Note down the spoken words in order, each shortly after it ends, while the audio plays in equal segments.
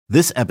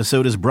This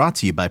episode is brought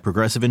to you by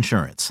Progressive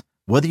Insurance.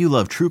 Whether you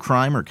love true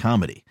crime or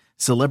comedy,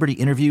 celebrity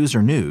interviews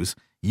or news,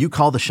 you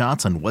call the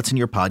shots on what's in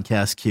your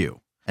podcast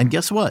queue. And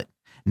guess what?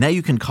 Now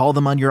you can call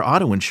them on your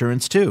auto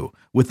insurance too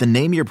with the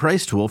Name Your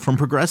Price tool from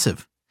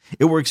Progressive.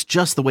 It works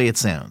just the way it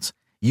sounds.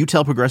 You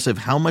tell Progressive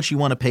how much you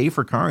want to pay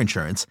for car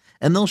insurance,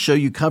 and they'll show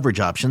you coverage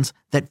options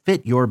that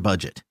fit your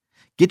budget.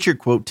 Get your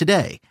quote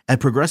today at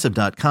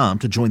Progressive.com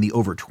to join the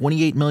over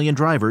 28 million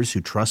drivers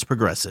who trust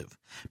Progressive.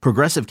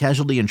 Progressive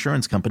Casualty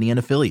Insurance Company and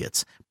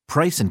Affiliates.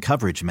 Price and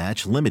coverage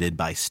match limited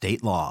by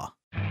state law.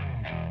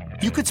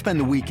 You could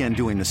spend the weekend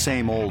doing the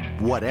same old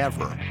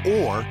whatever,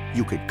 or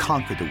you could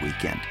conquer the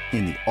weekend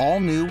in the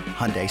all-new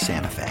Hyundai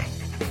Santa Fe.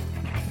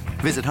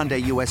 Visit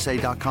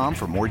HyundaiUSA.com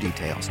for more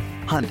details.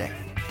 Hyundai,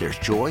 there's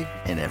joy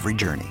in every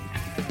journey.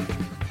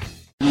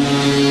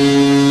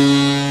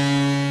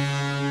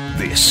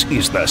 This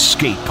is the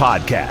Skate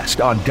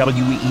Podcast on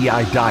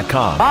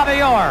WEEI.com.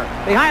 Bobby Orr,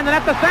 behind the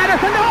net to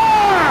Sanderson,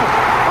 Orr!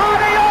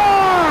 Bobby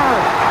Orr!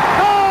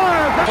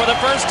 Orr! For the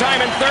first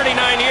time in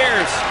 39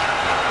 years,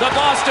 the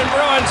Boston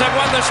Bruins have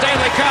won the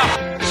Stanley Cup.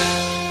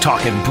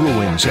 Talking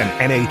Bruins and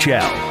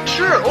NHL.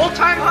 Sure,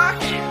 old-time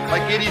hockey,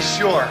 like Eddie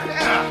Shore.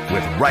 Yeah.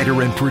 With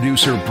writer and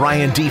producer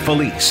Brian D.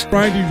 Felice.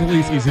 Brian D.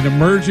 Felice is an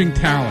emerging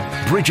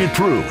talent. Bridget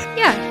Prue.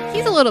 Yeah,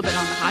 he's a little bit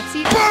on the hot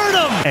seat. Burn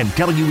him! And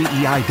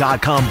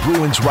WEEI.com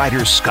Bruins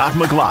writer Scott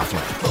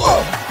McLaughlin.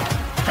 Whoa.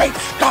 Hey,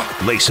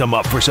 stop! Lace him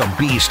up for some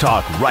Bees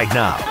talk right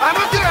now. I'm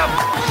a damn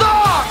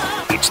dog!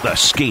 It's the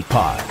Skate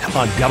Pod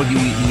on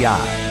WEEI.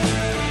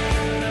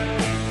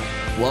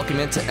 Welcome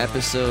into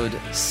episode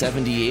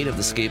 78 of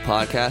the Skate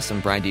Podcast. I'm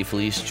Brian D.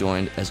 Felice,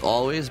 joined as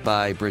always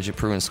by Bridget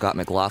Prue and Scott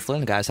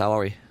McLaughlin. Guys, how are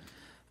we?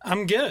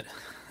 I'm good.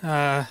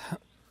 I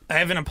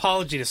have an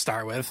apology to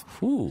start with.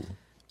 Ooh.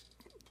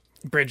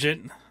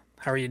 Bridget,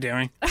 how are you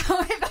doing? Oh,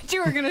 I thought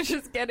you were going to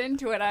just get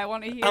into it. I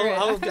want to hear it.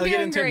 I'll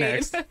get into great. it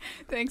next.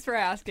 Thanks for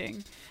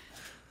asking.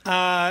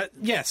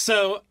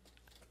 So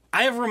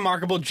I have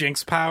remarkable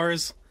jinx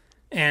powers,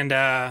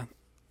 and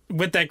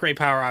with that great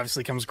power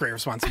obviously comes great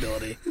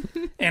responsibility.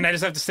 And I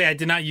just have to say I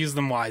did not use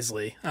them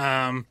wisely.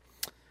 On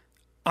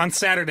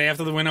Saturday,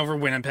 after the win over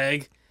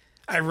Winnipeg,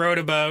 I wrote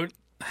about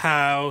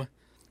how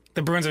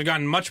the Bruins have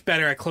gotten much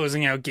better at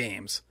closing out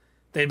games.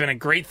 They've been a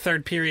great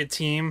third-period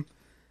team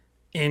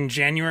in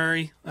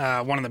January,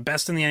 one of the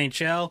best in the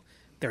NHL.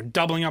 They're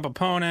doubling up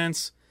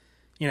opponents,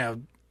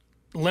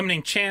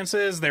 limiting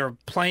chances. They were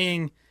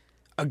playing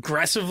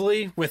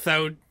aggressively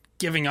without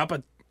giving up,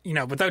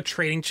 without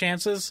trading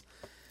chances.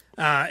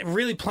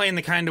 Really playing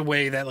the kind of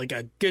way that like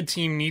a good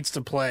team needs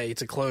to play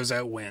to close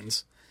out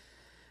wins.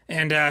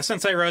 And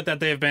since I wrote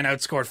that, they have been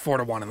outscored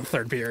 4-1 in the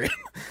third period,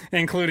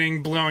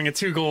 including blowing a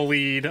 2-goal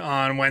lead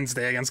on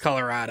Wednesday against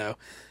Colorado.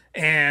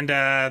 And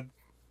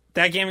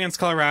that game against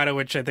Colorado,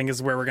 which I think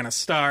is where we're going to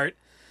start,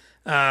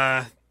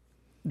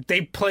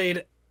 they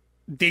played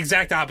the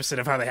exact opposite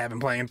of how they have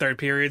been playing in third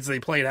periods. They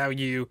played how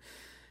you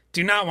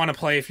do not want to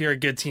play if you're a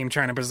good team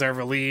trying to preserve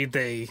a lead.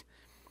 They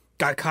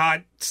got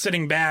caught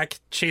sitting back,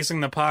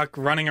 chasing the puck,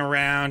 running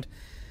around,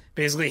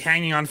 basically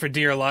hanging on for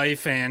dear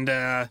life. And,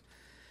 it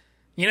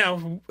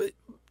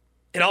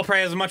all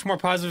probably has a much more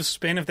positive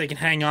spin if they can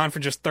hang on for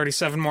just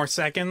 37 more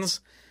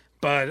seconds.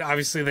 But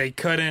obviously they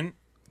couldn't.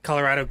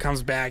 Colorado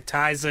comes back,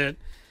 ties it,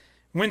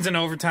 wins in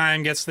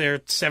overtime, gets their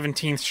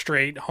 17th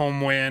straight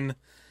home win.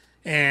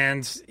 And,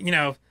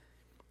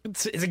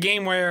 it's a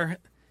game where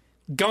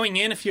going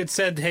in, if you had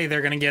said, hey,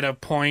 they're going to get a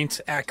point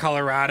at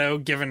Colorado,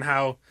 given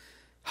how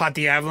hot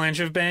the Avalanche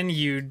have been,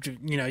 you'd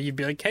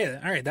be like, hey,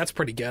 all right, that's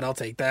pretty good. I'll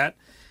take that.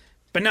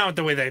 But not with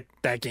the way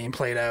that game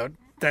played out.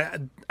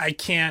 That I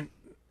can't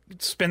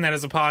spin that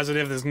as a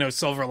positive. There's no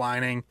silver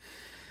lining.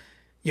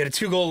 You had a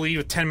 2-goal lead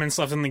with 10 minutes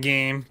left in the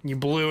game. You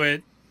blew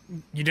it.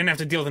 You didn't have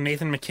to deal with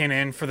Nathan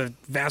McKinnon for the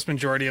vast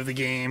majority of the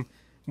game.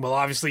 We'll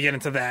obviously get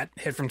into that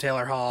hit from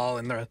Taylor Hall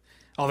and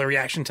all the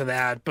reaction to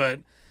that. But,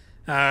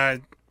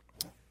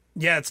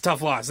 it's a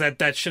tough loss.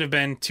 That should have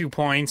been 2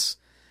 points.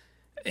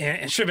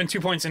 And it should have been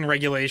 2 points in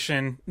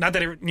regulation. Not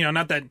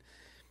that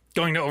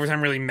going to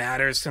overtime really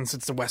matters since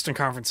it's the Western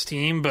Conference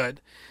team,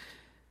 but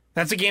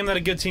that's a game that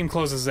a good team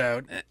closes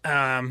out.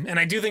 And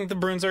I do think the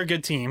Bruins are a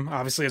good team,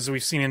 obviously, as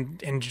we've seen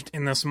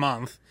in this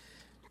month.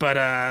 But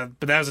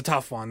that was a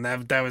tough one.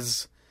 That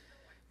was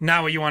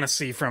not what you want to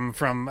see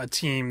from a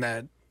team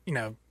that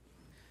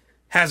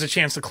has a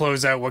chance to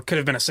close out what could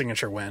have been a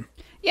signature win.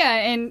 Yeah,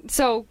 and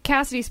so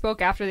Cassidy spoke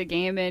after the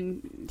game,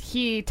 and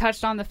he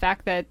touched on the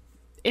fact that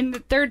in the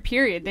third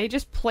period, they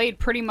just played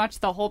pretty much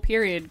the whole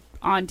period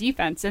on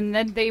defense, and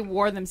then they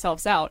wore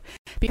themselves out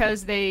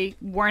because they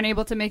weren't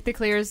able to make the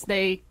clears.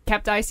 They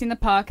kept icing the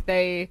puck.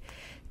 They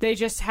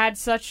just had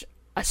such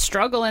a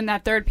struggle in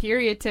that third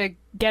period to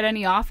get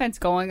any offense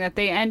going that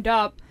they end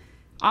up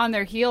on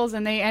their heels,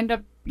 and they end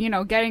up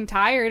getting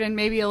tired and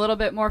maybe a little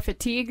bit more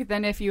fatigued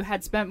than if you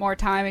had spent more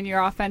time in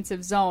your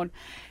offensive zone.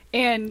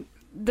 And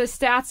the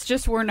stats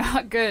just were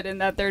not good in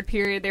that third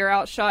period. They were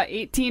outshot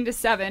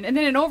 18-7. And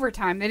then in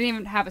overtime, they didn't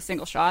even have a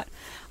single shot.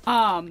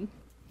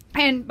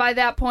 And by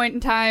that point in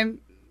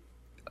time,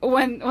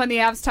 when the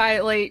Avs tie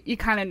it late, you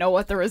kind of know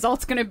what the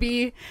result's going to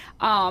be.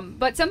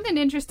 But something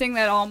interesting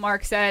that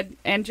Allmark said,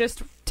 and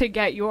just to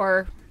get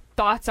your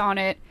thoughts on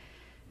it,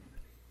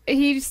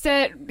 he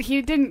said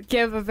he didn't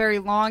give a very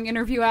long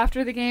interview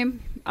after the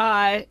game,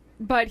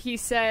 but he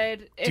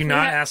said... Do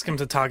not ask him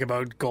to talk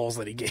about goals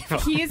that he gave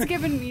up. He's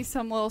given me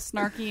some little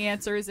snarky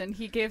answers, and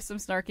he gave some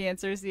snarky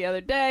answers the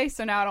other day,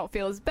 so now I don't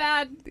feel as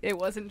bad. It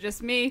wasn't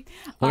just me.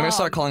 We're going to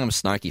start calling him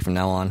Snarky from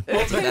now on.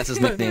 That's his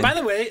nickname. By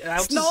the way...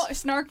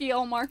 Snarky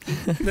Allmark.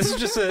 This is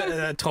just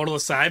a total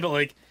aside, but,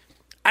 like,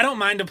 I don't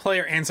mind a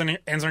player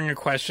answering a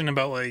question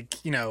about,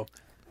 like, you know,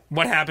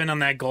 what happened on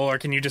that goal, or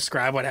can you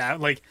describe what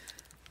happened? Like,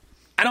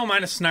 I don't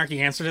mind a snarky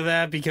answer to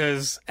that,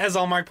 because, as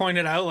Allmark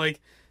pointed out, like,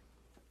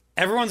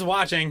 everyone's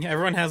watching.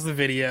 Everyone has the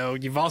video.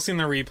 You've all seen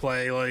the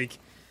replay. Like,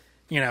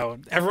 you know,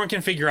 everyone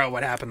can figure out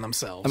what happened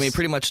themselves. I mean,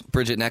 pretty much,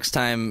 Bridget, next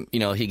time, you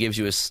know, he gives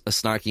you a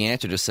snarky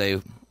answer, just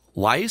say,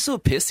 why are you so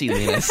pissy,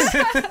 Linus?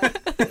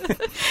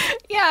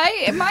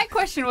 Yeah, my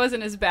question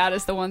wasn't as bad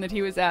as the one that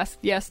he was asked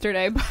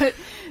yesterday. But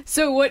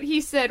so what he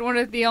said, one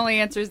of the only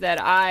answers that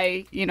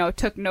I, you know,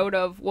 took note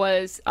of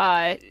was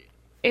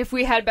if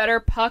we had better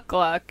puck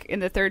luck in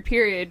the third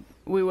period,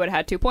 we would have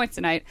had 2 points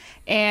tonight.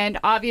 And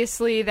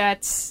obviously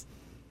that's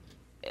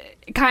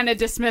kind of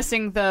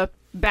dismissing the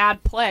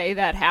bad play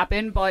that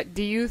happened, but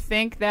do you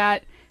think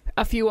that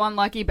a few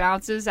unlucky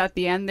bounces at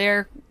the end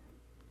there,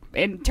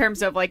 in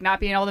terms of like not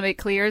being able to make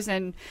clears,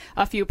 and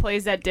a few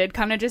plays that did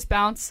kind of just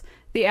bounce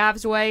the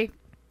Avs way,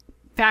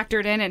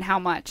 factored in, and how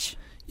much?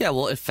 Yeah,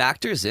 well, it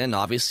factors in,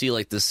 obviously,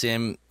 like the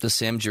Sam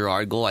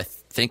Girard goal. I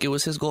think it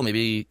was his goal.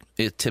 Maybe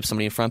it tipped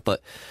somebody in front,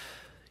 but,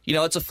 you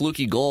know, it's a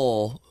fluky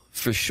goal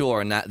for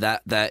sure, and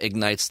that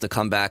ignites the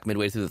comeback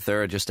midway through the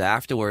third, just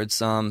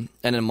afterwards. And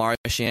then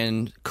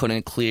Marchand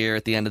couldn't clear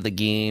at the end of the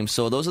game.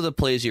 So those are the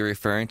plays you're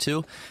referring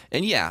to.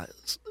 And yeah,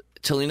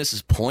 to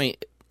Linus's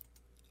point,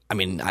 I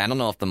mean, I don't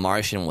know if the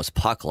Marchand was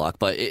puck luck,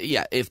 but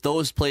if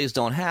those plays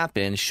don't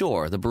happen,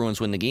 sure, the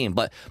Bruins win the game.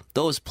 But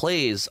those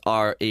plays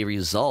are a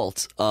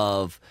result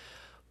of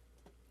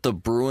the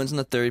Bruins in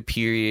the third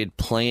period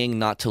playing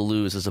not to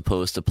lose as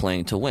opposed to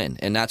playing to win.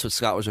 And that's what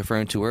Scott was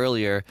referring to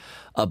earlier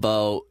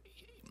about,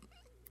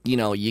 you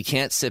know, you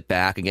can't sit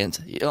back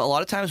against... You know, a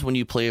lot of times when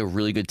you play a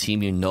really good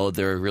team, you know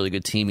they're a really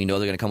good team, you know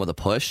they're going to come with a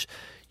push,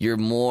 you're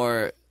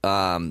more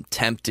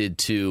tempted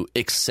to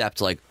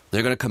accept, like,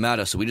 they're going to come at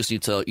us, so we just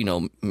need to, you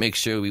know, make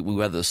sure we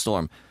weather the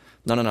storm.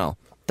 No.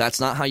 That's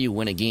not how you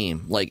win a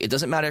game. Like, it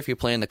doesn't matter if you're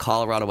playing the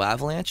Colorado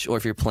Avalanche or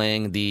if you're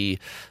playing the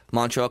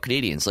Montreal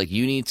Canadiens. Like,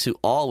 you need to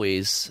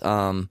always,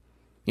 you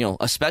know,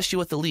 especially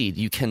with the lead,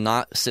 you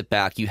cannot sit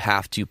back. You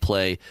have to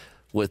play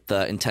with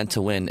the intent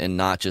to win and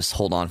not just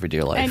hold on for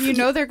dear life. And you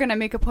know they're going to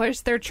make a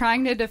push. They're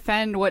trying to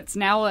defend what's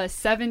now a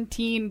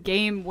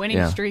 17-game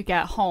winning streak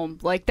at home.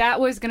 Like, that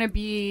was going to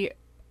be,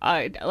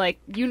 like,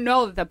 you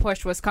know the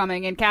push was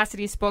coming, and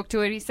Cassidy spoke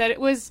to it. He said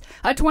it was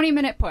a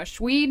 20-minute push.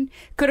 We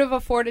could have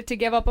afforded to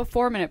give up a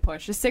 4-minute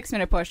push, a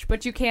 6-minute push,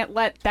 but you can't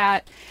let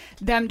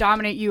them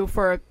dominate you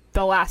for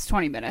the last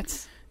 20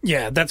 minutes.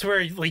 Yeah, that's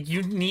where, like,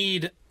 you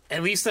need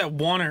at least that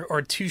one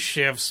or two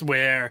shifts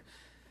where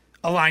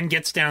a line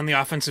gets down the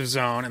offensive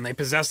zone and they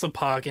possess the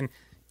puck, and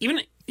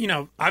even, you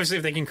know, obviously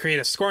if they can create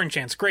a scoring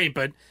chance, great,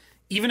 but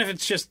even if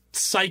it's just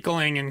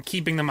cycling and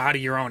keeping them out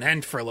of your own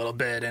end for a little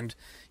bit and,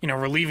 you know,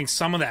 relieving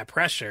some of that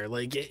pressure,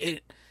 like,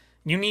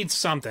 you need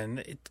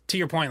something. To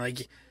your point,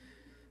 like,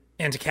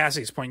 and to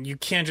Cassie's point, you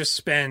can't just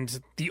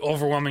spend the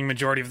overwhelming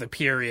majority of the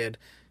period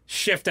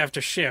shift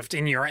after shift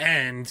in your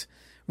end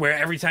where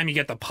every time you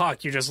get the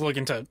puck, you're just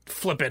looking to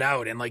flip it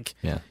out and, like,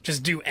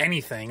 just do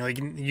anything. Like,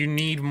 you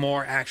need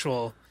more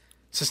actual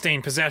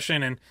sustained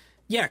possession, and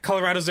yeah,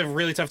 Colorado's a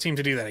really tough team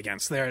to do that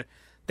against. They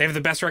have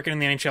the best record in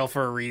the NHL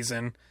for a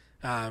reason.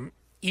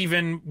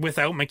 Even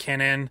without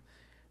McKinnon,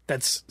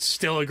 that's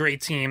still a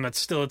great team. That's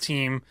still a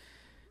team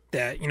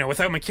that, you know,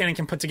 without McKinnon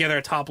can put together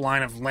a top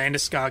line of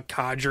Landeskog,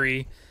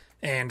 Kadri,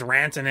 and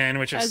Rantanen,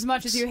 which is, as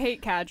much as you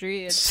hate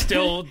Kadri,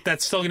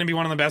 that's still going to be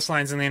one of the best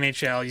lines in the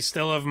NHL. You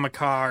still have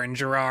Makar and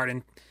Girard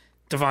and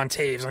Devon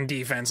Taves on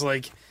defense.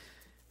 Like,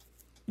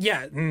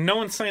 yeah, no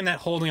one's saying that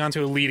holding on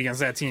to a lead against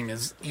that team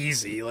is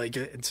easy. Like,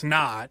 it's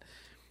not.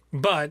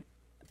 But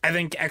I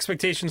think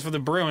expectations for the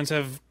Bruins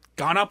have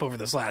gone up over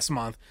this last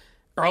month.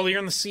 Earlier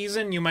in the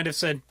season, you might have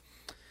said,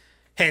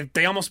 hey,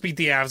 they almost beat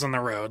the Avs on the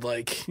road.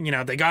 Like, you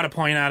know, they got a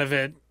point out of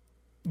it.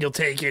 You'll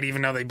take it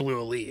even though they blew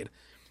a lead.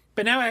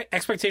 But now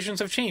expectations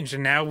have changed,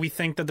 and now we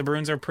think that the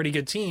Bruins are a pretty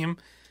good team,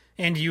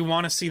 and you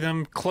want to see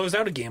them close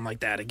out a game like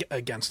that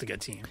against a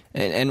good team.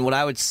 And what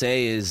I would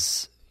say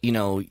is, you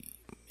know,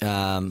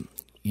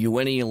 you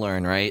win and you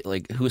learn, right?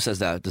 Like, who says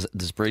that?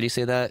 Does Brady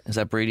say that? Is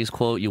that Brady's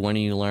quote? You win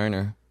and you learn,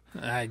 or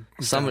I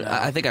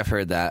think I've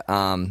heard that.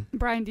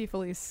 Brian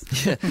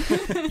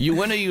DeFelice. You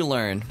win or you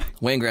learn.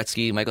 Wayne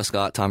Gretzky, Michael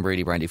Scott, Tom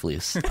Brady, Brian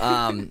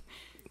DeFelice.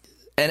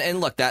 And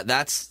look,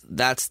 that's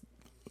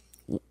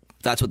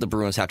what the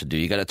Bruins have to do.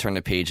 You got to turn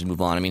the page and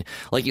move on. I mean,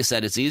 like you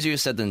said, it's easier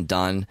said than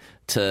done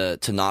to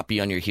not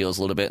be on your heels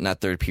a little bit in that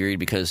third period,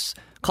 because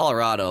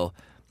Colorado,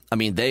 I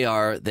mean, they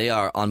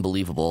are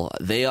unbelievable.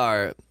 They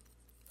are.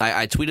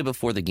 I tweeted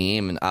before the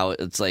game, and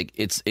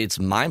it's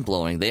mind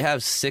blowing. They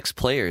have 6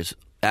 players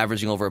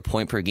averaging over a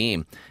point per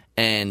game,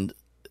 and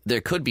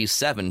there could be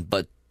 7,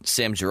 but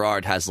Sam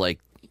Girard has like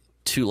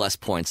 2 less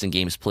points in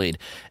games played.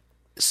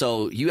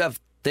 So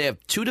they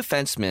have 2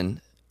 defensemen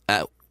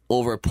at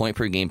over a point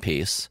per game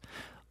pace,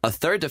 a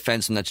third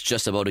defenseman that's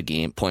just about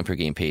a point per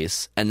game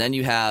pace, and then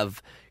you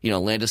have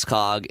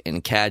Landeskog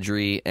and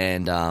Kadri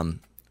and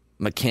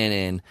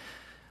McKinnon,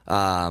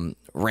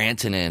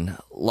 Rantanen,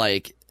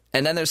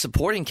 and then there's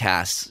supporting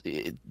casts,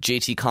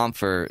 JT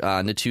Compher,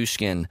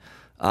 Natushkin,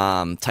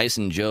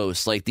 Tyson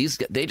Jost, they just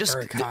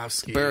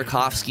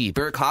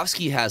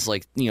Burakovsky has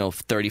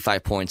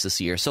 35 points this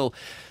year. So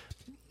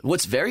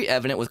what's very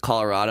evident with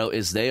Colorado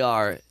is they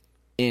are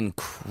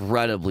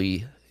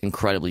incredibly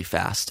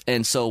fast.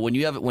 And so when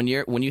you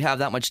have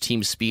that much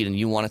team speed and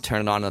you want to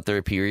turn it on in the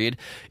third period,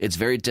 it's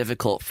very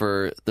difficult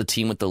for the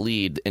team with the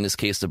lead, in this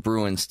case the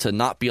Bruins, to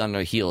not be on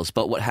their heels.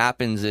 But what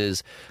happens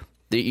is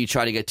you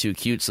try to get too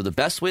cute. So the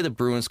best way the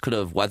Bruins could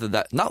have weathered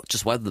that, not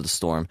just weathered the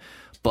storm,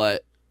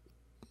 but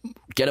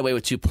get away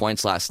with 2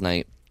 points last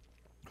night,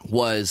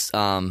 was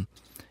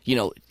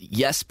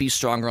yes, be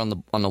stronger on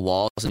the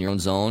walls in your own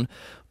zone,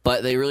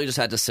 but they really just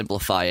had to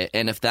simplify it.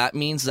 And if that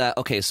means that,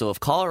 so if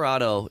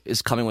Colorado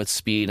is coming with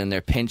speed and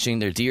they're pinching,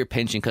 their D are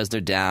pinching because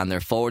they're down,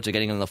 their forwards are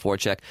getting in the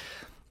forecheck,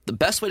 the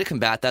best way to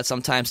combat that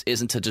sometimes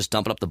isn't to just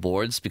dump it up the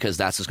boards, because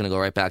that's just going to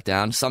go right back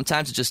down.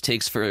 Sometimes it just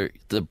takes for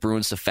the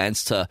Bruins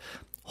defense to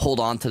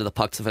hold on to the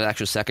puck for an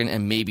extra second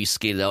and maybe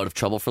skate it out of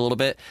trouble for a little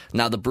bit.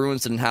 Now, the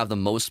Bruins didn't have the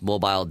most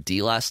mobile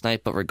D last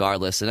night, but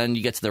regardless, and then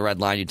you get to the red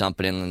line, you dump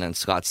it in, and then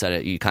Scott said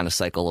it, you kind of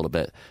cycle a little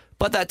bit.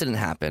 But that didn't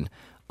happen.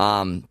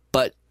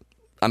 But,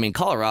 I mean,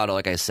 Colorado,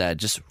 like I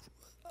said,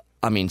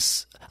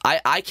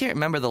 I can't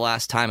remember the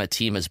last time a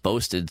team has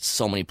boasted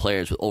so many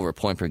players with over a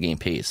point per game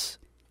pace.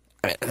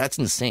 That's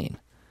insane.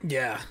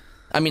 Yeah.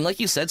 I mean, like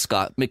you said,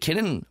 Scott,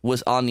 McKinnon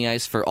was on the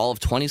ice for all of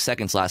 20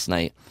 seconds last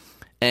night.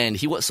 And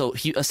he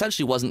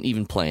essentially wasn't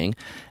even playing.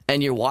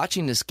 And you're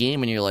watching this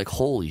game and you're like,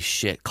 holy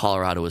shit,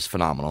 Colorado is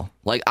phenomenal.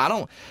 I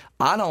don't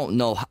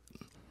know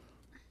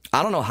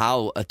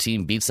how a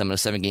team beats them in a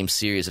 7-game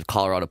series if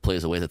Colorado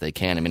plays the way that they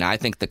can. I mean, I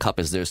think the cup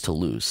is theirs to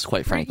lose,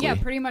 quite frankly. Yeah,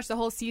 pretty much the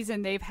whole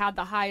season they've had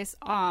the highest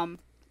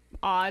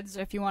odds,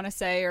 if you want to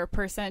say, or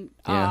percent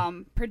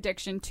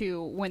prediction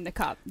to win the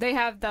cup. They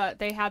had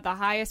the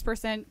highest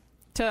percent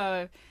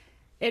to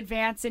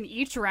advance in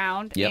each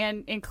round,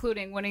 and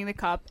including winning the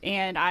cup,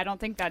 and I don't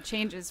think that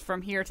changes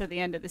from here to the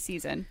end of the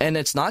season. And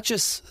it's not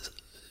just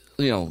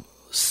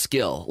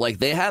skill.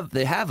 They have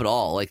it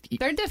all.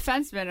 Their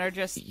defensemen are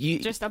just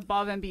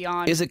above and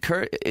beyond. Is it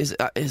Curtis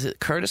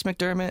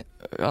McDermott?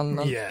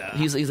 Yeah,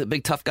 he's a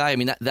big tough guy. I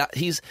mean that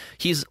he's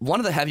one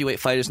of the heavyweight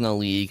fighters in the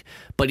league,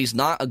 but he's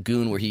not a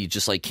goon where he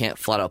just can't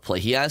flat out play.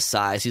 He has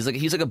size. He's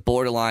like a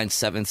borderline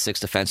 7'6"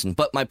 defenseman.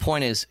 But my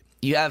point is,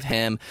 you have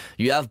him.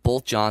 You have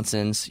both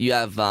Johnsons. You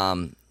have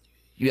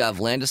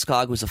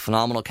Landeskog, who's a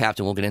phenomenal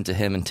captain. We'll get into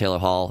him and Taylor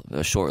Hall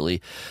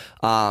shortly.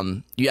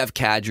 You have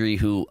Kadri,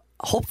 who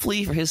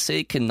hopefully, for his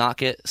sake, can not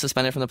get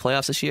suspended from the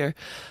playoffs this year.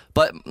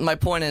 But my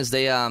point is,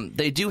 they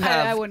do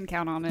have. I wouldn't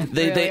count on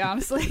it.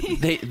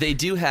 Honestly, they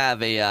do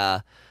have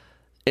a.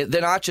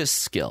 They're not just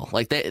skill.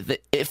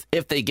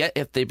 If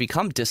they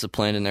become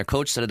disciplined, and their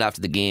coach said it after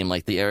the game,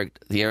 the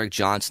Eric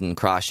Johnson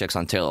cross checks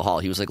on Taylor Hall.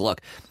 He was like,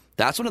 look.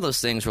 That's one of those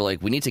things where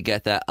we need to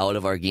get that out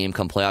of our game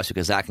come playoffs,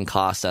 because that can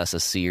cost us a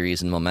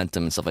series and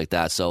momentum and stuff like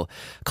that. So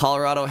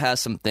Colorado has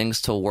some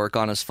things to work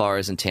on as far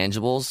as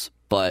intangibles,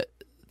 but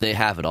they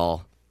have it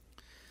all.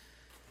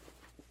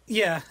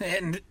 Yeah,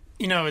 and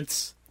they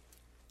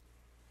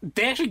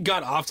actually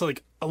got off to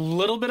a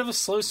little bit of a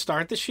slow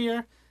start this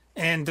year,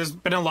 and there's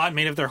been a lot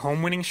made of their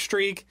home winning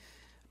streak.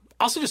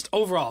 Also, just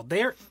overall,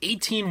 they are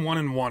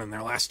 18-1-1 in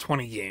their last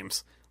 20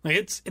 games.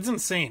 It's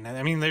insane.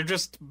 I mean, they're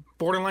just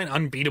borderline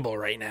unbeatable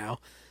right now.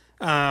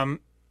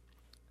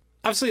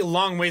 Obviously, a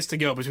long ways to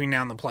go between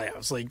now and the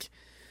playoffs.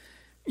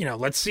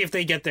 Let's see if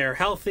they get there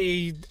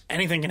healthy.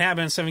 Anything can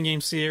happen in a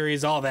 7-game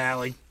series, all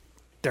that.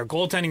 Their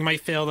goaltending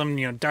might fail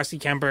them. Darcy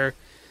Kemper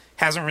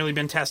hasn't really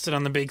been tested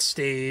on the big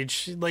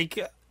stage.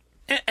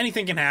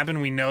 Anything can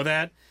happen. We know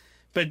that.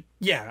 But,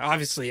 yeah,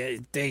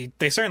 obviously,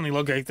 they certainly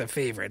look like the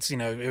favorites.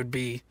 It would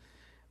be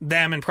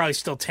them, and probably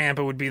still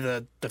Tampa would be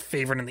the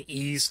favorite in the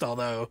East,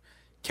 although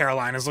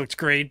Carolina's looked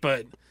great.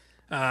 But,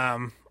 yeah,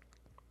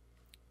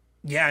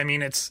 I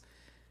mean, it's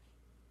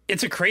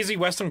a crazy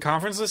Western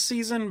Conference this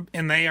season,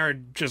 and they are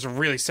just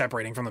really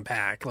separating from the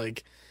pack.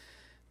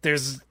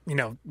 There's,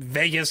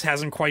 Vegas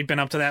hasn't quite been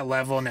up to that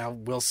level. Now,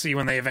 we'll see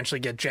when they eventually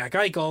get Jack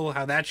Eichel,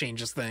 how that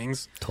changes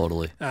things.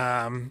 Totally.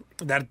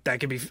 That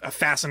could be a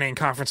fascinating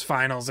conference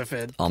finals if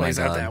it plays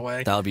out that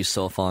way. That would be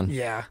so fun.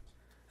 Yeah.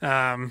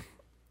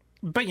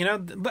 But,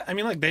 I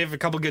mean, they have a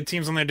couple good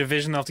teams on their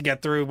division they'll have to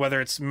get through,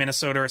 whether it's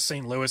Minnesota or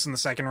St. Louis in the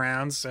second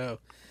round. So,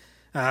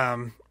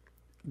 the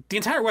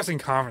entire Western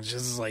Conference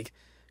is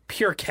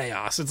pure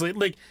chaos. It's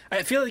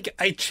I feel like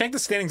I check the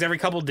standings every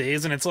couple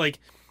days, and it's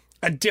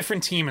a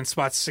different team in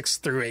spots 6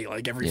 through 8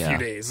 like every few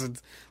days.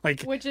 It's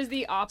like, which is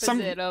the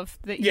opposite of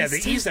the East. Yeah,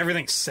 the East,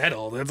 everything's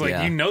settled. It's like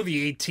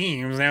the 8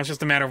 teams. Now it's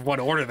just a matter of what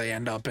order they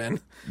end up in.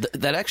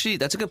 That's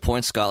a good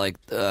point, Scott. Like,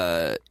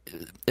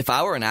 if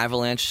I were an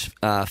Avalanche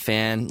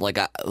fan, like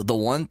the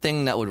one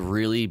thing that would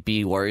really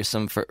be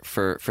worrisome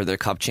for their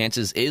cup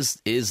chances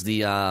is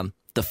the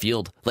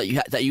field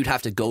that you'd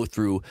have to go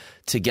through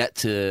to get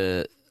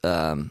to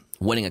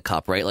winning a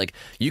cup, right? Like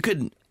you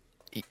could.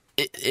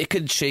 It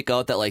could shake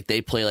out that like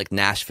they play like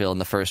Nashville in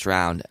the first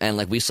round, and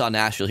like we saw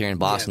Nashville here in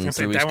Boston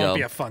 3 weeks ago. That won't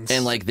be a fun.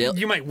 And like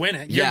you might win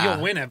it,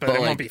 you'll win it, but it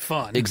won't be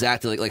fun.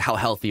 Exactly, like how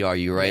healthy are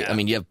you, right? Yeah. I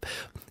mean, you have,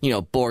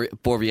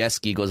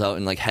 Borowiecki goes out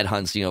and like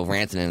headhunts,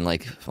 Rantanen,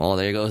 like, oh,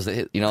 there goes the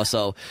hit,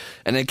 so,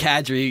 and then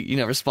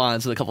Kadri,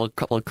 responds with a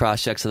couple of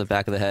cross checks to the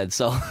back of the head.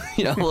 So,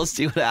 we'll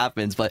see what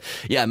happens. But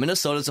yeah,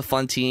 Minnesota's a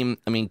fun team.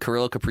 I mean,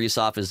 Kirill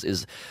Kaprizov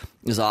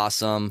is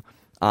awesome.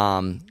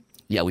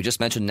 Yeah, we just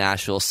mentioned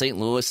Nashville. St.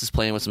 Louis is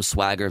playing with some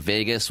swagger.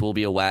 Vegas will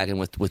be a wagon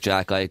with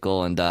Jack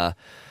Eichel. And,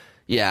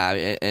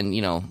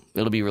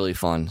 it'll be really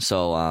fun.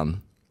 So,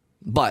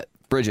 but,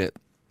 Bridget,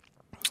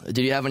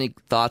 did you have any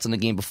thoughts on the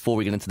game before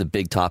we get into the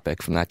big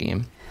topic from that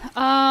game?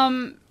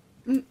 Well,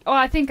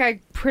 I think I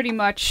pretty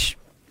much...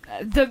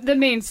 The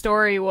main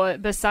story,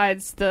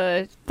 besides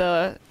the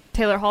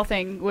Taylor Hall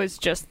thing, was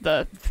just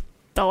the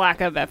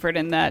lack of effort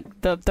in that,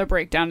 the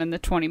breakdown in the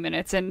 20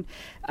 minutes. And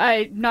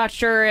I'm not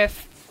sure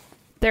if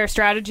their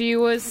strategy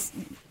was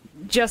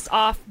just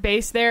off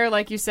base there,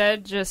 like you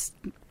said, just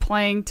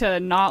playing to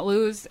not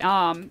lose,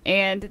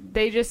 and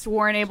they just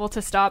weren't able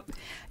to stop.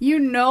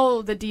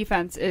 The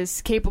defense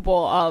is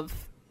capable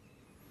of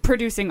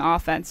producing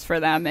offense for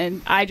them,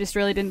 and I just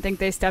really didn't think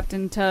they stepped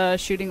into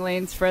shooting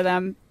lanes for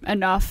them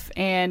enough,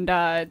 and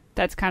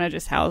that's kind of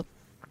just how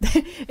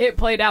it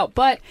played out.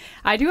 But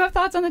I do have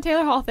thoughts on the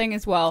Taylor Hall thing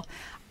as well.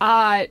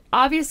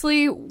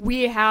 Obviously,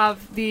 we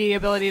have the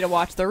ability to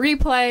watch the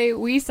replay.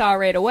 We saw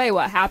right away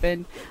what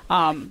happened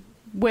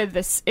with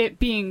this, it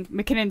being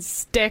McKinnon's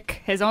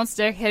stick, his own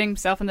stick, hitting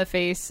himself in the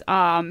face,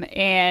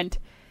 and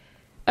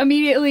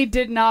immediately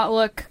did not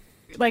look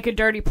like a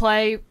dirty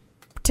play,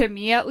 to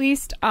me at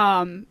least.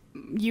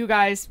 You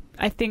guys,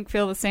 I think,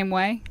 feel the same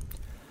way?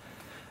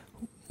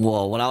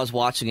 Well, when I was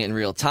watching it in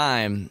real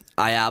time,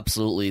 I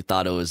absolutely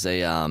thought it was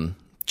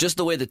just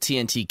the way the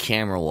TNT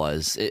camera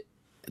was.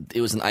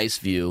 It was an ice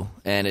view,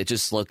 and it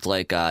just looked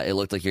like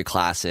your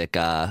classic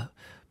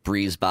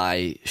breeze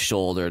by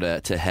shoulder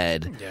to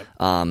head,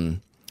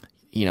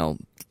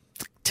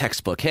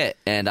 textbook hit.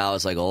 And I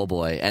was like, oh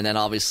boy. And then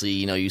obviously,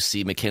 you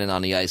see McKinnon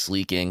on the ice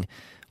leaking,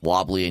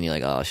 wobbly, and you're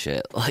like, oh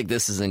shit, like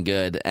this isn't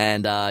good.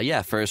 And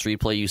first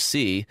replay you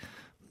see,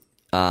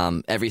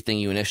 everything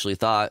you initially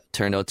thought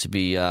turned out to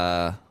be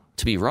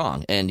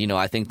wrong. And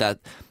I think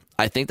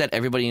that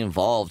everybody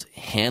involved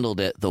handled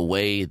it the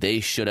way they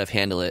should have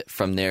handled it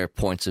from their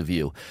points of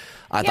view.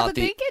 But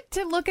they get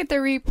to look at the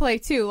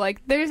replay too.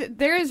 Like there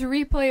is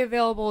replay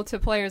available to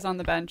players on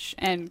the bench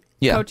and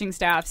coaching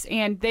staffs,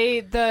 and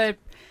the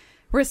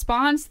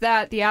response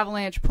that the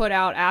Avalanche put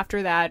out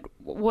after that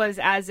was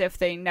as if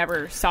they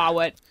never saw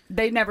the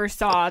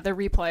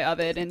replay of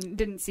it and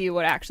didn't see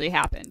what actually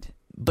happened.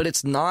 But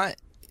it's not.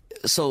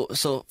 So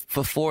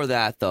before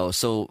that though,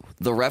 so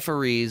the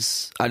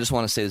referees, I just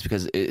want to say this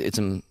because it's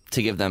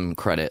to give them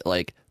credit.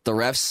 Like the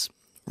refs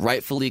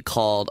rightfully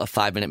called a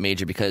 5-minute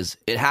major because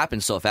it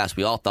happened so fast.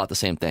 We all thought the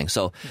same thing.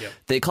 So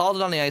they called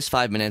it on the ice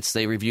 5 minutes.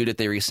 They reviewed it.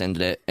 They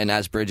rescinded it. And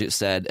as Bridget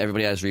said,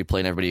 everybody has replay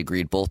and everybody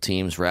agreed. Both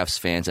teams, refs,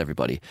 fans,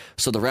 everybody.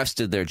 So the refs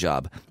did their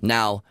job.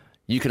 Now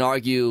you can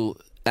argue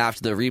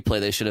after the replay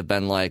they should have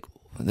been like,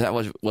 that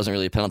wasn't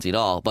really a penalty at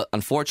all. But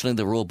unfortunately,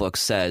 the rule book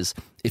says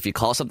if you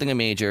call something a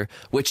major,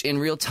 which in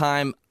real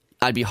time,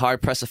 I'd be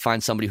hard-pressed to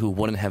find somebody who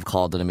wouldn't have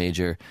called it a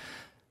major,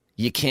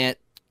 you can't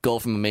go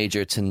from a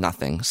major to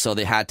nothing. So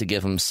they had to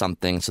give him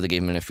something, so they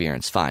gave him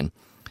interference. Fine.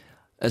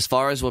 As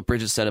far as what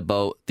Bridget said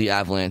about the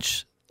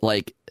Avalanche,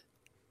 like,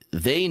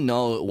 they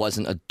know it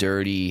wasn't a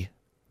dirty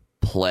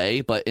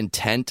play, but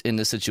intent in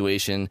this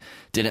situation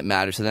didn't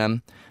matter to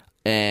them.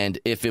 And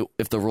if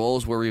the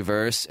roles were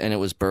reversed and it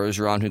was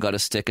Bergeron who got a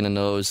stick in the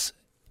nose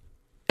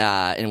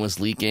and was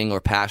leaking, or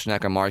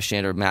Pasternak or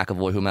Marchand or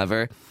McAvoy,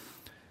 whomever,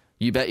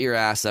 you bet your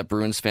ass that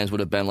Bruins fans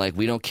would have been like,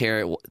 we don't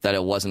care that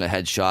it wasn't a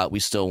headshot.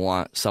 We still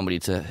want somebody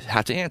to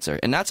have to answer.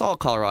 And that's all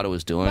Colorado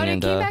was doing. But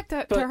it came back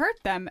to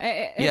hurt them.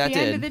 At the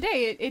end of the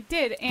day, it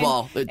did.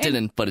 It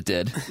didn't, but it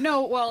did.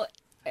 No, well,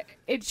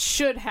 it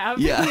should have.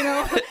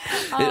 Yeah.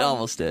 It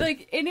almost did.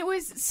 And it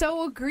was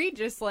so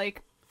egregious,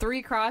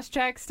 3 cross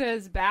checks to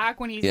his back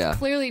when he's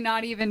clearly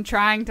not even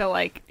trying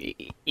to,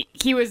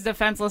 he was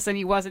defenseless and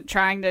he wasn't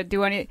trying to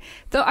do any.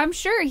 Though I'm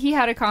sure he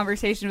had a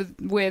conversation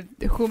with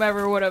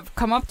whomever would have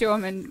come up to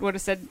him and would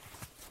have said,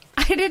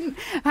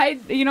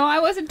 I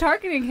wasn't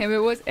targeting him.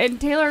 And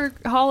Taylor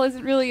Hall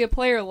isn't really a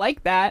player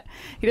like that.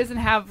 He doesn't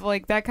have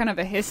that kind of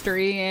a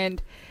history.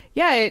 And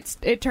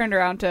it turned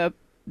around to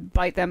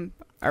bite them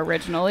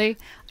originally.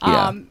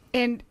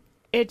 And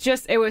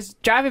it was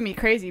driving me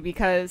crazy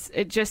because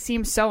it just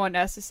seems so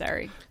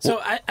unnecessary.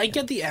 So I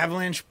get the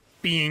Avalanche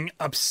being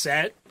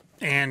upset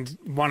and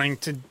wanting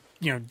to,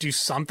 do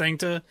something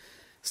to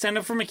stand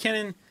up for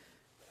McKinnon.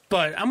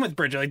 But I'm with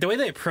Bridget. Like, the way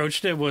they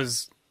approached it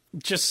was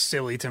just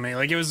silly to me.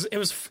 Like,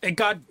 it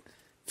got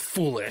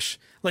foolish.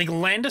 Like,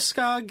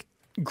 Landeskog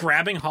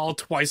grabbing Hall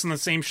twice in the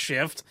same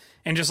shift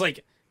and just,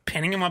 like,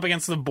 pinning him up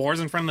against the boards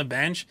in front of the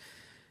bench.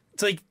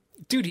 It's like,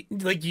 dude,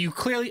 like, you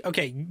clearly,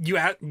 okay, you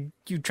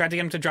tried to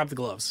get him to drop the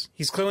gloves.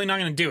 He's clearly not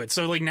going to do it.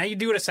 So, like, now you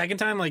do it a second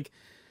time, like,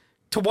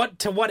 to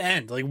what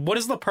end? Like, what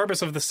is the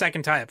purpose of the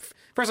second time?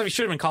 First off, he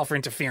should have been called for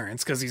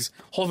interference because he's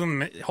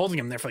holding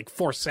him there for, like,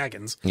 4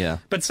 seconds. Yeah.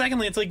 But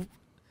secondly, it's like,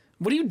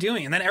 what are you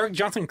doing? And then Eric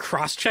Johnson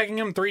cross-checking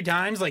him 3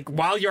 times, like,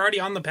 while you're already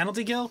on the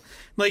penalty kill?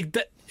 Like,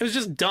 it was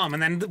just dumb.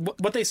 And then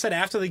what they said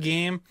after the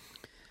game,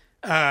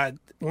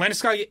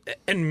 Landeskog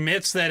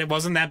admits that it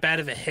wasn't that bad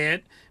of a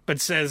hit, but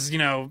says,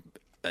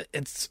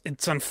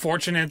 it's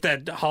unfortunate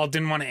that Hall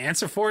didn't want to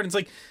answer for it. It's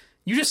like,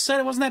 you just said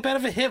it wasn't that bad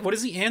of a hit. What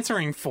is he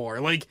answering for?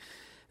 Like,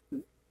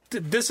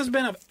 this has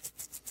been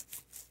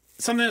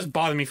something that's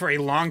bothered me for a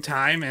long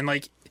time, and,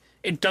 like,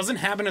 it doesn't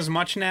happen as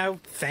much now,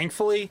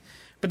 thankfully.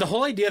 But the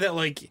whole idea that,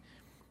 like,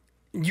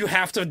 you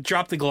have to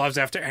drop the gloves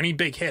after any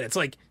big hit, it's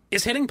like,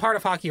 is hitting part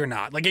of hockey or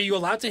not? Like, are you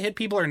allowed to hit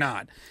people or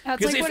not?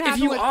 That's because like if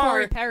you with are,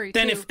 Corey Perry,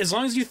 then too. as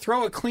long as you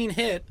throw a clean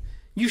hit,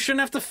 you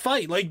shouldn't have to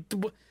fight. Like,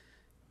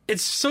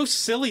 it's so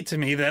silly to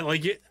me that,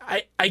 like,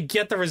 I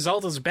get the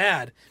result is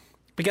bad,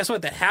 but guess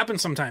what? That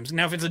happens sometimes.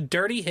 Now, if it's a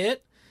dirty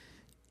hit,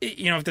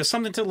 if there's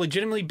something to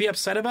legitimately be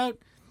upset about,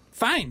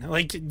 fine.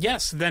 Like,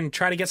 yes, then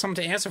try to get someone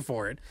to answer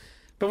for it.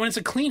 But when it's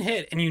a clean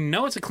hit, and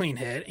it's a clean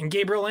hit, and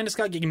Gabriel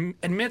Landeskog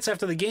admits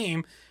after the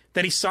game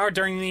that he saw it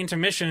during the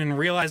intermission and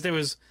realized it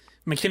was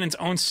McKinnon's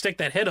own stick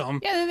that hit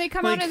him. Yeah, then they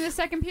come out in the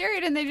second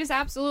period and they just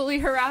absolutely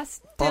harass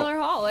Taylor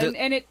Hall,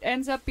 and it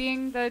ends up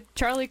being the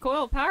Charlie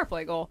Coyle power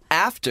play goal.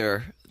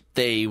 After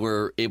they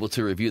were able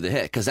to review the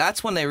hit, because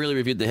that's when they really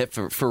reviewed the hit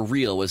for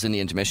real, was in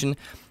the intermission.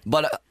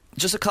 But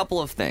just a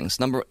couple of things.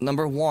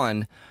 Number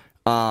one,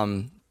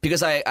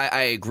 because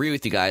I agree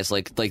with you guys,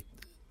 like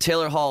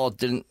Taylor Hall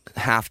didn't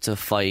have to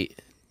fight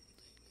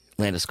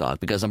Landeskog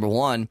because, number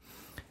one,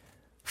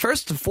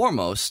 first and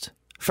foremost,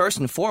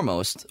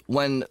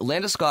 when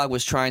Landeskog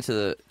was trying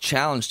to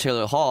challenge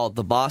Taylor Hall,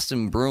 the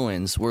Boston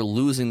Bruins were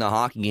losing the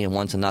hockey game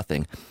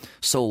 1-0.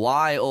 So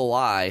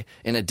why,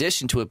 in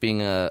addition to it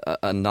being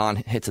a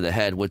non-hit to the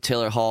head, would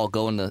Taylor Hall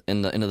go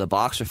into the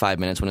box for 5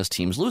 minutes when his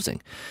team's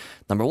losing?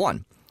 Number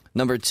one.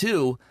 Number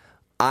two,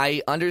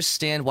 I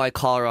understand why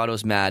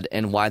Colorado's mad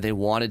and why they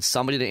wanted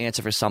somebody to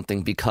answer for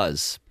something,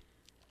 because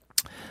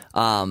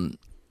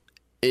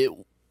it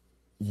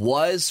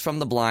was from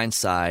the blind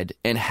side,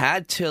 and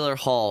had Taylor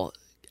Hall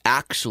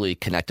actually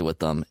connected with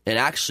them, it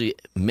actually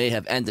may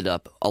have ended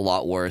up a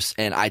lot worse.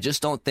 And I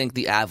just don't think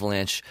the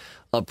Avalanche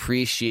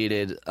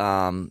appreciated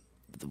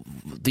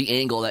the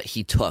angle that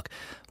he took.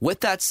 With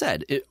that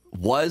said, it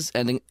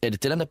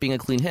did end up being a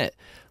clean hit.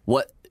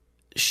 What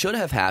should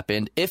have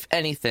happened, if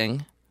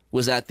anything,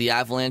 was that the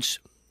Avalanche,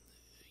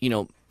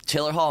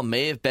 Taylor Hall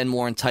may have been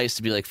more enticed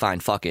to be like, fine,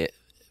 fuck it.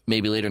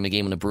 Maybe later in the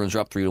game when the Bruins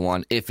were up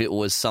 3-1, if it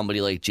was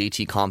somebody like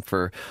JT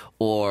Compher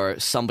or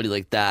somebody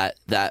like that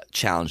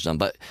challenged them.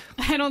 But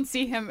I don't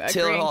see him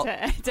agreeing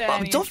to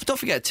any. Don't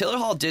forget, Taylor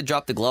Hall did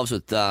drop the gloves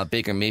with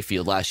Baker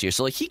Mayfield last year,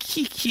 so like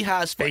he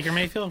has Baker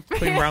Mayfield,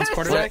 Cleveland Browns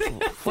quarterback.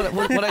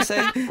 What I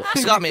say?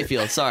 Scott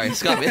Mayfield. Sorry,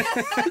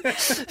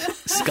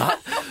 Scott.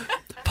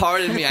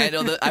 Pardon me.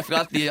 I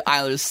forgot the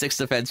Islanders'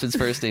 6th defenseman's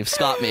first name,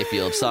 Scott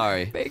Mayfield.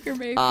 Sorry, Baker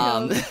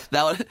Mayfield.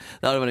 That would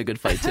have been a good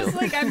fight too. I was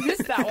like, I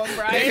missed that one,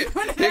 Brian.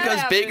 Here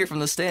comes Baker from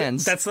the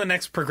stands. That's the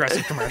next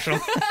Progressive commercial.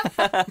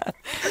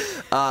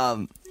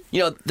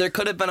 There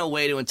could have been a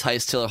way to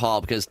entice Taylor Hall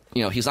because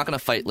he's not going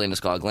to fight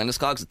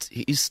Landeskog.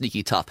 He's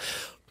sneaky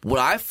tough. What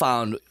I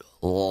found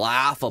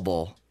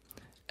laughable,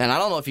 and I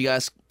don't know if you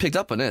guys picked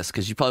up on this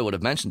because you probably would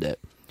have mentioned it.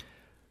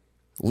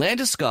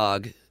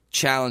 Landeskog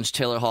challenged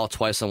Taylor Hall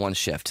twice on one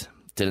shift.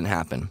 Didn't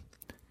happen.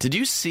 Did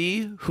you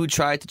see who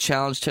tried to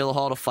challenge Taylor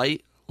Hall to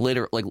fight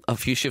later, like a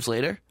few shifts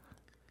later?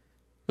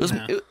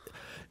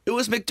 It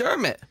was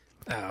McDermott.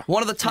 Oh,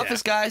 one of the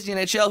toughest guys in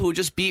the NHL who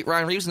just beat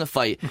Ryan Reeves in the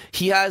fight.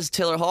 He has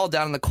Taylor Hall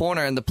down in the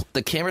corner, and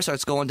the camera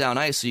starts going down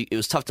ice, so it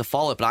was tough to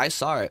follow it, but I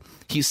saw it.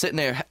 He's sitting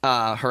there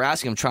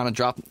harassing him, trying to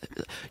drop.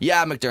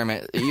 Yeah,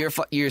 McDermott,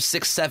 you're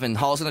 6'7".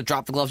 Hall's going to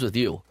drop the gloves with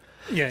you.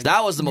 Yeah,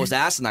 that was the most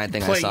asinine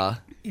thing I saw.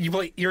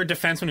 You're a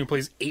defenseman who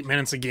plays 8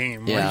 minutes a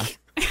game. Yeah.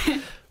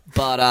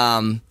 But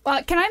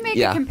well, can I make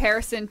a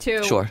comparison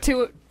too? Sure.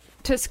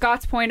 To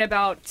Scott's point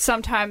about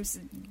sometimes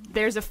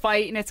there's a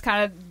fight and it's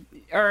kind of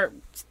or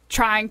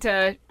trying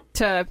to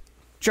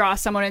draw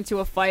someone into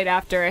a fight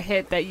after a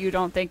hit that you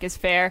don't think is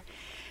fair.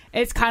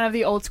 It's kind of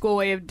the old school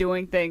way of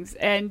doing things.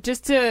 And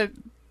just to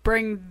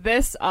bring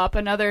this up,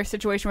 another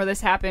situation where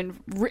this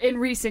happened in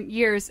recent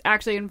years,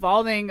 actually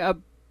involving a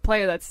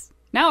player that's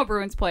now a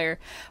Bruins player,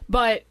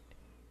 but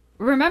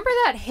remember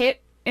that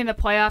hit in the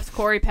playoffs,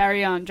 Corey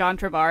Perry on John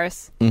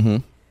Tavares? Mm-hmm.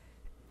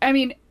 I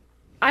mean,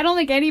 I don't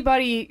think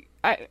anybody...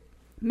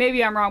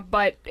 maybe I'm wrong,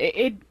 but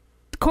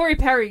Corey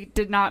Perry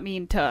did not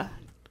mean to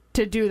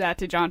to do that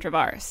to John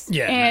Tavares.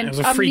 Yeah, and it was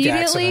a freak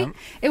accident.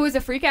 It was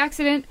a freak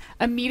accident.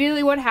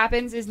 Immediately what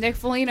happens is Nick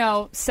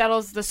Foligno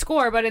settles the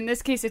score, but in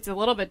this case it's a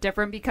little bit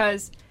different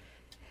because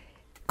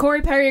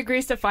Corey Perry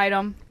agrees to fight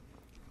him,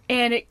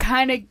 and it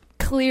kind of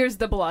clears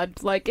the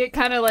blood. Like, it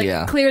kind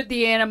of cleared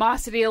the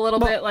animosity a little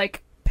bit.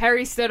 Like,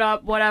 Perry stood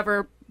up,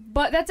 whatever.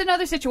 But that's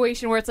another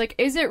situation where it's like,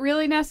 is it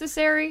really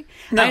necessary?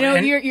 No, I know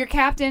your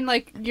captain,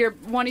 like, you're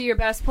one of your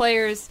best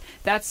players.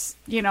 That's,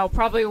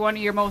 probably one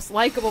of your most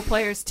likable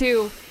players,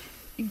 too.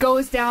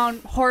 Goes down,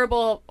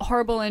 horrible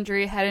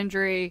injury, head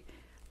injury.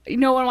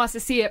 No one wants to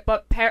see it,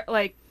 but,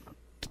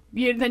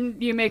 then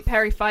you make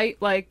Perry fight.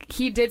 Like,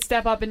 he did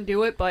step up and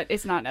do it, but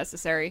it's not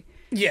necessary.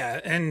 Yeah,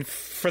 and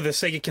for the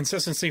sake of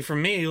consistency for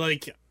me,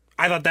 like,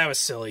 I thought that was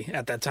silly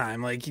at that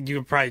time. Like,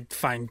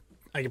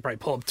 I could probably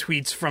pull up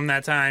tweets from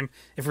that time.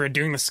 If we were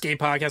doing the skate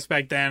podcast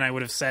back then, I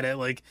would have said it.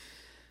 Like,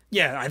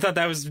 yeah, I thought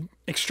that was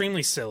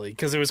extremely silly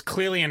because it was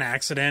clearly an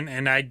accident,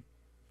 and I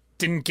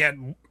didn't get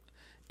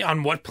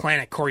on what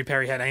planet Corey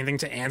Perry had anything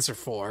to answer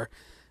for.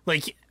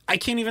 Like, I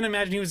can't even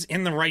imagine he was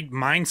in the right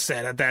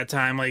mindset at that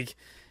time. Like,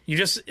 you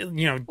just,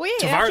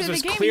 Tavares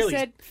was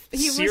clearly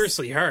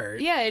seriously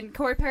hurt. Yeah, and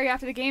Corey Perry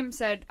after the game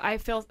said, I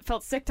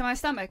felt sick to my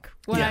stomach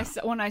when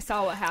I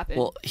saw what happened.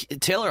 Well,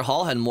 Taylor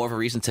Hall had more of a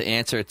reason to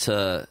answer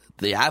to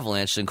the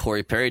Avalanche than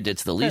Corey Perry did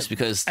to the Leafs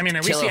because at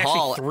least Taylor he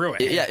Hall threw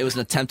it. Yeah, it was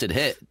an attempted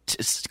hit.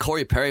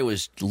 Corey Perry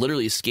was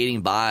literally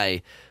skating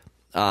by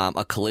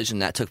a collision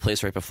that took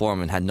place right before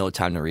him and had no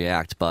time to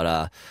react.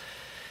 But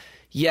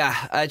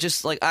yeah, I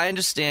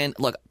understand.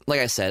 Look,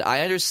 like I said,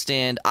 I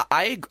understand.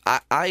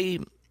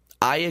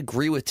 I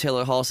agree with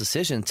Taylor Hall's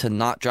decision to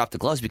not drop the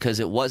gloves because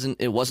it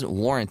wasn't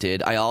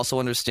warranted. I also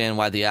understand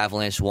why the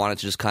Avalanche wanted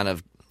to just kind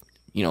of,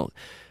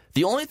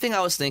 the only thing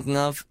I was thinking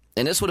of,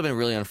 and this would have been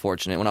really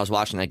unfortunate when I was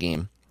watching that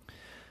game,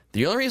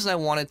 the only reason I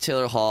wanted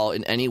Taylor Hall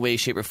in any way,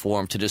 shape, or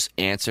form to just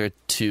answer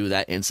to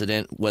that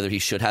incident, whether he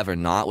should have or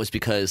not, was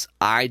because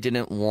I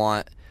didn't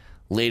want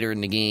later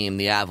in the game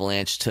the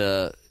Avalanche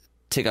to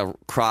take a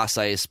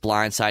cross-ice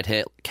blindside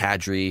hit,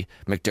 Kadri,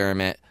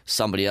 McDermott,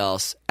 somebody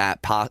else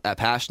at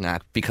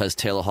Pasternak because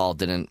Taylor Hall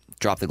didn't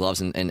drop the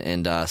gloves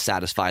and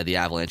satisfy the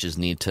Avalanche's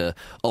need to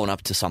own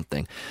up to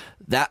something.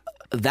 That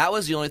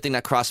was the only thing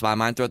that crossed my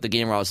mind throughout the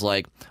game where I was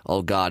like,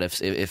 oh God,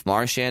 if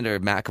Marchand or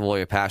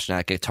McAvoy or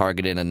Pasternak get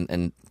targeted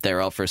and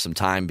they're out for some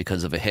time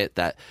because of a hit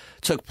that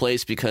took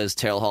place because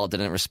Taylor Hall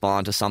didn't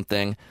respond to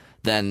something,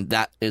 then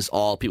that is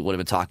all people would have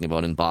been talking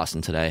about in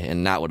Boston today,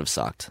 and that would have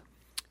sucked.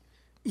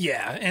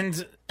 Yeah,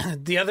 and I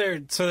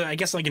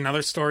guess like another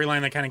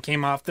storyline that kind of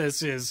came off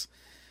this is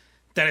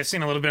that I've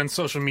seen a little bit on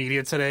social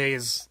media today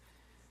is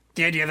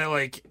the idea that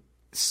like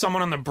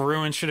someone on the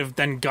Bruins should have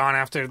then gone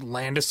after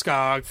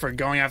Landeskog for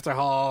going after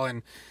Hall,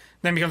 and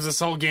then becomes this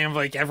whole game of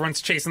like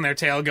everyone's chasing their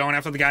tail, going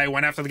after the guy,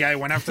 went after the guy,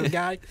 went after the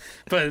guy,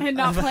 but and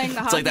not playing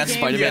the hockey game. It's like that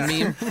Spider-Man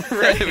meme,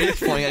 right?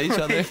 Pointing at each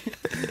other.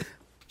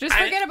 Just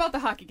forget about the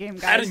hockey game,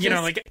 guys. I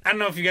don't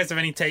know if you guys have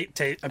any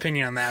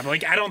opinion on that, but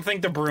like I don't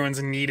think the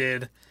Bruins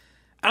needed.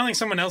 I don't think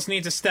someone else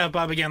needs to step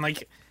up again.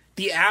 Like,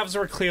 the Avs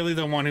were clearly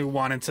the one who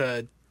wanted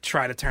to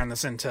try to turn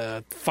this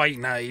into fight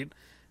night.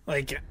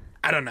 Like,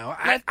 I don't know.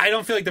 I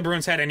don't feel like the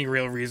Bruins had any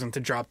real reason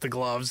to drop the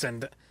gloves,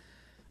 and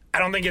I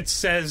don't think it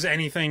says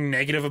anything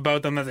negative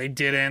about them that they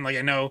didn't. Like,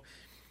 I know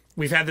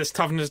we've had this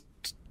toughness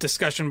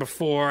discussion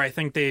before. I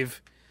think they've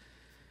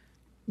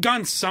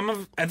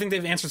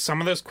answered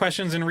some of those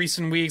questions in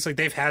recent weeks. Like,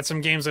 they've had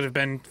some games that have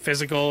been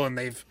physical, and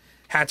they've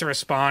had to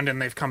respond,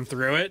 and they've come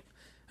through it.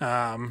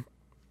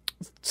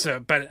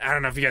 But I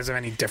don't know if you guys have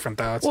any different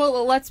thoughts.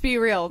 Well, let's be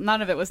real.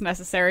 None of it was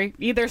necessary,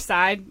 either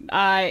side.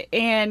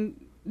 And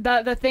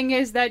the thing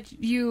is that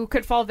you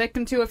could fall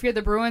victim to if you're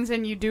the Bruins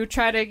and you do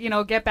try to,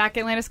 get back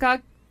at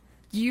Landeskog.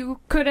 You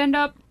could end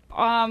up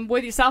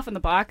with yourself in the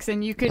box,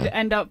 and you could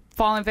end up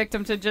falling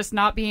victim to just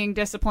not being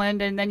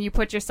disciplined, and then you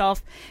put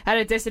yourself at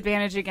a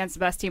disadvantage against the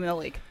best team in the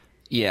league.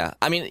 Yeah,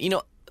 I mean,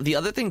 the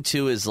other thing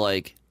too is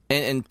like,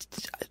 and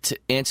to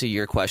answer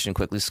your question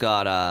quickly,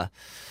 Scott.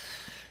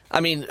 I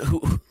mean,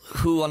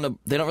 who on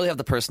they don't really have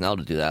the personnel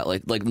to do that.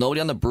 Like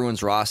nobody on the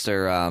Bruins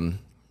roster.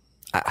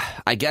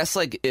 I guess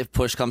like if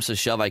push comes to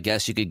shove, I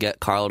guess you could get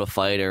Carlo to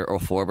fight or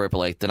Forbert, but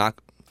like they're not.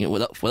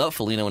 Without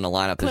Foligno in the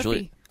lineup, there's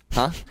really,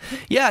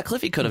 yeah,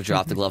 Cliffy could have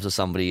dropped the gloves to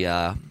somebody. Could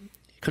have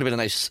been a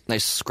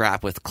nice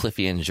scrap with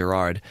Cliffy and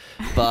Girard,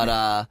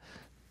 but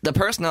the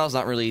personnel is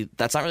not really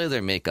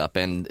their makeup,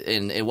 and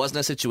it wasn't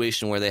a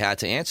situation where they had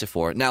to answer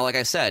for it. Now, like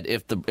I said,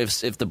 if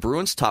the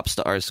Bruins' top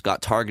stars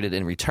got targeted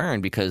in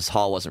return because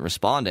Hall wasn't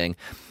responding,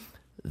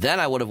 then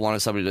I would have wanted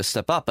somebody to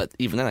step up. But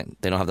even then,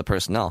 they don't have the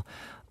personnel.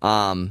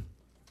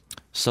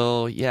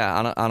 So yeah,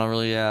 I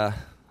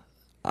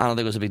don't think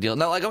it was a big deal.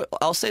 Now, like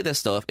I'll say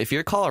this though, if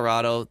you're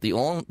Colorado, the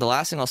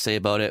last thing I'll say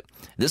about it,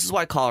 this is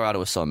why Colorado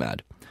was so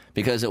mad,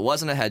 because it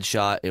wasn't a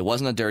headshot, it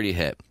wasn't a dirty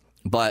hit,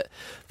 but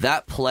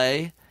that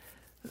play.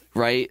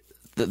 Right,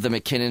 the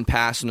McKinnon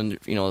pass, and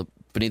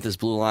beneath his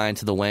blue line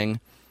to the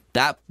wing,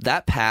 that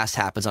pass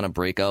happens on a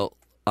breakout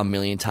a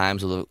million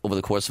times over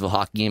the course of a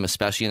hockey game,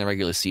 especially in the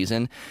regular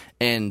season.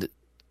 And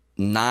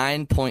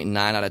 9.9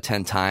 out of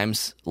 10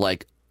 times,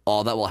 like,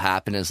 all that will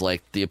happen is,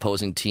 like, the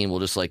opposing team will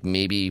just, like,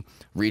 maybe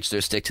reach their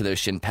stick to their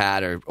shin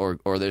pad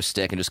or their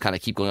stick and just kind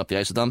of keep going up the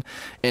ice with them.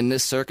 In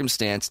this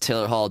circumstance,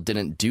 Taylor Hall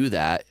didn't do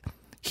that.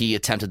 He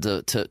attempted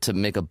to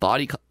make a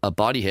body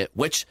hit,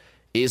 which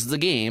is the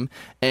game.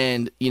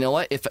 And you know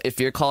what? If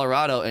you're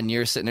Colorado and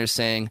you're sitting there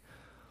saying,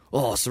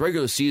 oh, it's the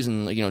regular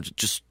season, you know,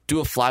 just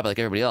do a flyby like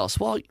everybody else.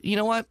 Well, you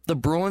know what? The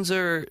Bruins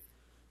they're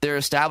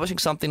establishing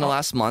something the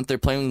last month. They're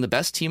playing the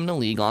best team in the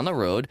league on the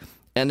road.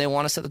 And they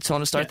want to set the tone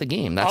to start the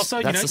game. That's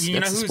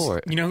the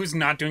sport. You know who's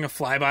not doing a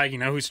flyby? You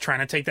know who's trying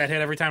to take that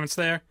hit every time it's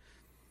there?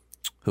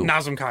 Who?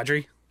 Nazem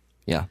Kadri.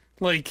 Yeah.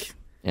 Like,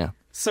 yeah.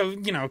 So,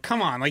 you know,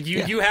 come on. Like,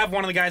 you have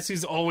one of the guys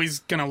who's always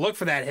going to look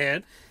for that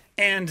hit.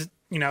 And,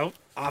 you know,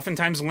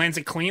 oftentimes lands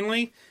it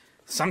cleanly.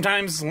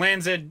 Sometimes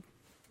lands it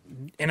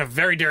in a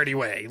very dirty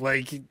way.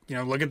 Like, you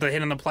know, look at the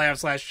hit in the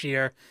playoffs last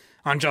year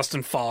on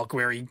Justin Falk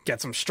where he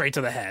gets him straight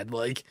to the head.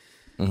 Like,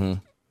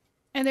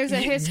 and there's a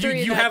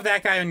history. You have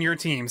that guy on your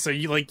team, so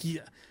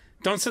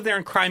don't sit there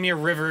and cry me a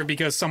river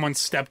because someone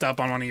stepped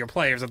up on one of your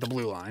players at the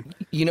blue line.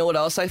 You know what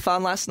else I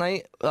found last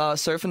night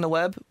surfing the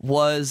web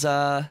was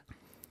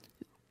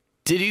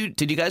did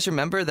you guys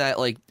remember that,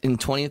 like, in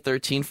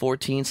 2013,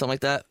 14, something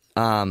like that,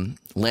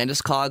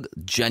 Landeskog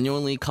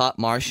genuinely caught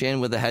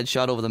Marchand with a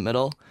headshot over the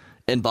middle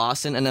in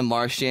Boston, and then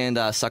Marchand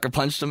sucker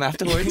punched him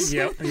afterwards?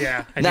 Yeah,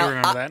 I do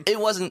remember that.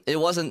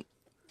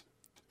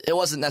 It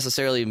wasn't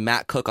necessarily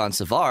Matt Cook on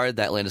Savard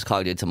that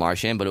Landeskog did to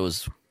Marchand, but it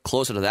was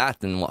closer to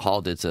that than what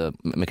Hall did to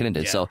McKinnon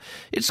did. Yeah. So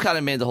it just kind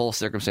of made the whole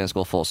circumstance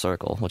go full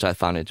circle, which I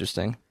found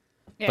interesting.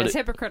 Yeah, but it's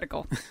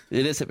hypocritical.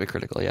 It is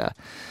hypocritical, yeah.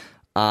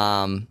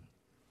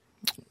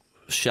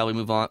 Shall we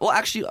move on? Well,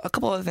 actually, a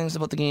couple other things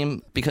about the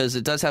game, because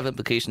it does have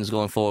implications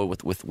going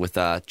forward with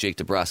Jake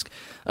DeBrusk.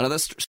 Another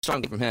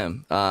strong game from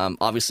him.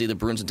 Obviously, the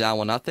Bruins are down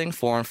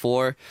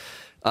 1-0,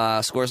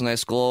 4-4. Scores a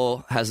nice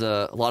goal, has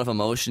a lot of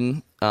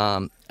emotion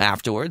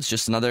afterwards.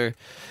 Just the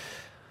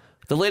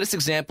latest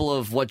example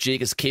of what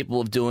Jake is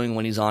capable of doing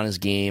when he's on his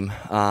game.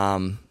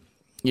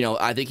 You know,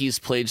 I think he's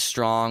played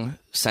strong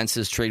since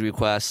his trade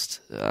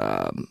request.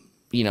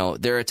 You know,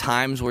 there are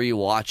times where you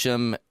watch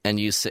him and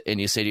you say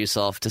to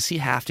yourself, does he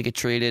have to get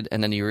traded?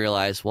 And then you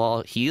realize,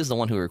 well, he is the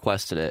one who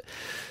requested it.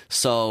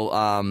 So,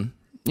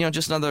 you know,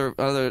 just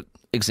another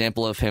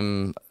example of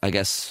him, I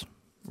guess,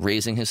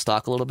 raising his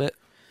stock a little bit.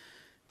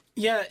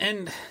 Yeah,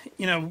 and,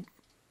 you know,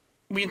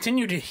 we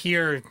continue to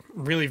hear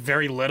really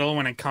very little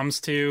when it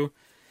comes to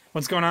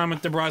what's going on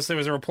with DeBrusk. There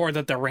was a report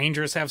that the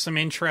Rangers have some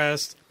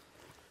interest,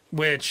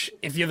 which,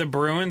 if you're the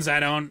Bruins,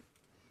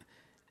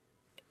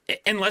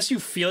 unless you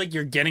feel like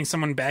you're getting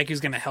someone back who's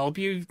going to help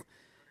you,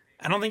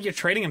 I don't think you're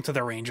trading him to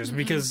the Rangers,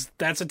 because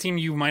that's a team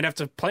you might have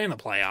to play in the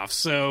playoffs.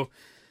 So,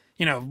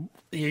 you know,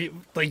 you're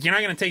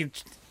not going to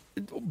take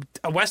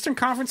a Western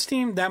Conference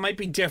team. That might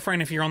be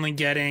different if you're only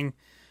getting,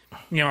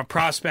 you know, a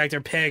prospect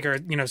or pick or,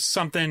 you know,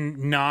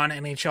 something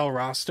non-NHL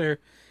roster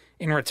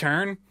in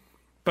return.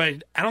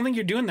 But I don't think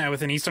you're doing that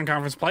with an Eastern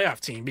Conference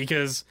playoff team,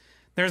 because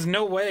there's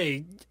no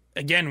way,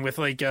 again, with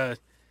like a,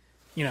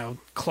 you know,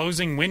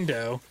 closing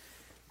window,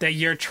 that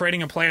you're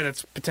trading a player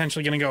that's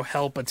potentially going to go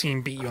help a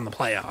team beat you in the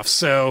playoffs.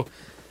 So,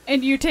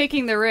 and you're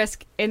taking the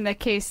risk in the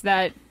case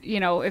that, you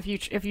know, if you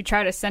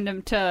try to send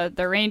him to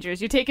the Rangers,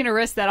 you're taking a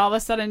risk that all of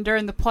a sudden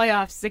during the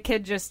playoffs the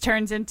kid just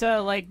turns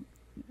into like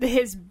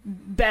his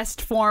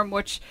best form,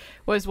 which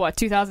was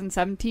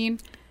 2017,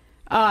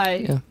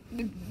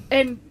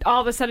 and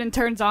all of a sudden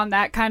turns on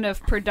that kind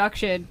of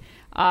production,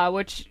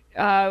 which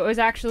was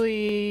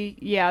actually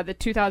the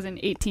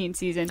 2018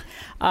 season.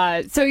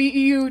 So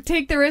you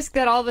take the risk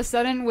that all of a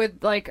sudden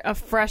with like a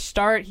fresh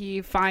start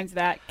he finds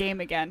that game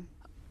again.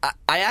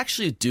 I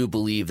actually do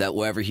believe that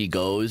wherever he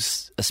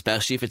goes,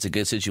 especially if it's a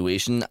good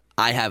situation,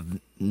 I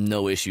have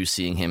no issue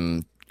seeing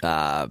him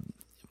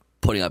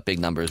putting up big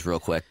numbers real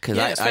quick, because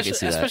I can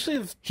see that. Especially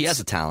if he has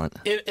a talent.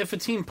 If a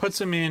team puts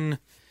him in,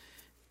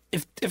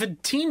 if a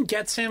team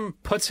gets him,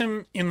 puts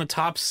him in the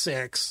top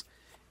 6,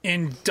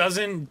 and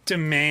doesn't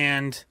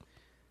demand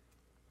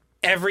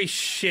every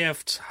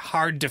shift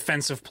hard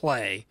defensive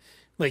play,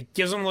 like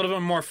gives him a little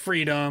bit more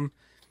freedom,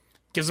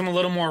 gives him a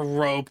little more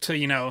rope to,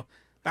 you know,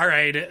 all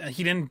right,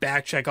 he didn't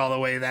back check all the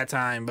way that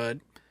time, but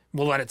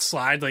we'll let it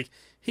slide. Like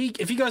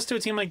if he goes to a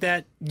team like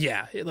that,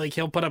 like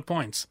he'll put up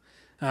points.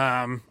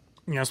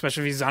 You know,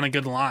 especially if he's on a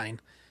good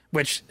line,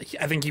 which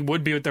I think he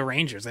would be with the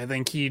Rangers. I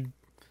think he'd,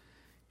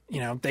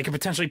 you know, they could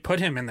potentially put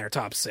him in their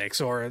top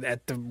 6 or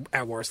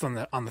at worst on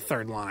the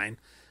third line.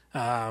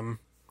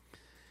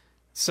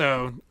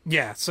 So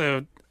it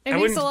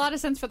makes a lot of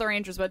sense for the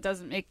Rangers, but it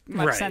doesn't make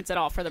much sense at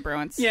all for the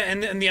Bruins. Yeah,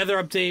 and the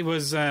other update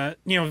was,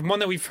 you know, one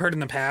that we've heard in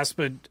the past,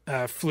 but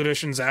Fluto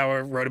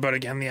Shinzawa wrote about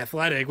again in The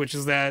Athletic, which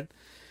is that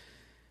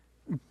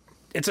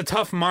it's a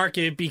tough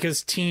market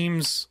because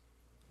teams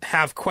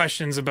have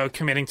questions about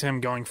committing to him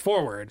going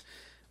forward.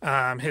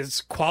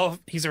 He's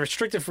a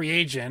restricted free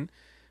agent,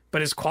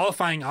 but his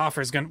qualifying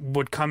offers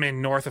would come in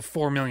north of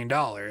 $4 million,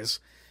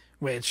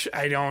 which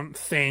I don't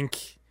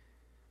think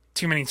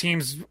too many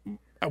teams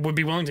would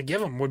be willing to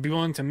give him, would be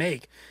willing to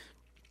make.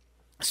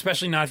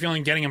 especially not if you're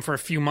only getting him for a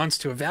few months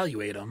to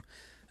evaluate him.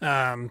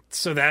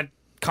 So that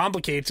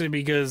complicates it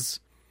because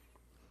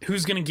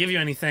who's going to give you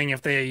anything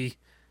if they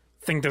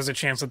think there's a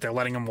chance that they're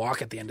letting him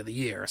walk at the end of the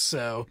year?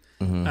 So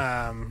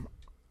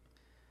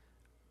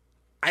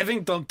I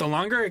think the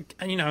longer,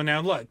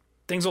 now look,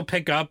 things will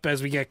pick up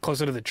as we get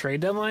closer to the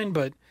trade deadline,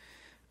 but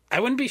I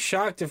wouldn't be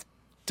shocked if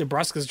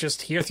DeBruska's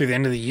just here through the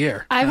end of the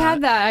year. I've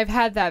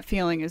had that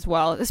feeling as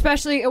well,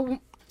 especially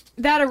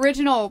that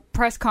original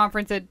press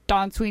conference that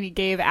Don Sweeney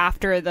gave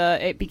after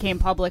it became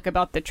public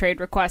about the trade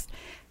request.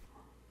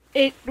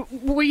 He's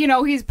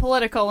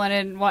political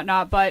and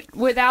whatnot, but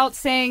without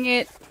saying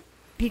it,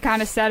 he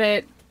kind of said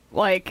it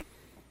like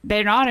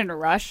they're not in a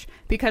rush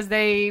because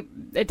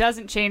it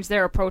doesn't change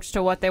their approach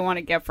to what they want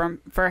to get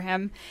for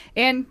him.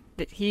 And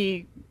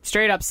he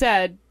straight up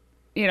said,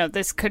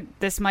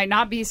 this might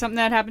not be something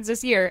that happens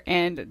this year.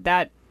 And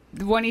that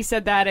when he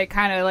said that, it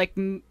kind of like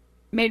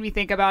made me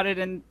think about it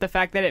and the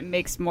fact that it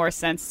makes more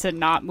sense to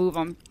not move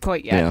him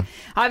quite yet. Yeah.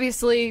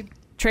 Obviously,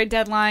 trade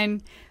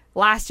deadline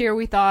last year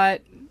we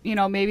thought,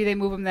 maybe they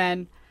move him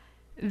then.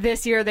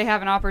 This year they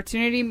have an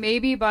opportunity,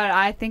 maybe, but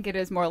I think it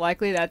is more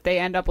likely that they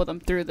end up with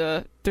him through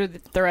the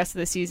rest of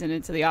the season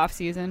into the off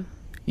season.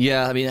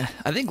 Yeah, I mean,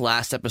 I think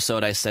last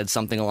episode I said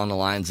something along the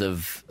lines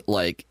of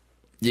like,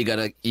 you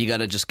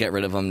gotta just get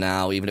rid of him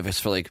now, even if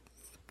it's for like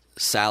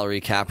salary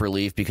cap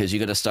relief, because you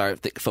gotta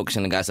start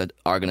focusing on the guys that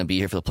are gonna be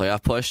here for the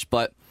playoff push.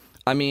 But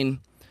I mean,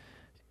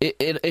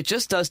 it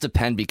just does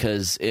depend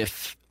because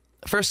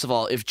first of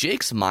all, if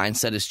Jake's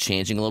mindset is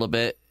changing a little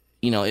bit.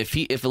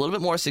 If a little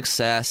bit more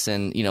success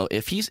and,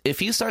 if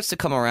he starts to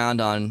come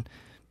around on,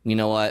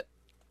 what,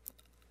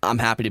 I'm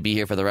happy to be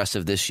here for the rest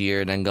of this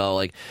year and then go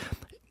like,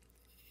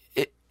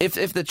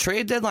 if the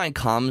trade deadline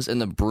comes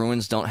and the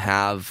Bruins don't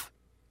have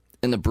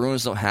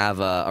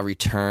a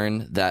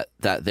return that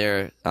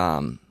they're,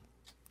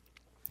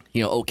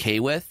 okay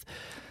with,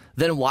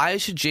 then why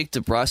should Jake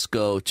DeBrusk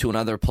go to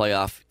another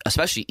playoff,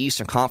 especially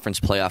Eastern Conference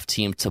playoff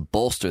team to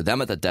bolster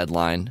them at the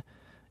deadline?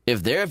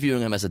 If they're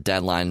viewing him as a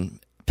deadline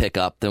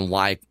pickup, then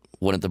why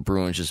wouldn't the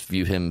Bruins just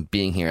view him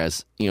being here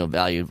as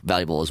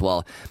valuable as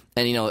well?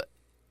 And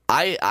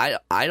I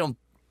don't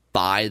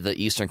buy the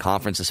Eastern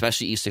Conference,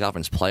 especially Eastern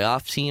Conference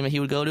playoff team that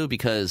he would go to,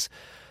 because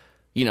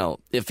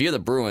if you're the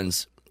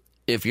Bruins,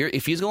 if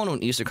he's going to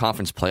an Eastern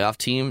Conference playoff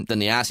team, then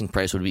the asking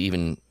price would be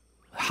even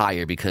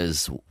higher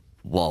because,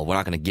 well, we're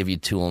not going to give you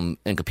to him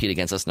and compete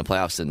against us in the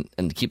playoffs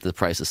and keep the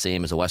price the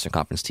same as a Western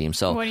Conference team.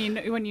 So when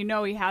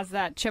he has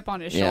that chip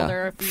on his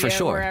shoulder,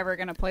 if we're ever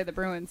going to play the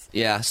Bruins.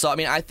 Yeah. So I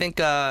mean, I think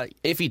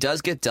if he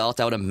does get dealt,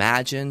 I would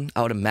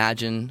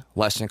imagine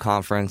Western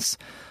Conference.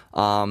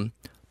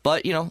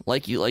 But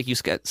like you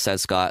said,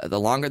 Scott, the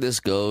longer this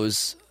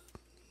goes,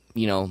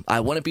 I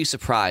wouldn't be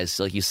surprised,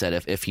 like you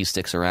said, if he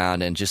sticks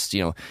around and just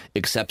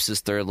accepts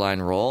his third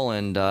line role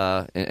and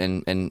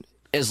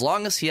as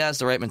long as he has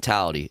the right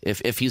mentality,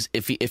 if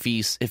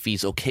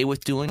he's okay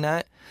with doing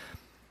that,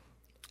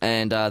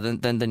 and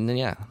then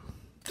yeah.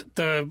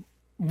 The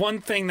one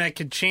thing that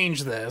could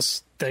change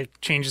this, that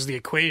changes the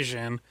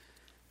equation,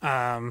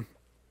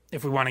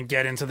 if we want to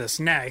get into this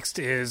next,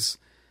 is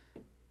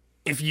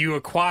if you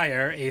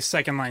acquire a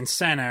second line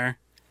center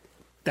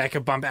that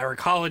could bump Eric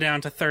Holla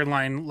down to third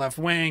line left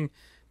wing,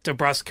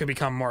 DeBrusk could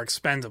become more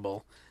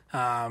expendable.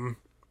 Do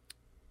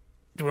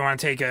we want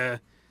to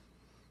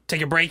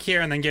take a break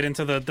here and then get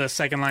into the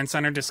second line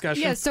center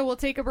discussion? Yeah, so we'll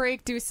take a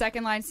break, do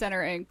second line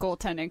center and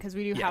goaltending, because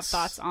we do have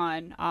thoughts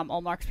on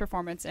Ullmark's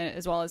performance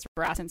as well as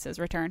Rasmussen's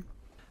return.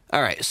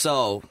 All right,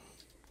 so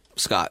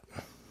Scott.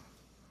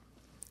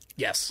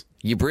 Yes.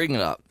 You bring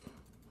it up,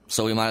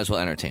 so we might as well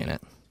entertain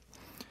it.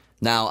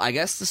 Now, I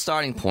guess the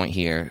starting point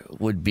here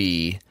would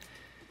be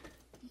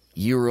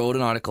you wrote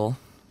an article.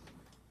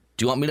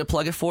 Do you want me to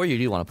plug it for you, or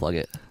do you want to plug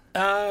it?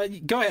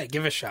 Go ahead,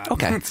 give it a shot.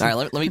 Okay. All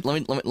right.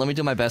 Let me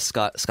do my best,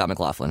 Scott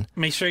McLaughlin.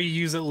 Make sure you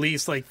use at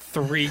least like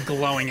 3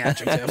 glowing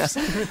adjectives.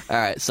 All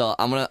right. So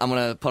I'm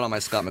gonna put on my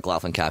Scott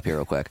McLaughlin cap here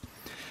real quick.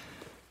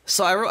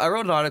 So I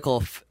wrote an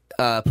article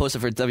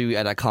posted for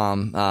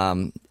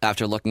WEI.com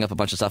after looking up a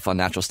bunch of stuff on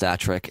Natural Stat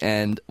Trick,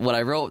 and what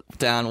I wrote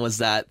down was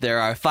that there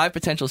are 5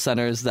 potential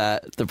centers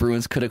that the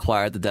Bruins could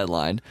acquire at the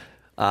deadline: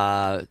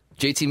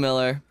 JT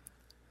Miller,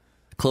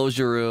 Claude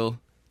Giroux,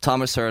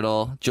 Thomas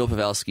Hertl, Joe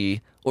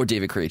Pavelski, or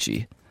David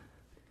Krejci.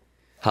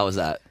 How was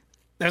that?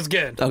 That was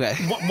good. Okay.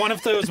 One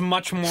of those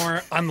much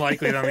more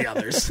unlikely than the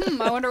others.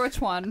 I wonder which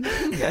one.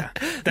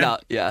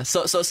 Yeah.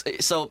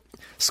 So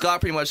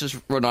Scott pretty much just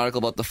wrote an article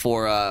about the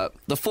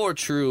four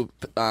true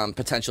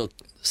potential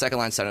second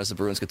line centers the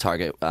Bruins could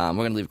target. We're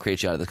going to leave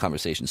Krejci out of the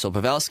conversation. So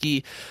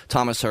Pavelski,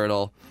 Thomas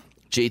Hertl,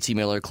 JT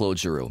Miller, Claude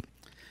Giroux.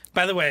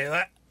 By the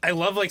way, I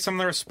love like some of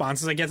the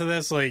responses I get to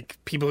this. Like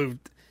people who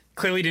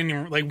clearly didn't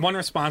even, like, one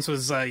response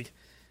was like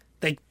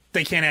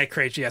they can't add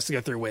Krejci, he has to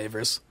go through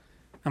waivers.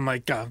 I'm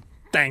like,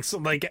 thanks.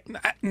 Like,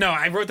 no,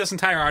 I wrote this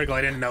entire article.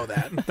 I didn't know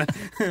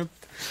that.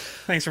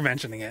 Thanks for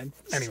mentioning it.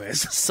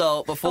 Anyways,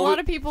 so before a lot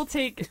of people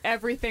take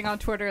everything on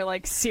Twitter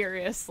like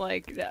serious.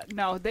 Like,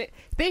 no,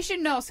 they should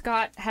know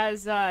Scott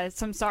has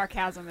some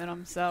sarcasm in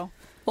him. So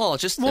Well,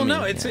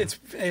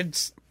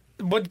 it's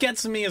what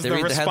gets me is They the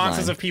read the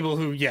responses headline. of people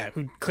who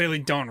clearly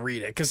don't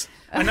read it. Because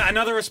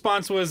another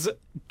response was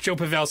Joe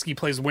Pavelski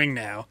plays wing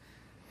now.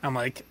 I'm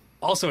like,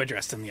 also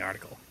addressed in the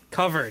article.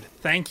 Covered.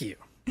 Thank you.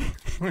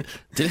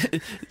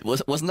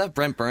 Wasn't that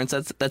Brent Burns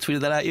that tweeted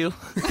that at you?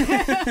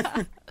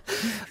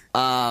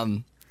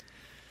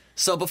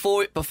 So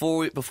before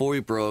we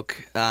broke,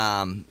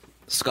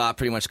 Scott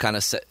pretty much kind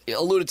of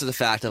alluded to the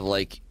fact of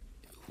like,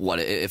 what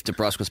if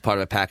DeBrusk was part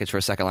of a package for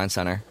a second line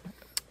center,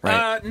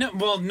 right? No,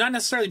 well, not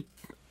necessarily.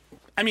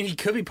 I mean, he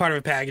could be part of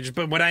a package,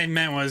 but what I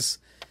meant was,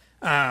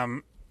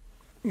 so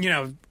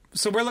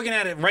we're looking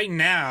at it right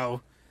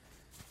now.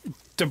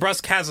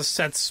 DeBrusk has a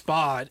set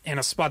spot and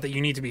a spot that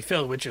you need to be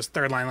filled, which is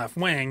third line left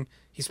wing.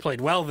 He's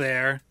played well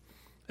there.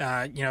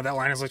 That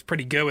line has looked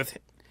pretty good with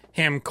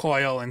him,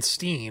 Coyle, and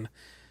Steen.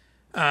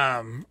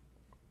 The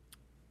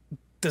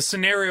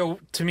scenario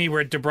to me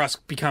where DeBrusk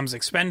becomes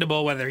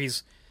expendable, whether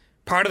he's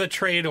part of the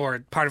trade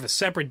or part of a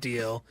separate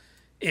deal,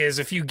 is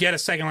if you get a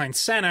second line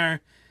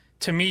center.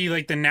 To me,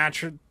 like the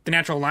natural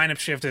lineup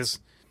shift is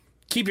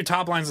keep your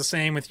top lines the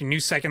same with your new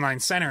second line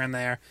center in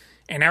there,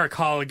 and Erik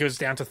Haula goes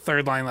down to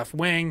third line left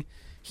wing.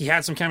 He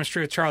had some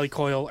chemistry with Charlie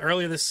Coyle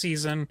earlier this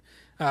season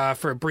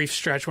for a brief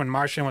stretch when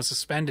Marchand was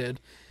suspended.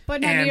 But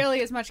not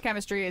nearly as much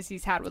chemistry as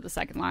he's had with the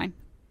second line.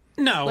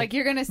 No. Like,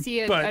 you're going to see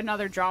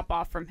another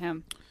drop-off from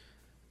him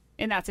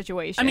in that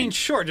situation. I mean,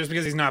 sure, just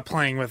because he's not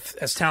playing with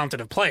as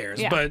talented of players.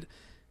 Yeah. But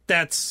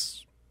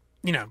that's,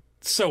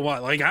 so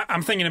what? Like,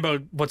 I'm thinking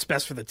about what's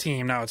best for the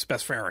team, not what's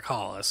best for Erik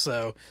Haula.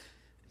 So,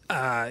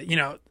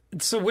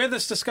 so where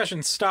this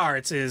discussion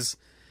starts is,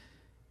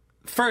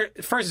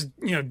 first,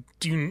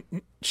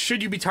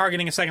 should you be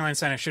targeting a second line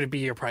center? Should it be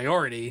your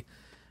priority?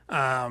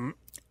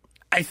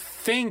 I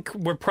think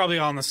we're probably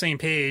all on the same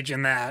page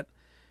in that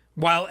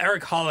while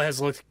Erik Haula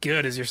has looked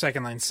good as your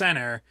second line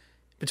center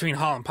between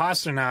Hall and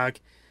Pasternak,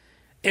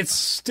 it's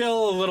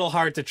still a little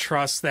hard to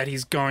trust that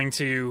he's going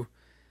to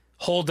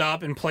hold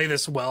up and play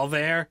this well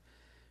there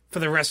for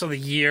the rest of the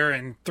year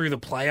and through the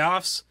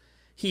playoffs.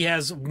 He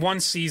has one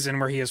season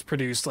where he has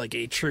produced like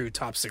a true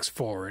top six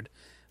forward.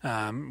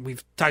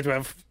 We've talked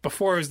about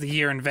before, it was the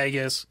year in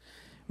Vegas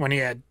when he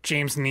had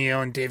James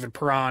Neal and David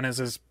Perron as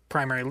his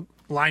primary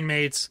line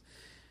mates.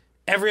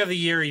 Every other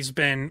year he's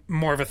been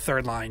more of a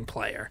third line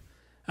player.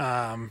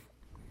 I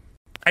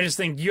just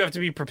think you have to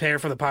be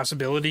prepared for the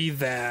possibility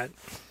that,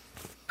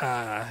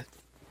 that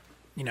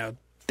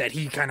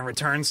he kind of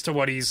returns to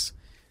what he's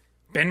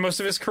been most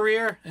of his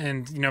career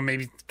and,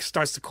 maybe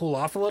starts to cool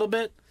off a little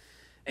bit.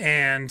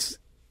 And,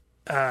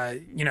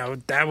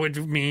 that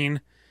would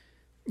mean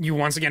you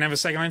once again have a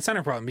second line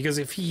center problem, because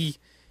if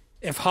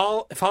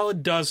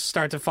Haula does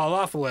start to fall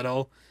off a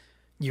little,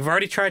 you've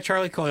already tried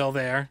Charlie Coyle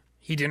there.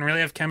 He didn't really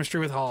have chemistry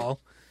with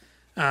Hall.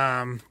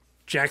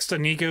 Jack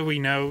Studnicka, we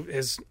know,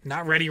 is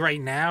not ready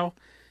right now.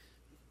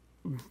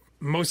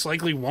 Most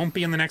likely won't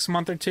be in the next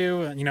month or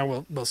two.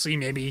 We'll see.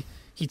 Maybe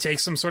he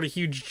takes some sort of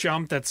huge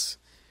jump that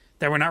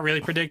we're not really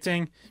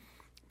predicting.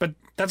 But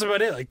that's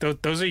about it. Like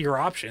those are your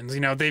options.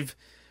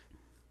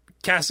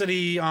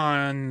 Cassidy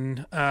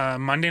on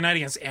Monday night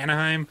against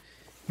Anaheim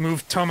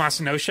moved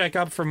Tomas Nosek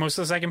up for most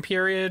of the second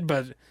period,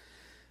 but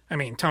I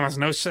mean, Tomas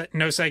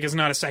Nosek is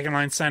not a second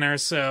line center,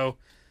 so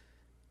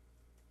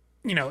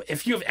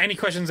if you have any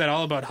questions at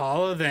all about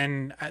Haula,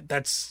 then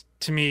that's,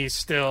 to me,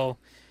 still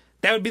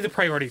that would be the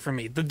priority for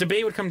me. The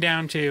debate would come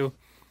down to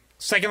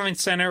second line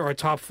center or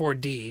top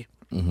 4D,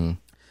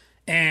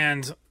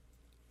 and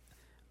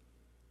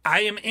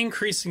I am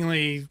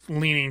increasingly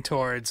leaning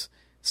towards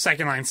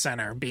second line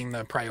center being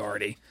the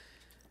priority.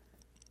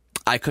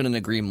 I couldn't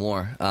agree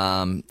more.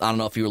 I don't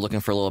know if you were looking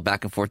for a little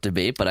back and forth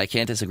debate, but I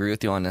can't disagree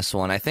with you on this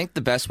one. I think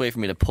the best way for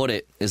me to put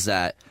it is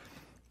that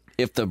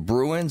if the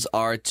Bruins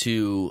are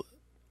to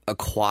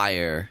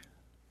acquire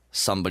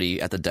somebody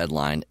at the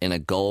deadline in a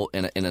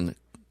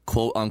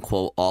quote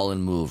unquote all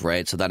in move,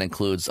 right? So that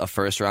includes a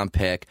first round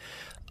pick,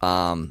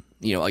 a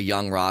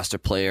young roster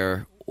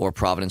player or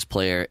Providence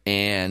player,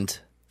 and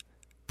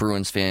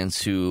Bruins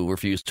fans who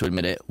refuse to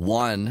admit it,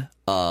 one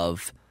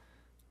of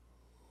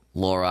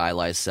Lohrei,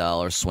 Lysell,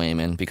 or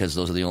Swayman, because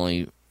those are the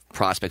only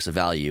prospects of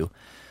value.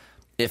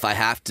 If I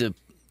have to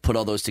put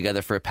all those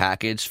together for a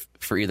package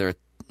for either a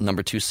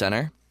number 2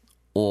 center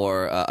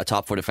or a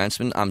top 4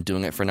 defenseman, I'm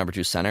doing it for number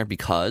 2 center,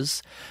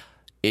 because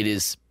it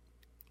is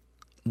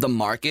the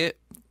market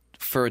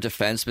for a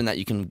defenseman that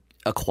you can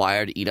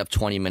acquire to eat up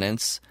 20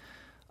 minutes.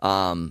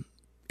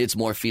 It's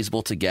more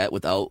feasible to get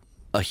without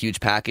a huge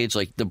package.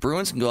 Like, the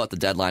Bruins can go out the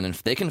deadline, and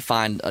if they can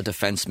find a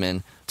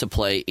defenseman to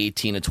play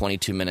 18 to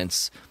 22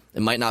 minutes,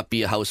 it might not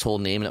be a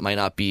household name, and it might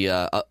not be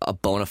a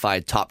bona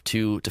fide top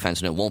 2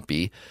 defenseman. It won't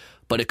be.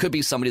 But it could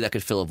be somebody that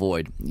could fill a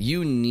void.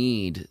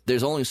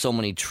 There's only so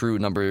many true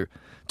number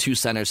 2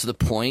 centers, to the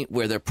point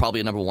where they're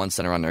probably a number 1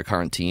 center on their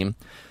current team.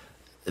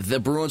 The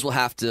Bruins will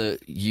have to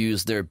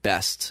use their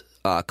best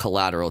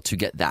collateral to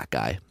get that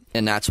guy.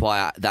 And that's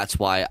why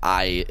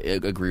I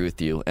agree with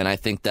you. And I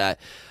think that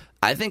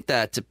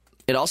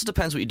it also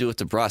depends what you do with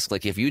DeBrusk.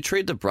 Like, if you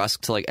trade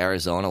DeBrusk to, like,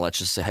 Arizona, let's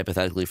just say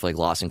hypothetically for, like,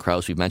 Lawson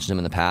Crouse, we've mentioned him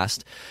in the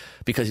past,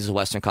 because he's a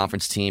Western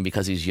Conference team,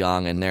 because he's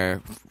young and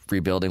they're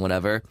rebuilding,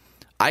 whatever,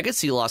 I could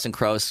see Lawson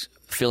Crouse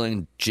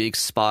filling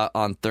Jake's spot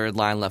on third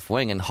line left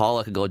wing, and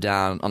Haula could go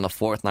down on the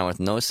fourth line with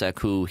Nosek,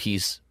 who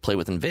he's played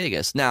with in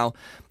Vegas. Now,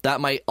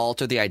 that might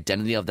alter the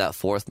identity of that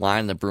fourth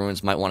line. The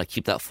Bruins might want to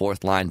keep that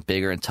fourth line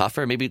bigger and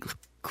tougher. Maybe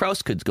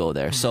Crouse could go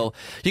there. So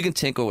you can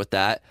tinker with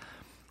that.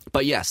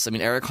 But yes, I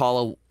mean, Erik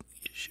Haula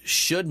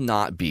should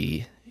not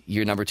be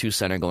your number 2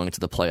 center going into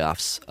the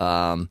playoffs.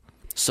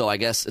 So I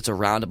guess it's a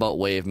roundabout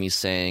way of me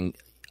saying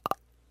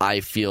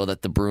I feel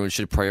that the Bruins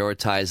should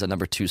prioritize a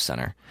number 2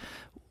 center.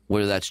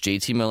 Whether that's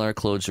JT Miller,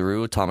 Claude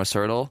Giroux, Thomas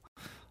Hertl,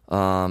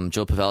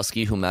 Joe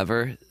Pavelski,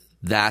 whomever,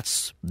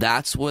 that's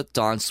what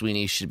Don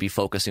Sweeney should be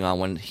focusing on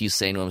when he's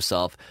saying to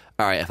himself,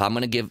 all right, if I'm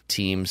going to give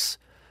teams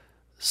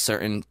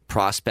certain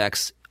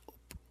prospects,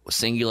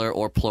 singular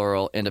or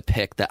plural, in a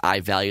pick that I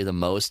value the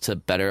most to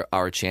better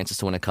our chances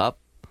to win a cup,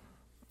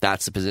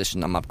 that's the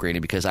position I'm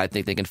upgrading, because I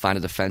think they can find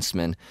a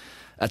defenseman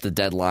at the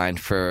deadline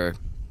for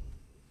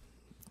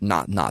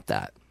not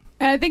that.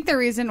 And I think the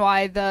reason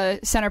why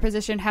the center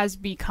position has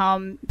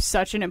become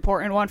such an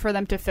important one for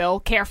them to fill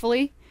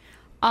carefully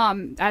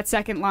at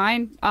second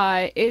line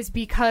is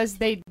because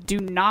they do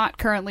not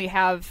currently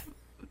have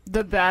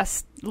the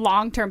best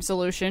long-term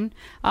solution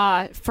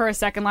for a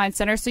second-line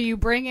center. So you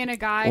bring in a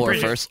guy... Or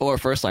a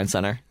first-line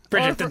center.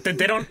 Bridget,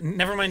 they don't,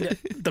 never mind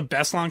the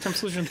best long-term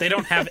solution, they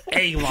don't have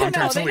a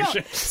long-term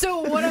solution.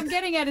 So what I'm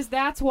getting at is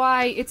that's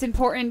why it's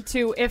important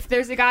to, if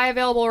there's a guy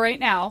available right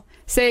now,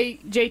 say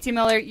JT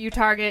Miller, you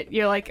target,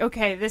 you're like,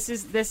 okay, this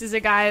is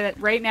a guy that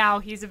right now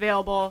he's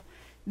available.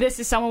 This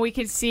is someone we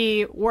can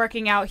see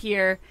working out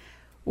here.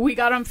 We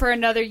got him for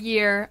another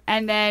year,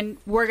 and then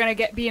we're going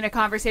to be in a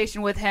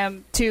conversation with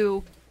him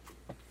to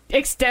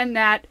extend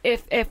that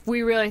if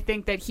we really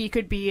think that he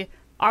could be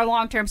our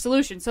long-term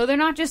solution. So they're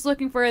not just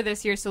looking for a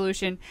this year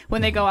solution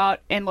when they go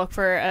out and look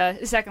for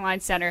a second-line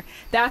center.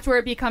 That's where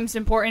it becomes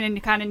important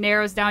and kind of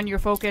narrows down your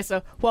focus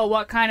of, well,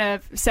 what kind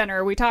of center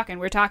are we talking?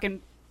 We're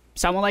talking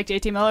someone like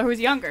JT Miller who's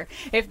younger.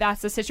 If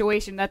that's the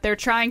situation, that they're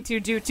trying to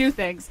do two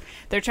things.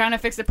 They're trying to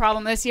fix the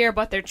problem this year,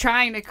 but they're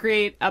trying to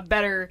create a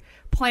better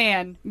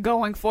plan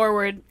going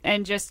forward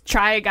and just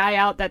try a guy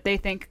out that they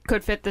think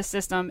could fit the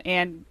system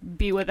and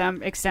be with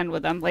them, extend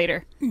with them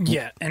later.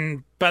 Yeah,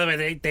 and by the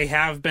way, they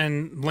have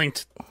been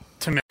linked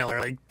to Miller.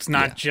 Like, it's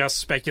not just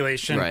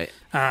speculation. Right.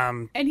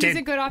 And he's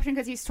a good option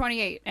because he's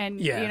 28, and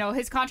you know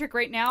his contract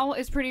right now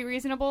is pretty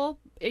reasonable,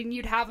 and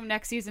you'd have him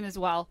next season as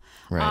well,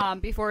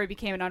 before he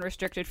became an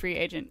unrestricted free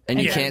agent.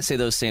 And you can't say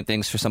those same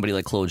things for somebody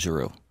like Claude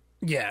Giroux.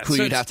 Yeah. Who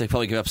you'd have to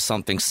probably give up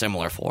something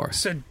similar for.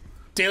 So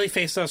Daily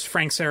Faceoff's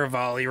Frank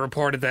Saravalli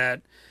reported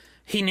that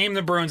he named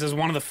the Bruins as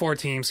one of the 4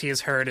 teams he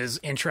has heard is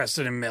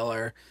interested in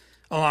Miller,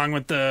 along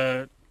with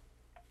I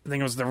think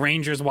it was the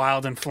Rangers,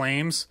 Wild, and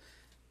Flames.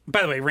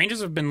 By the way,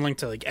 Rangers have been linked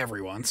to like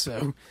everyone,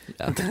 so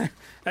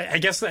I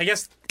guess either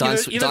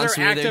they're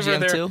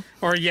active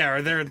or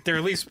they're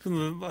at least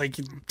like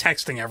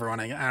texting everyone.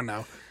 I don't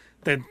know.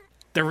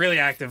 They're really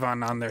active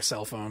on their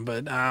cell phone,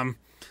 but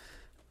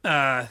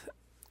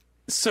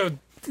so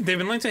they've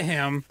been linked to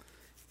him.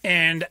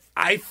 And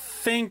I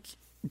think,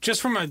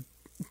 just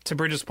to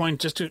Bridget's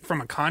point, from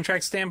a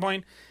contract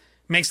standpoint,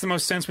 makes the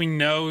most sense. We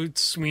know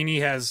Sweeney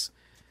has,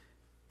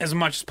 as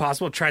much as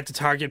possible, tried to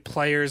target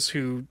players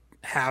who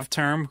have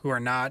term, who are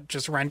not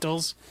just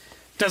rentals.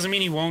 Doesn't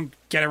mean he won't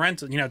get a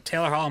rental. You know,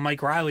 Taylor Hall and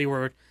Mike Riley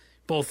were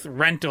both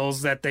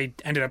rentals that they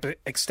ended up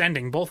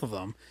extending, both of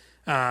them.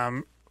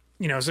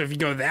 You know, so if you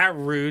go that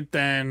route,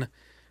 then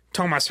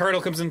Thomas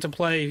Hertl comes into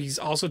play. He's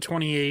also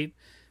 28.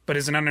 But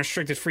is an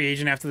unrestricted free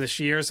agent after this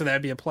year, so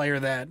that'd be a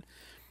player that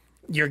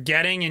you're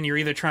getting, and you're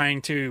either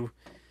trying to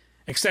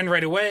extend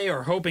right away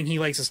or hoping he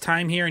likes his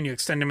time here, and you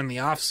extend him in the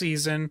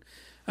offseason.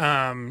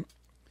 A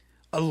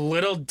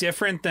little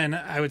different than,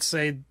 I would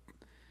say,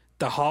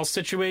 the Hall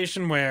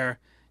situation, where,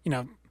 you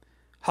know,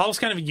 Hall's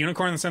kind of a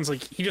unicorn in the sense,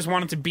 like, he just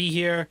wanted to be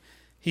here.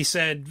 He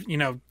said, you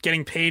know,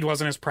 getting paid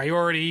wasn't his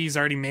priority. He's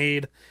already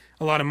made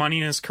a lot of money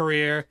in his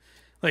career.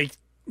 Like,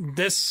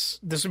 this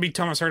would be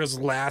Thomas Hertl's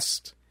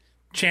last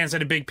chance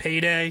at a big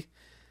payday.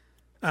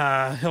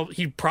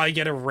 He'd probably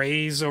get a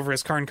raise over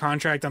his current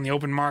contract on the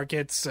open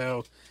market.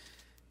 So,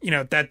 you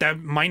know, that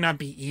might not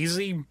be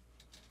easy,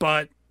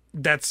 but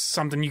that's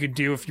something you could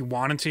do if you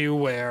wanted to,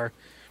 where,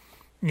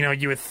 you know,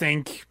 you would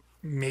think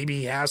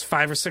maybe he has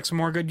 5 or 6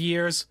 more good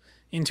years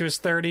into his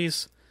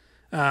 30s.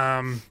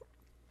 And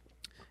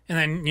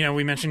then, you know,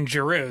 we mentioned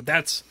Giroux.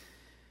 That's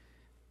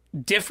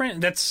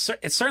different. It's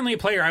certainly a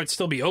player I would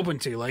still be open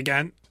to. Like,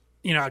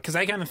 you know, because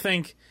I kind of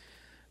think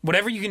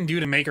whatever you can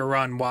do to make a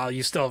run while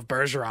you still have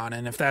Bergeron,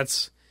 and if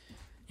that's,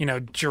 you know,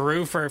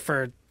 Giroux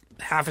for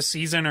half a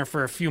season or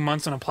for a few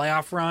months on a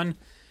playoff run,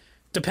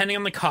 depending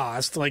on the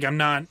cost, like, I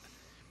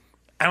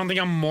don't think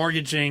I'm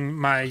mortgaging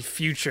my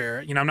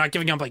future. You know, I'm not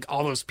giving up like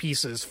all those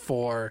pieces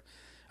for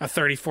a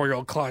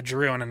 34-year-old Claude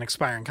Giroux on an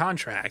expiring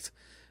contract.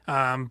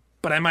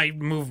 But I might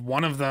move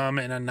one of them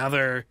and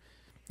another,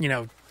 you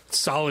know,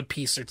 solid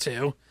piece or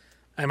two,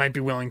 I might be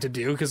willing to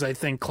do, because I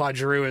think Claude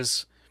Giroux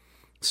is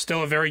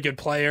still a very good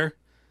player.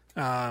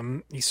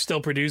 He's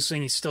still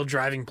producing. He's still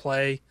driving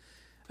play.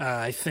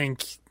 I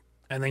think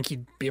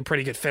he'd be a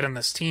pretty good fit on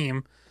this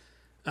team.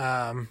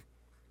 But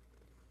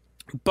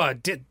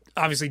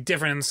obviously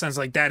different in the sense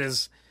like that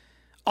is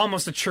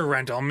almost a true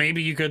rental.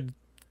 Maybe you could,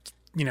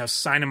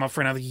 sign him up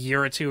for another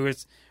year or two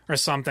or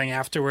something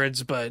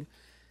afterwards, but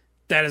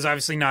that is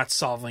obviously not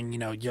solving,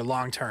 your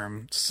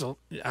long-term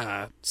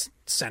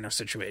center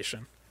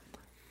situation.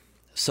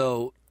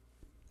 So,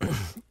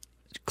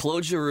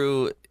 Claude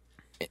Giroux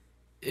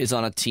is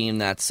on a team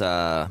that's,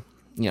 their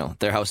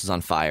house is on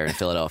fire in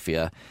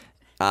Philadelphia.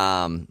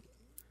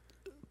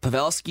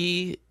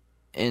 Pavelski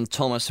and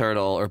Thomas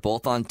Hertl are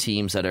both on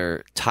teams that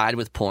are tied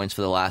with points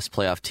for the last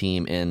playoff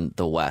team in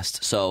the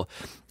West. So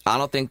I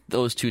don't think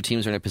those two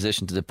teams are in a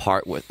position to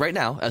depart with right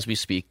now as we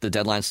speak. The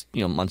deadline's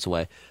months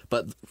away,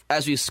 but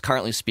as we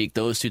currently speak,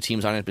 those two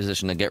teams aren't in a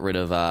position to get rid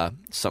of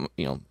some.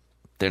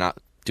 They're not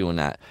doing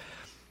that.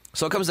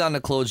 So it comes down to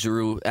Claude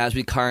Giroux as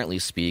we currently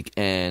speak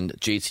and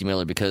JT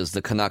Miller, because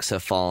the Canucks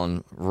have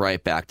fallen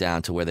right back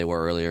down to where they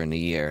were earlier in the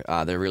year.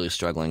 They're really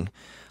struggling.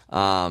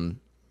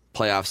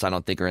 Playoffs, I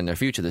don't think, are in their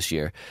future this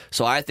year.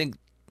 So I think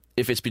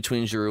if it's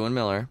between Giroux and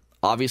Miller,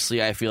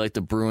 obviously I feel like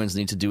the Bruins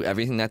need to do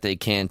everything that they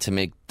can to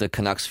make the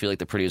Canucks feel like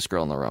the prettiest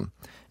girl in the room.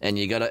 And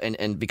you gotta,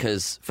 and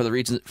because for the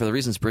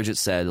reasons Bridget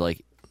said,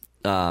 like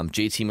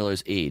JT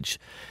Miller's age,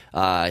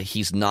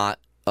 he's not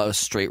a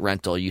straight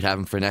rental. You'd have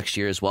him for next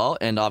year as well,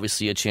 and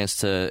obviously a chance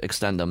to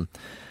extend him.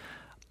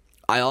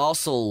 I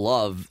also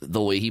love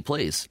the way he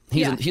plays.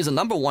 He's a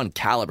number one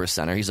caliber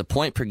center. He's a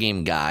point per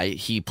game guy.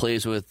 He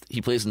plays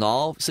in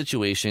all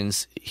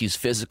situations. He's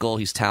physical.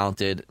 He's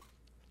talented.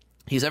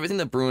 He's everything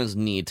the Bruins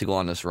need to go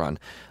on this run.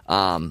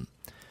 Now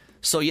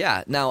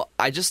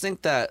I just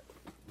think that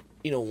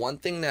one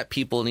thing that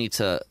people need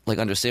to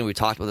understand. We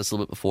talked about this a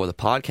little bit before the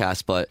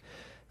podcast, but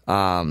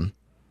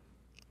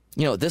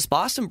this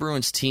Boston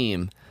Bruins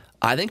team,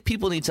 I think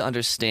people need to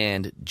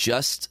understand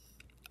just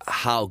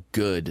how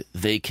good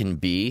they can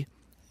be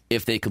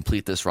if they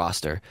complete this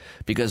roster.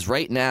 Because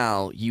right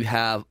now, you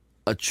have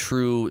a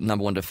true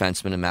number one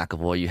defenseman in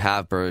McAvoy. You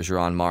have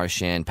Bergeron,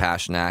 Marchand,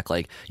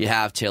 Pasternak. You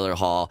have Taylor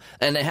Hall.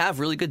 And they have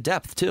really good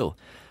depth, too.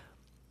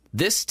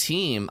 This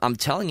team, I'm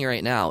telling you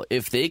right now,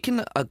 if they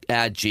can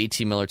add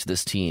JT Miller to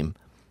this team,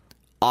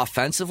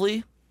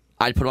 offensively,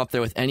 I'd put him up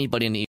there with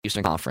anybody in the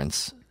Eastern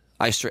Conference.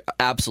 I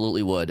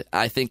absolutely would.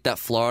 I think that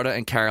Florida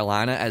and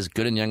Carolina, as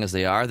good and young as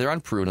they are, they're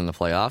unproven in the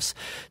playoffs.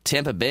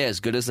 Tampa Bay, as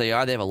good as they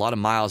are, they have a lot of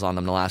miles on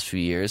them the last few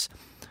years.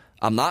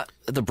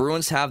 The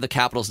Bruins have the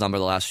Capitals number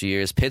the last few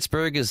years.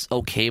 Pittsburgh is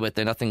okay, but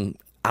they're nothing.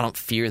 I don't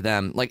fear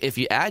them. If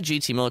you add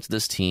JT Miller to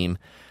this team,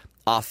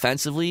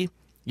 offensively,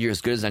 you're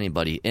as good as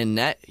anybody. In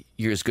net,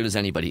 you're as good as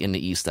anybody in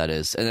the East, that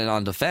is. And then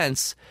on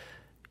defense,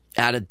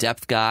 add a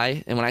depth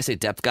guy, and when I say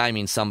depth guy, I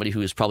mean somebody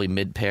who is probably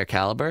mid-pair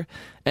caliber,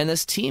 and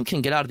this team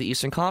can get out of the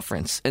Eastern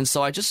Conference. And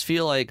so I just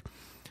feel like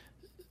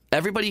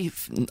everybody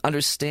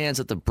understands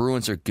that the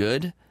Bruins are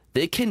good.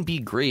 They can be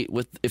great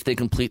if they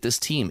complete this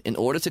team. In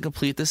order to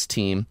complete this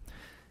team,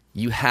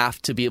 you have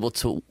to be able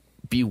to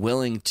be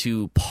willing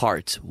to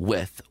part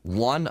with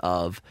one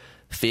of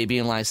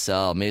Fabian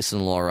Lysell,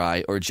 Mason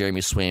Lohrei, or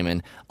Jeremy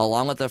Swayman,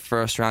 along with the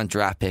first-round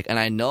draft pick. And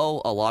I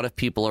know a lot of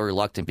people are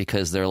reluctant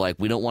because they're like,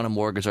 we don't want to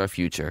mortgage our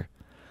future.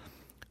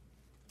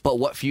 But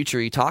what future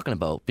are you talking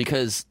about?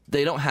 Because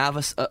they don't have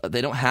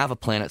a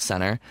plan at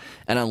center,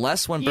 and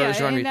unless when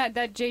Bergeron,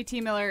 that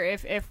JT Miller,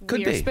 if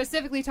we are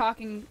specifically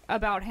talking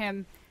about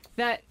him,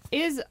 that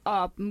is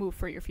a move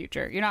for your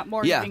future. You're not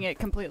mortgaging it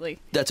completely.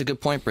 That's a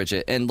good point,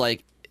 Bridget. And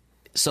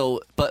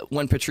but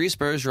when Patrice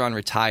Bergeron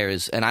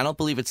retires, and I don't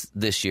believe it's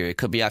this year, it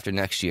could be after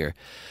next year,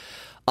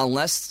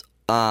 unless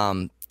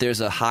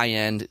there's a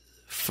high-end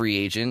free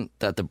agent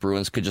that the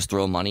Bruins could just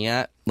throw money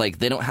at,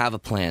 they don't have a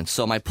plan.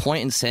 So my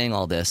point in saying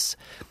all this,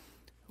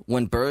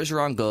 when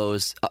Bergeron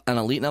goes, an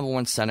elite number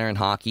one center in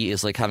hockey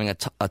is like having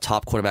a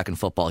top quarterback in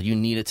football. You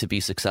need it to be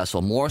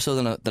successful, more so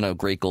than a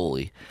great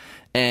goalie.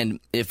 And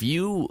if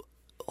you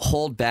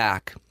hold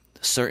back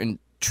certain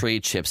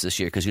trade chips this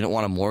year because you don't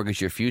want to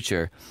mortgage your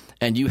future,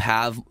 and you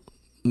have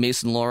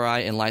Mason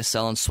Lohrei and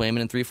Lysell and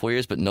Swayman in 3-4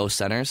 years, but no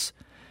centers,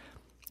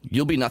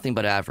 you'll be nothing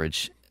but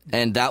average.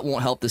 And that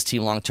won't help this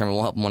team long term. It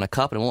won't help them win a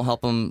cup, and it won't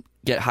help them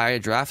get higher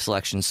draft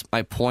selections.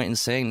 My point in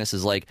saying this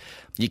is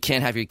you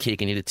can't have your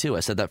cake and eat it too. I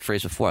said that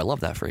phrase before. I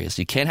love that phrase.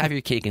 You can't have your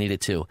cake and eat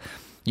it too.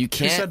 You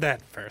can't. You said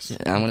that first.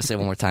 I'm going to say it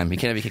one more time. You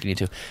can't have your cake and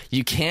eat it too.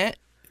 You can't.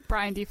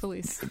 Brian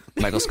DeFelice.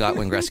 Michael Scott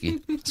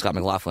Wingreski. Scott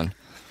McLaughlin.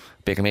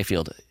 Baker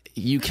Mayfield.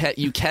 You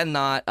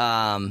cannot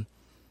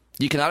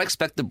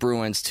expect the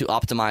Bruins to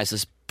optimize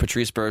this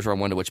Patrice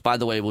Bergeron window, which, by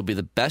the way, will be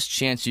the best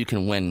chance you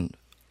can win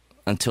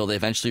until they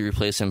eventually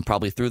replace him,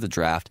 probably through the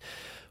draft,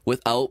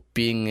 without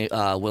being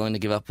willing to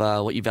give up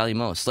what you value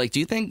most. Do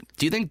you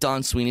think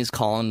Don Sweeney's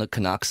calling the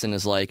Canucks and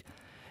is like,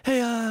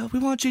 "Hey, we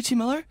want JT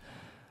Miller"?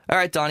 All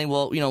right, Donnie.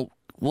 Well,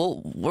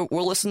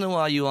 we're listening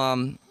to you.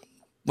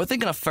 We're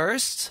thinking of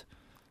first,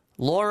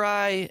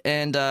 Lohrei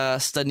and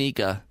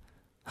Studnicka.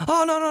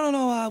 Oh,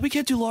 no. We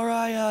can't do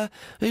Lohrei.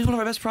 He's one of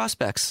our best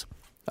prospects.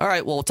 All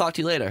right, well, we'll talk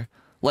to you later.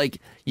 Like,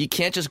 you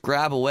can't just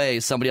grab away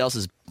somebody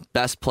else's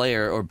best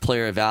player or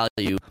player of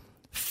value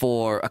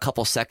for a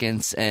couple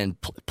seconds and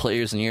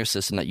players in your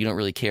system that you don't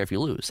really care if you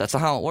lose. That's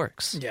not how it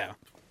works. Yeah.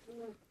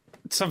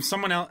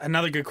 Someone else,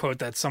 another good quote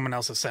that someone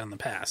else has said in the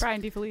past.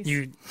 Brian DeFelice.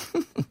 You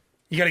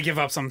got to give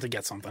up something to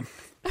get something.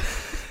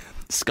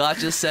 Scott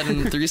just said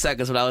in 3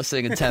 seconds what I was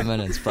saying in 10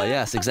 minutes. But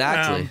yes,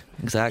 exactly.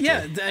 Exactly.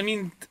 Yeah, I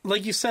mean,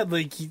 like you said,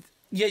 like,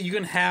 yeah, you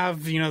can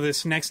have,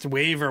 this next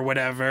wave or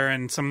whatever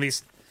and some of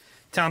these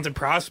talented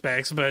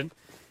prospects, but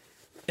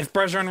if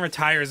Bergeron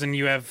retires and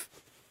you have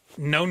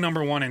no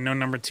number one and no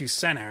number two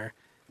center,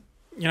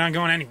 you're not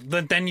going anywhere.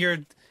 But then you're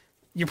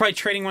probably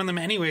trading one of them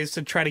anyways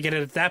to try to get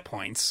it at that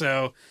point.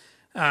 So,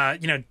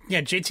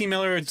 JT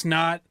Miller, he's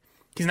not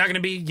going to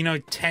be, a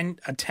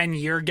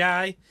 10-year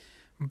guy.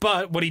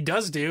 But what he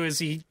does do is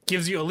he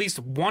gives you at least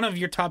one of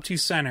your top two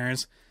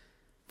centers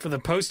for the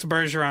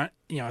post-Bergeron,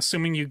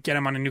 assuming you get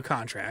him on a new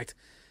contract,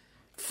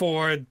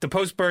 for the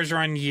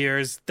post-Bergeron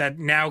years that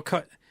now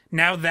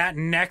that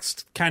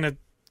next kind of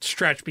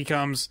stretch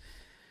becomes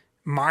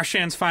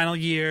Marchand's final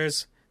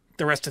years,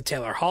 the rest of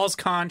Taylor Hall's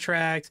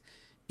contract,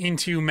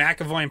 into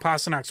McAvoy and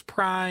Pasternak's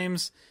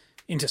primes,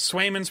 into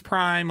Swayman's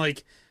prime.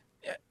 Like,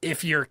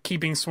 if you're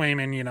keeping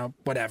Swayman,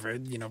 whatever,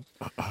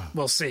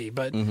 we'll see.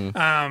 But,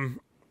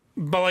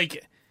 but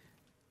like,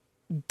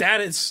 that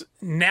is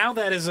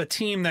a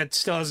team that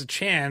still has a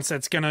chance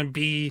that's going to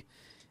be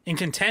in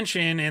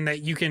contention and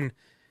that you can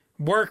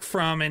work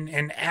from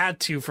and add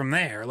to from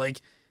there.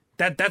 Like,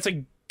 that's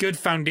a good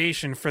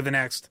foundation for the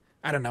next,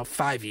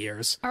 5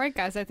 years. All right,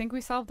 guys, I think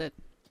we solved it.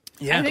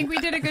 Yeah. I think we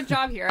did a good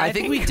job here. I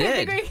think we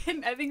did.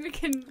 I think we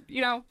can,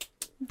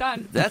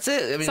 done. That's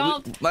it. I mean,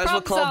 solved. Might as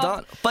well call it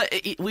Solved. done. But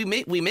we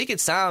make it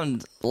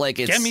sound like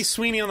it's... Get me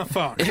Sweeney on the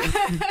phone.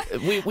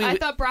 I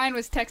thought Brian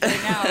was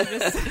texting now.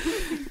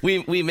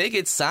 We make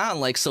it sound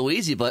like so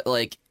easy, but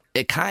like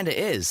it kind of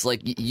is.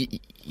 Like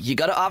you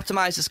got to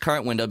optimize this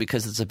current window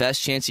because it's the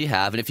best chance you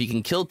have, and if you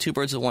can kill two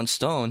birds with one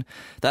stone,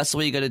 that's the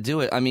way you got to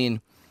do it. I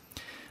mean,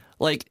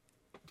 like,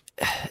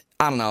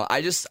 I don't know.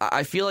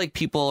 I feel like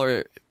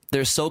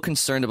they're so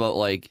concerned about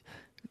like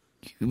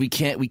we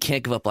can't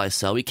give up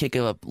Lysell, we can't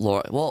give up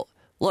Laura. Well,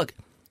 look,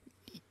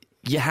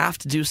 you have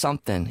to do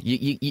something.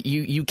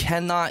 You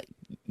cannot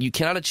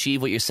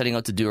achieve what you're setting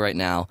out to do right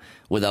now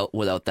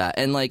without that.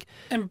 And like,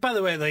 and by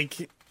the way,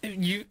 like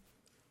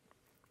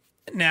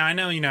now I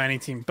know any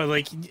team, but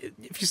like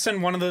if you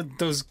send one of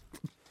those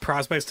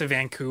prospects to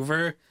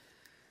Vancouver,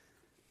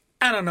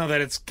 I don't know that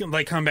it's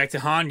like come back to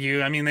haunt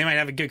you. I mean, they might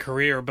have a good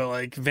career, but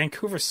like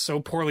Vancouver's so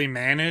poorly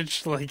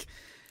managed, like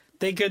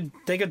they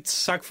could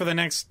suck for the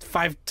next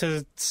 5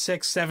 to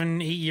 6,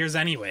 7, 8 years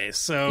anyway.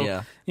 So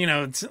yeah.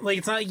 It's not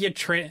like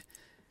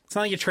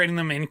you're trading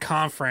them in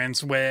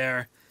conference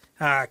where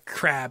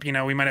crap,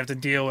 we might have to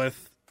deal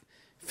with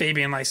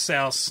Fabian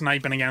Lysell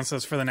sniping against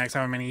us for the next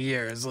however many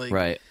years. Like,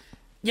 right.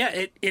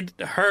 Yeah, it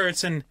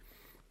hurts, and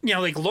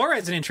like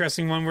Lohrein's an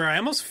interesting one where I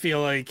almost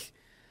feel like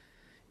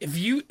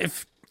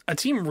if a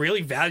team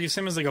really values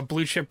him as like a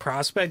blue chip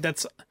prospect,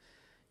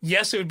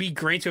 yes, it would be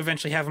great to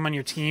eventually have him on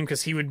your team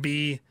because he would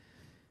be,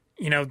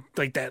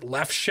 like that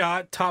left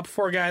shot top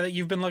 4 guy that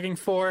you've been looking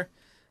for.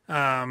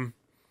 But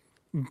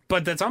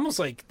that's almost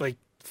like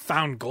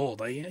found gold.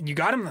 Like, you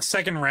got him in the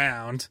second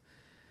round.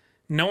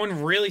 No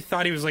one really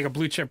thought he was like a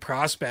blue chip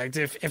prospect.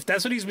 If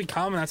that's what he's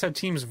become and that's how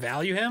teams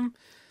value him,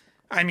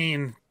 I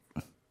mean,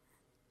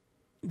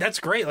 that's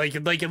great. Like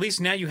at least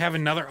now you have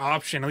another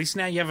option. At least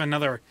now you have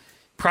another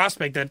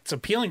prospect that's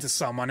appealing to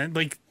someone, and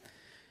like,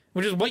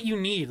 which is what you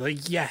need.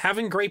 Like, yeah,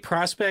 having great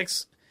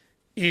prospects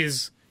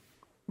is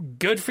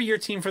good for your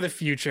team for the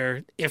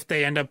future if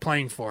they end up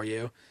playing for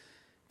you.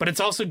 But it's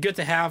also good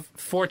to have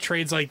 4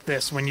 trades like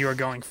this when you are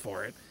going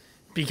for it,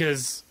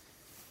 because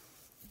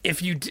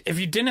if you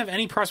didn't have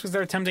any prospects that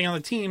are attempting other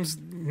teams,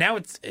 now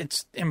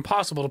it's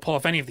impossible to pull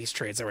off any of these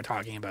trades that we're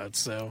talking about.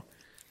 So,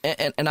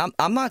 and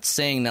I'm not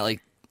saying that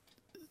like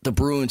the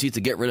Bruins need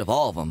to get rid of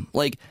all of them.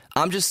 Like,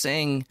 I'm just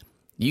saying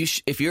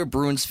if you're a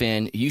Bruins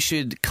fan, you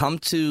should come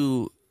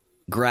to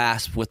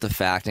grasp with the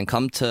fact and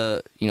come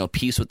to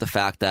peace with the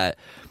fact that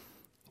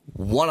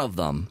one of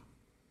them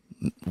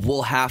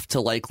will have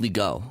to likely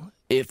go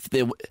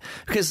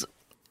because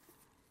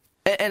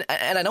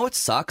I know it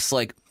sucks.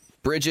 Like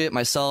Bridget,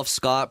 myself,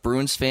 Scott,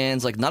 Bruins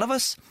fans, like none of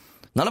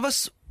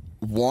us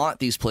want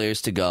these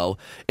players to go.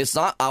 It's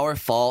not our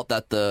fault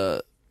that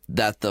the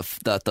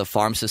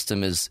farm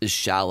system is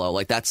shallow.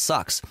 Like, that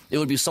sucks. It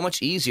would be so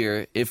much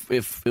easier if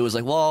it was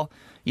like, well,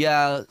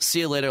 yeah, see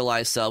you later,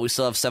 Lysell. We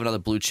still have 7 other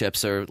blue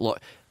chips.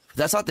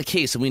 That's not the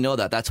case, and we know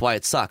that. That's why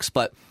it sucks.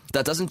 But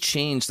that doesn't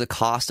change the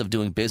cost of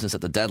doing business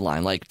at the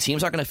deadline. Like,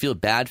 teams aren't going to feel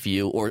bad for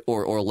you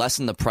or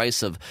lessen the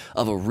price of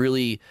a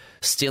really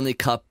Stanley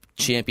Cup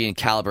champion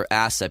caliber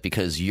asset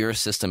because your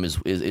system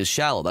is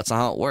shallow. That's not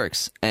how it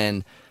works.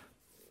 And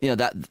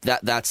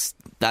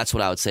that's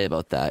what I would say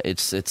about that.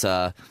 It's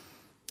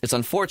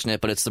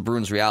unfortunate, but it's the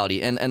Bruins'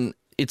 reality. And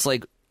it's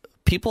like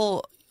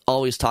people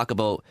always talk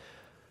about,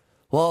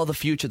 well, the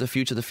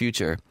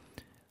future.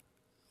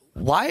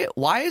 Why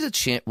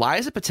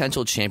is a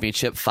potential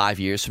championship 5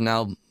 years from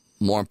now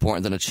more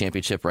important than a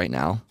championship right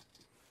now?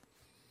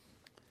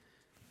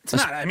 It's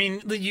not. I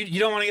mean, you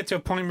don't want to get to a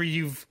point where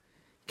you've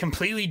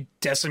completely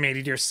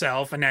decimated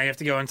yourself and now you have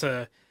to go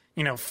into,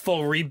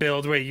 full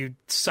rebuild where you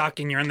suck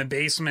and you're in the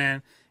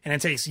basement and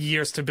it takes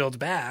years to build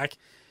back.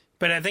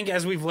 But I think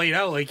as we've laid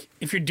out, like,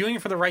 if you're doing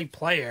it for the right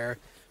player,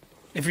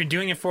 if you're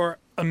doing it for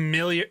a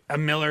Miller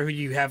who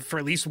you have for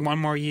at least one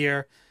more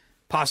year,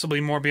 possibly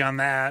more beyond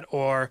that,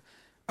 or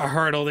a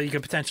Hurdle that you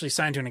could potentially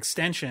sign to an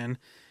extension,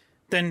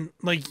 then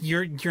like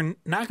you're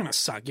not going to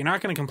suck. You're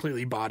not going to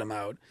completely bottom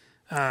out.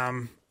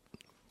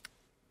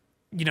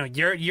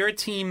 You're a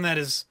team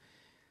that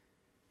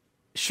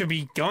should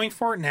be going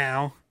for it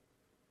now.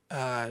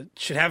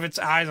 Should have its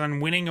eyes on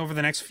winning over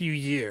the next few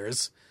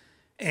years,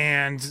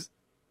 and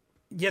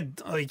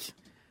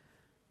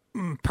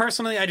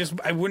personally,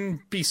 I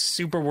wouldn't be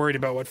super worried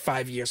about what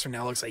 5 years from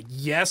now looks like.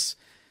 Yes,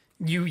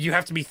 you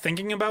have to be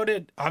thinking about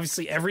it.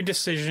 Obviously, every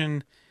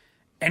decision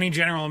any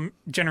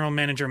general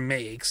manager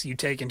makes, you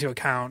take into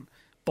account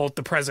both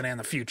the present and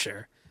the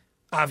future,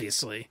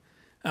 obviously.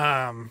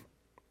 But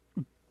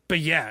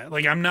yeah,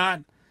 like, I'm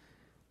not,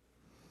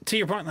 to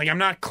your point, like, I'm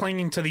not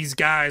clinging to these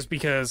guys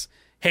because,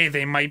 hey,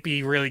 they might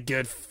be really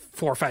good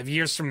 4 or 5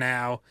 years from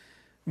now,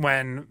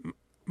 when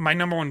my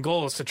number one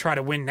goal is to try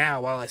to win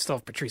now while I still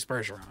have Patrice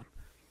Bergeron.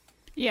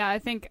 Yeah,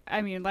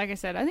 like I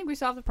said, I think we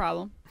solved the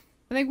problem.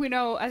 I think we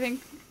know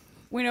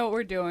what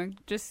we're doing.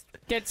 Just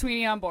get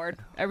Sweeney on board.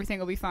 Everything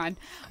will be fine.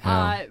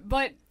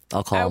 But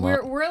I'll call him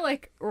up.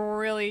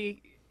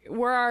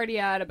 We're already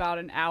at about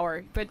an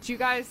hour. But you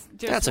guys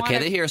just That's okay.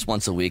 They hear us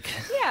once a week.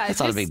 Yeah,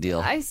 that's not a big deal.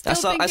 I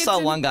saw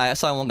one guy.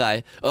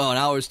 Oh, an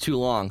hour is too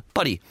long,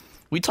 buddy.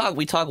 We talk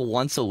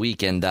once a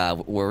week, and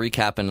we're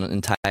recapping an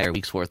entire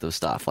week's worth of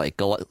stuff. Like,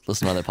 go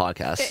listen to other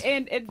podcasts.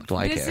 And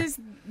this is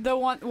the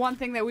one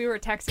thing that we were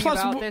texting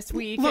about this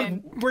week.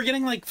 Look, we're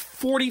getting like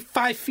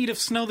 45 feet of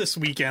snow this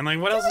weekend. Like,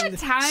 what else?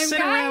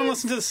 Sit around and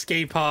listen to the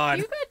skate pod.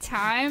 You got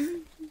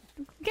time.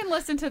 You can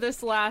listen to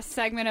this last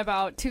segment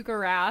about Tuukka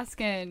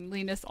Rask and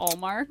Linus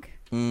Ullmark.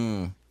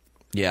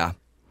 Yeah.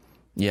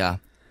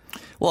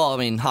 Well, I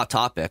mean, hot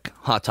topic.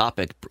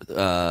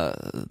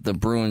 The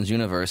Bruins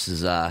universe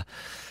is,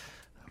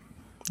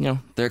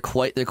 they're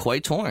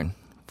quite torn.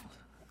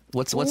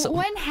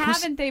 When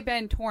haven't they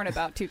been torn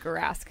about Tuukka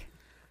Rask?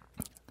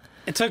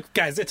 It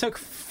took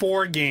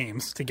 4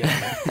 games to get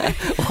there.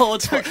 Well,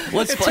 it took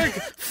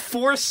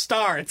 4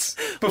 starts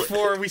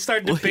before we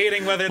started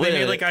debating whether they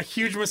made like a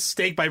huge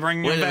mistake by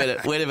bringing him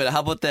back. Wait a minute. How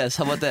about this?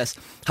 How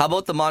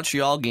about the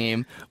Montreal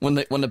game when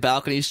the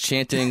balcony's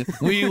chanting,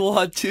 "We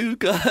want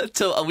Tuukka,"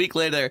 till a week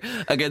later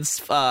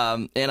against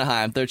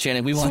Anaheim, they're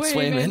chanting, "We want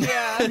Swayman."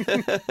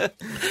 Yeah.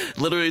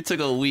 Literally took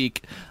a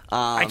week.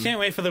 I can't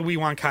wait for the "We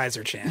want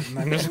Kaiser" chant.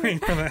 I'm just waiting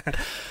for that.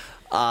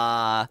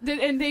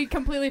 And they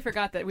completely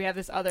forgot that we have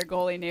this other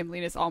goalie named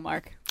Linus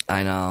Ullmark.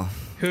 I know.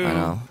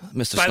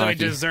 Mr. By Snarky. the way,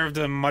 deserved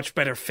a much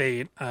better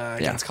fate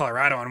against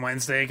Colorado on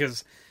Wednesday,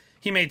 because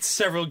he made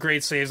several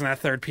great saves in that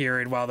third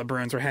period while the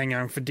Bruins were hanging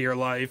on for dear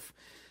life.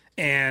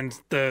 And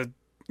the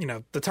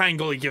tying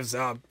goal he gives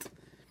up,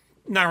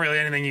 not really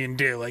anything you can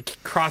do. Like,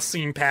 cross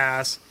seam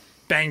pass,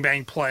 bang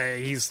bang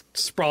play. He's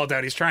sprawled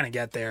out. He's trying to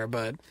get there,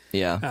 but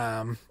yeah.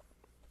 I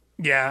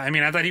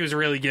mean, I thought he was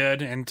really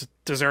good and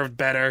deserved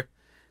better.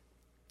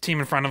 Team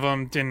in front of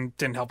him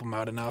didn't help him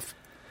out enough.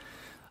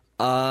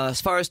 As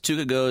far as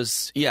Tuukka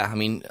goes, yeah, I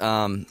mean,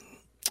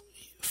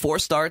 4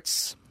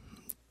 starts.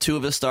 2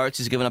 of his starts,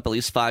 he's given up at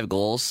least 5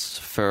 goals.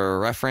 For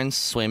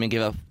reference, Swayman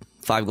gave up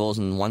 5 goals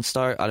in 1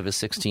 start out of his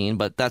 16,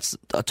 but that's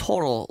a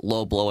total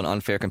low blow and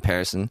unfair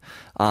comparison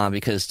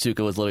because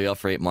Tuukka was literally out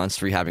for 8 months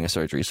rehabbing a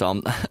surgery.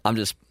 So I'm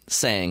just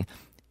saying,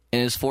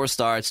 in his 4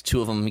 starts, 2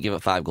 of them he gave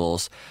up 5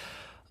 goals.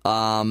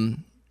 Not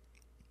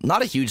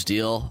a huge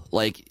deal.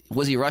 Like,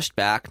 was he rushed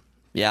back?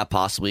 Yeah,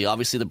 possibly.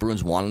 Obviously, the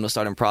Bruins wanted him to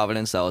start in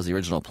Providence. That was the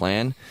original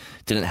plan.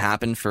 Didn't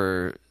happen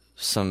for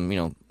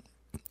some,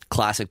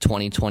 classic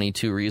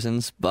 2022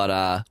 reasons,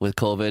 but with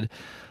COVID.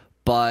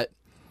 But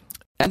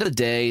end of the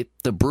day,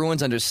 the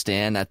Bruins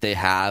understand that they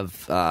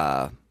have,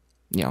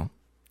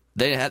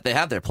 they have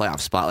their playoff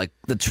spot. Like,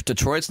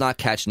 Detroit's not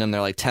catching them. They're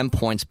like 10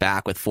 points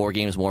back with 4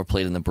 games more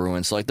played than the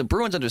Bruins. So, like, the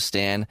Bruins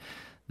understand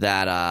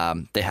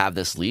that they have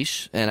this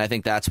leash, and I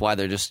think that's why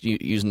they're just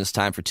using this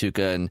time for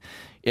Tuukka. And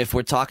if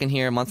we're talking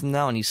here a month from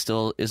now and he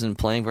still isn't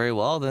playing very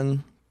well,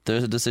 then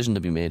there's a decision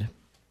to be made.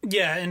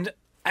 Yeah, and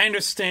I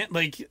understand,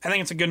 like, I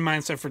think it's a good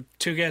mindset for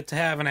Tuukka to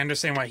have, and I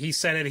understand why he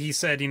said it. He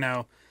said, we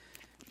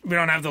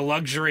don't have the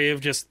luxury of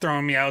just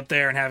throwing me out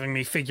there and having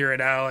me figure it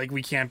out. Like,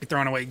 we can't be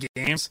throwing away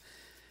games.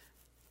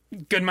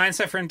 Good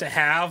mindset for him to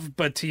have,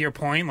 but to your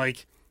point,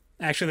 like,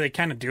 actually they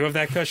kind of do have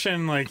that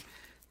cushion. Like,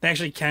 they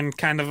actually can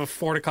kind of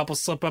afford a couple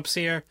slip-ups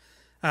here.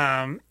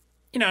 Now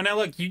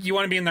look, you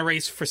want to be in the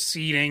race for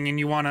seeding, and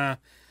you want to...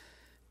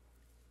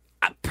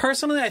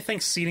 Personally, I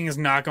think seeding is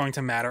not going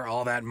to matter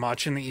all that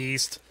much in the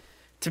East.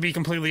 To be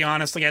completely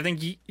honest, like, I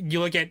think you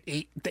look at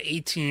the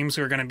 8 teams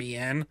who are going to be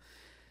in,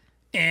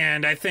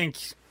 And I think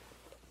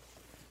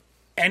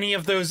any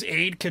of those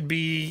 8 could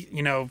be,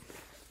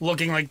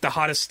 looking like the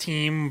hottest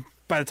team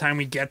by the time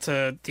we get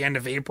to the end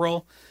of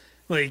April.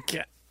 Like,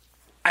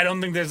 I don't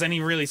think there's any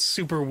really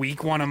super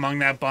weak one among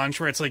that bunch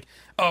where it's like,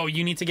 oh,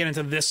 you need to get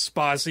into this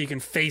spot so you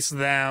can face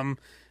them.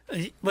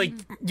 Like,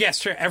 yes,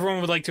 sure, everyone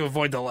would like to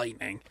avoid the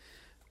Lightning.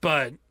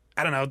 But,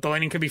 I don't know, the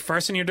Lightning could be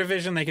first in your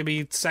division, they could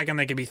be second,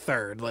 they could be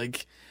third.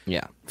 Like,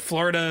 yeah,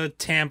 Florida,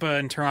 Tampa,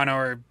 and Toronto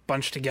are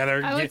bunched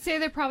together. I would say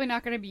they're probably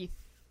not going to be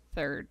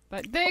third,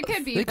 but they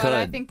could be.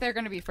 I think they're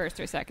going to be first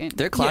or second.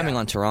 They're climbing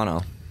on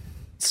Toronto.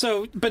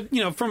 So, but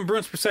from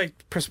Bruins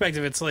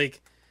perspective, it's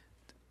like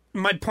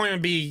my point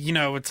would be,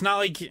 it's not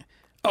like,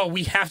 oh,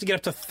 we have to get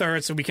up to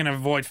third so we can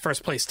avoid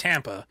first place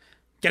Tampa.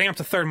 Getting up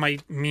to third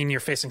might mean you're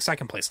facing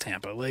second place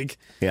Tampa. Like,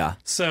 yeah.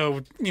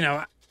 So,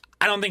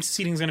 I don't think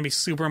seeding is going to be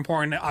super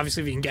important.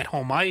 Obviously, if you can get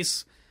home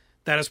ice,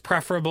 that is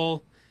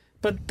preferable.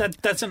 But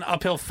that's an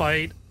uphill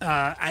fight.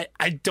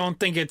 I don't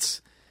think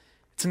it's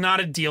not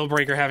a deal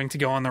breaker having to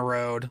go on the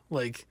road.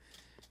 Like,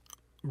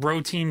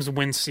 road teams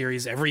win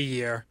series every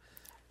year.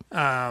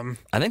 I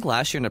think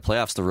last year in the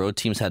playoffs, the road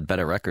teams had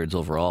better records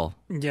overall.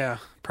 Yeah,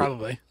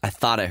 probably. I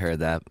thought I heard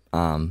that.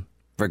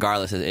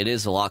 Regardless, it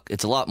is a lot.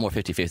 It's a lot more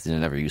 50-50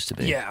 than it ever used to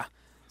be. Yeah.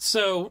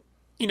 So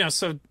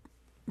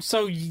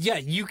yeah,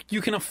 you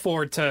can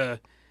afford to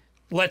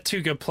let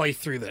Tuukka play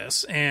through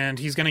this, and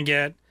he's going to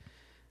get.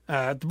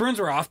 The Bruins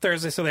were off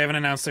Thursday, so they haven't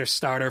announced their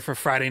starter for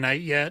Friday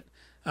night yet.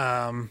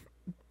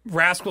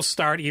 Rask will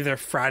start either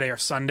Friday or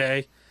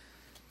Sunday.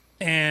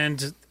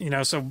 And,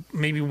 so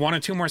maybe 1 or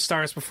 2 more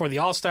starts before the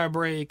All-Star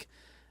break.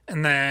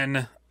 And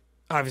then,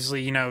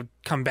 obviously,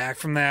 come back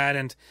from that.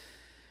 And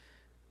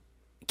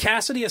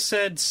Cassidy has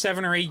said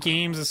 7 or 8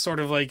 games is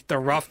sort of like the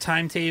rough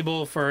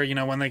timetable for,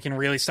 when they can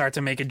really start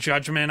to make a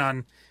judgment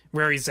on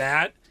where he's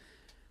at.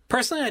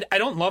 Personally, I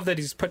don't love that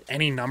he's put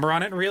any number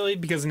on it, really,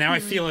 because now I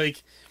feel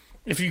like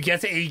if you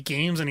get to 8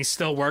 games and he's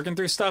still working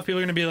through stuff, people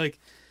are going to be like,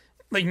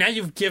 now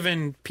you've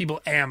given people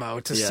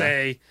ammo to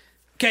say,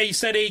 okay, you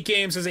said 8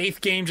 games, his 8th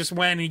game just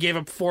went, and he gave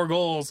up 4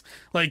 goals.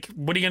 Like,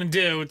 what are you going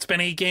to do? It's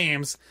been 8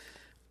 games.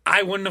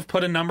 I wouldn't have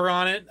put a number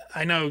on it.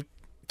 I know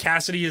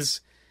Cassidy is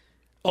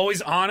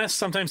always honest,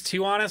 sometimes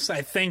too honest.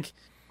 I think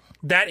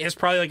that is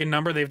probably like a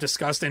number they've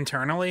discussed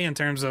internally in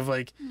terms of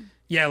like,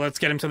 yeah, let's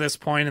get him to this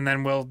point and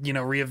then we'll,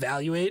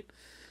 reevaluate.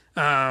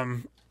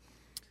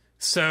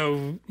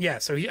 So I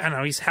don't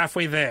know, he's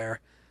halfway there.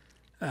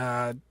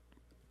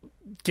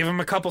 Give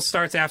him a couple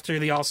starts after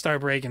the All-Star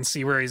break and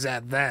see where he's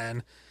at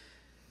then.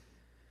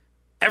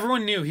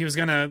 Everyone knew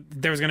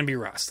there was gonna be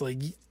rust. Like,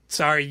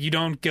 sorry, you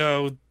don't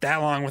go that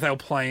long without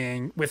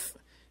playing with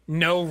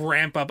no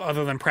ramp up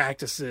other than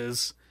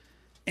practices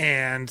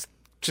and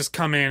just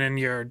come in and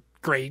you're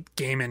great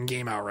game in,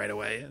 game out right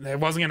away. It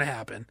wasn't gonna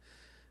happen.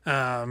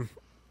 I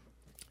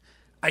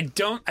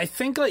don't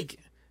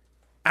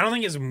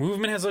think his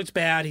movement has looked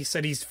bad. He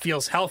said he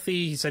feels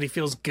healthy. He said he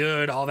feels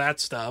good, all that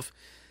stuff.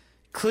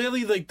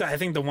 Clearly, I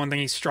think the one thing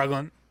he's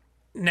struggling...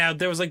 Now,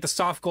 there was, the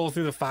soft goal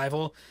through the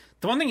 5-hole.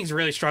 The one thing he's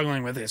really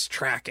struggling with is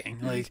tracking.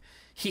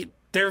 Mm-hmm.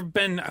 There have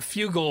been a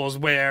few goals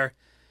where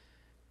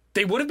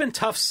they would have been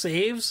tough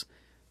saves,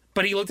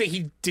 but he looked like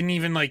he didn't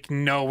even,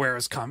 know where it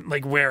was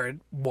where it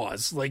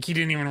was. He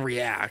didn't even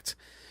react.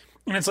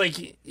 And it's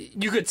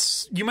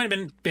you might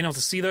have been able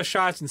to see those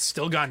shots and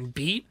still gotten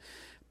beat,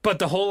 but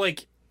the whole,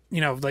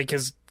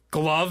 his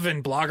glove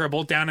and blocker are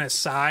both down his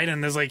side,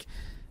 and there's,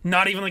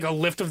 not even a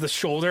lift of the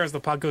shoulder as the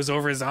puck goes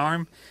over his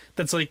arm.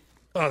 That's oh,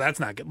 that's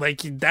not good.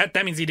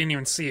 That means he didn't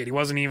even see it.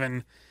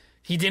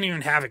 He didn't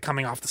even have it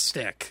coming off the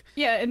stick.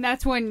 Yeah, and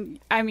that's when,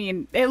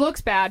 it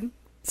looks bad.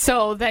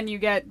 So then you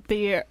get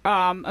the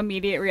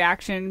immediate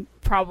reaction,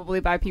 probably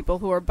by people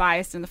who are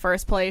biased in the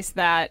first place,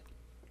 that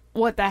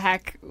what the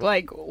heck,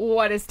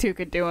 what is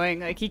Tuukka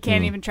doing? He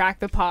can't even track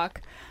the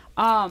puck.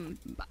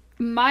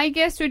 My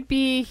guess would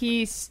be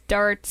he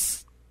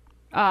starts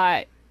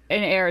in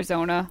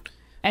Arizona.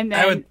 And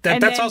then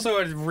that's also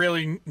a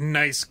really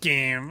nice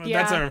game.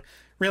 Yeah. That's a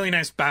really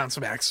nice bounce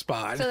back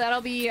spot. So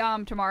that'll be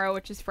tomorrow,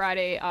 which is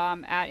Friday,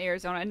 at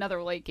Arizona.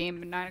 Another late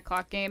game, a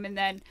 9:00 game, and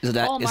then is it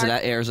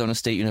at Arizona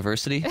State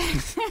University?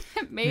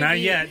 Maybe. Not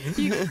yet.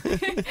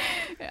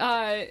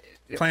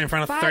 Playing in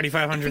front of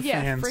 3,500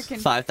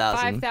 fans.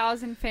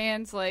 5,000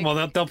 fans. Well,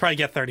 they'll probably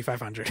get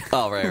 3,500.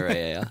 Oh,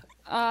 right,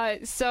 yeah.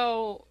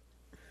 So,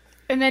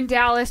 and then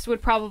Dallas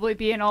would probably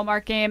be an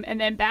Allmark game, and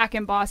then back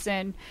in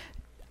Boston.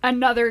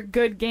 Another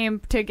good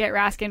game to get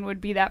Raskin would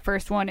be that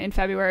first one in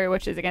February,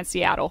 which is against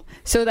Seattle.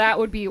 So that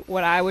would be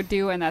what I would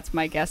do, and that's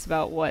my guess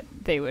about what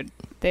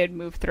they'd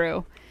move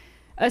through.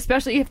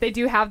 Especially if they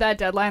do have that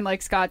deadline,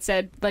 like Scott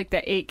said, the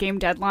 8-game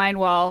deadline.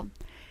 Well,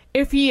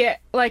 if he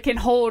can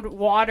hold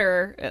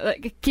water,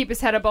 keep his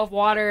head above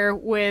water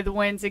with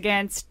wins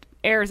against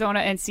Arizona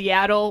and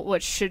Seattle,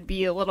 which should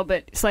be a little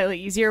bit slightly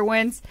easier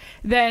wins,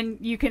 then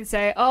you can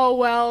say, oh,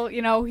 well,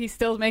 he's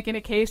still making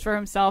a case for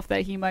himself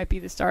that he might be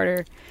the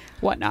starter,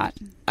 whatnot.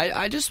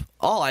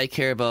 All I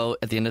care about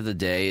at the end of the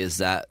day is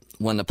that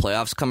when the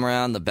playoffs come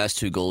around, the best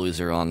 2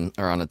 goalies are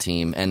on a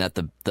team, and that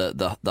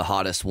the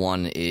hottest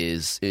one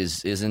is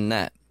in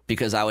net.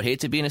 Because I would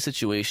hate to be in a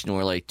situation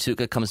where like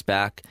Tuukka comes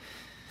back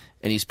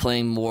and he's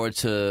playing more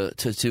to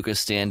Tuukka's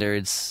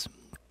standards,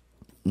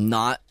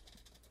 not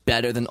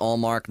better than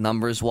Ullmark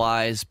numbers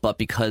wise, but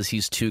because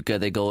he's Tuukka,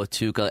 they go with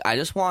Tuukka. I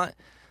just want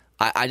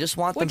them to go with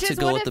the best player. Which is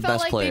what it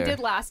felt like they did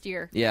last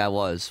year. Yeah, it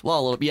was. Well,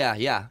 a little,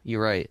 yeah,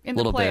 you're right. In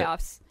the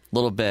playoffs. A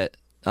little bit.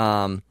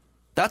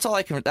 That's all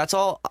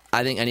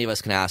I think any of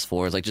us can ask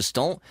for is like just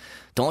don't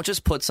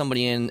just put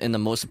somebody in the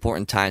most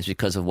important times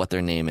because of what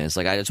their name is.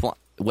 Like I just want,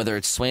 whether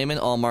it's Swayman,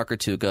 Ullmark, or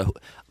Tuukka,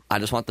 I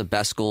just want the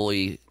best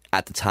goalie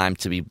at the time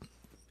to be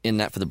in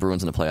net for the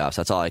Bruins in the playoffs.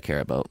 That's all I care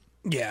about.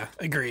 Yeah,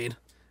 agreed.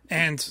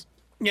 And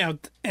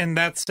and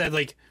that said,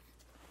 like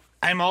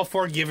I'm all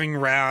for giving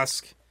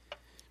Rask.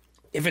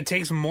 If it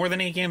takes more than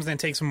 8 games, then it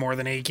takes more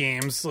than 8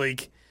 games.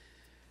 Like,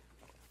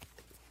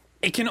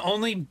 it can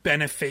only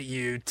benefit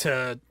you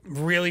to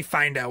really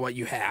find out what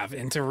you have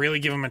and to really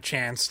give him a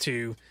chance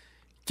to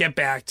get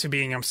back to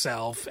being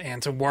himself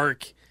and to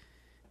work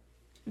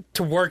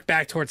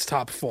back towards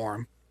top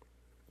form.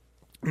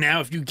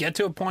 Now, if you get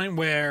to a point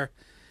where,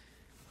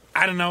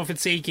 I don't know if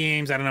it's 8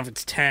 games, I don't know if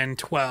it's 10,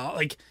 12,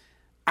 like,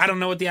 I don't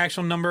know what the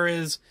actual number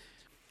is,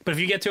 but if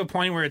you get to a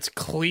point where it's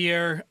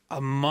clear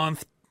a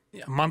month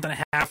and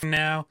a half from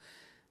now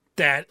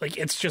that like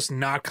it's just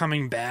not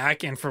coming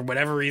back and for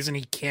whatever reason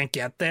he can't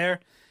get there,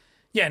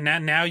 yeah,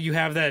 now you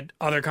have that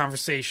other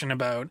conversation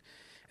about,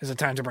 is it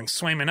time to bring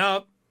Swayman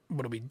up?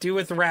 What do we do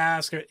with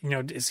Rask?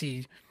 Is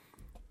he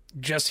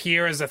just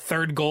here as a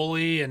third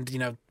goalie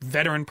and,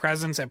 veteran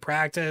presence at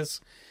practice?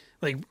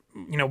 Like,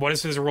 what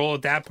is his role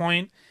at that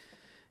point?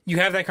 You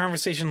have that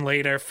conversation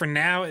later. For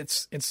now,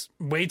 it's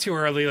way too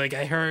early. Like,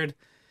 I heard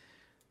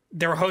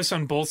there were hosts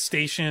on both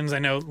stations. I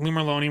know Lou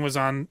Merloni was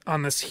on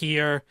this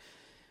here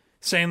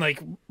saying,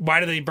 like, why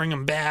do they bring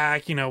him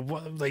back?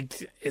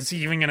 Like, is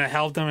he even going to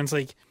help them? And it's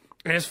like,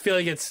 I just feel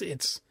like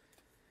it's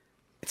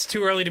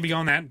too early to be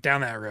going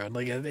down that road.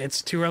 Like,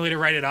 it's too early to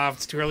write it off.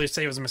 It's too early to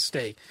say it was a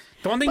mistake.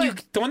 The one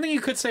thing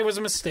you could say was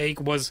a mistake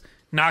was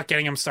not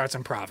getting him starts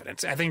in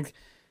Providence. I think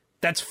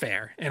that's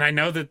fair. And I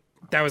know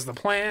that was the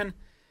plan.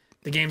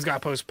 The games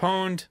got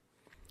postponed.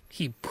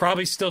 He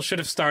probably still should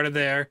have started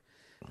there.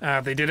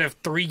 They did have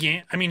 3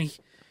 games. I mean,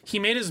 he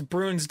made his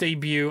Bruins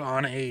debut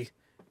on a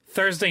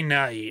Thursday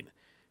night.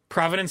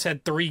 Providence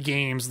had 3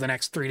 games the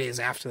next 3 days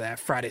after that,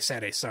 Friday,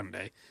 Saturday,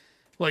 Sunday.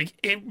 Like,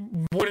 it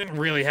wouldn't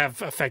really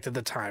have affected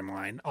the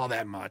timeline all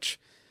that much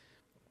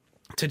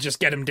to just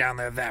get him down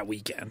there that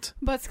weekend.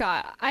 But,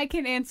 Scott, I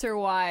can answer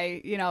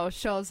why,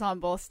 shows on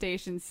both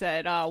stations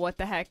said, what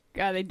the heck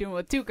are they doing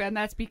with Tuukka? And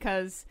that's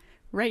because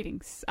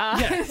ratings.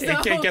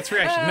 It gets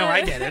reaction. No,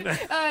 I get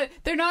it.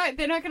 They're not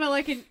gonna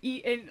like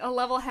a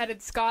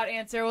level-headed Scott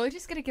answer. Well, we're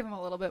just gonna give him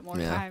a little bit more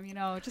time.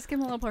 Just give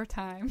him a little more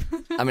time.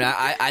 I mean,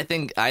 I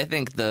think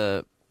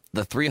the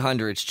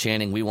 300s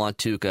chanting "We want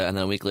Tuukka" and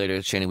then a week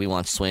later chanting "We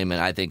want Swayman,"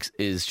 I think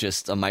is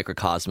just a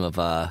microcosm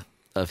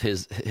of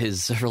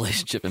his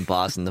relationship in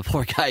Boston. The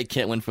poor guy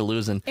can't win for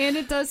losing. And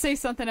it does say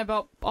something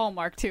about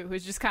Ullmark too,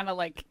 who's just kind of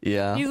like, he's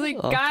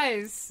like,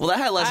 guys, well, that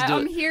had less to do.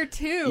 I'm here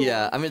too.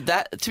 Yeah, I mean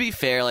that. To be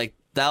fair, like,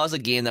 that was a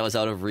game that was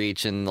out of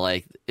reach, and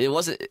like it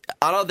wasn't.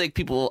 I don't think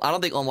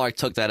Ullmark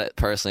took that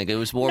personally. It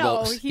was more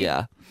about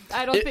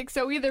I don't think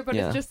so either. But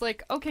it's just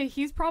like, okay,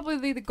 he's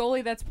probably the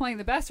goalie that's playing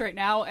the best right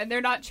now, and they're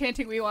not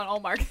chanting "We want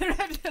Ullmark."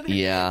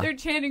 They're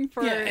chanting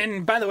for. Yeah,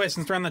 and by the way,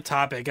 since we're on the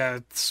topic,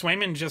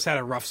 Swayman just had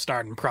a rough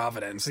start in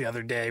Providence the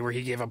other day where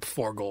he gave up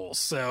 4 goals.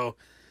 So,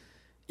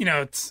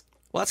 it's.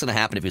 Well, that's gonna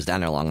happen if he's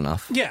down there long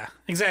enough. Yeah,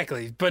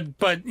 exactly. But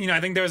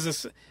I think there's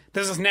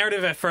this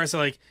narrative at first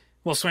like,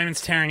 well, Swayman's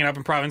tearing it up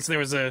in Providence. There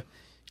was a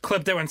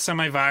clip that went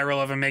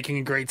semi-viral of him making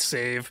a great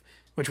save,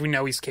 which we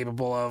know he's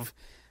capable of.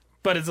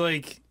 But it's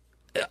like,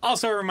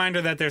 also a reminder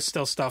that there's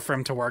still stuff for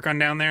him to work on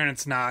down there, and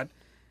it's not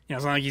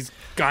like he's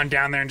gone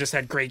down there and just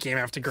had great game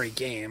after great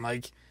game.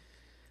 Like,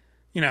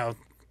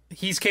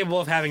 he's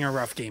capable of having a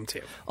rough game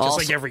too, just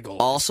like every goal.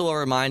 Also a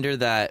reminder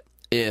that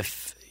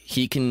if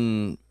he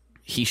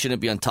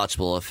shouldn't be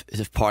untouchable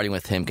if partying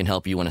with him can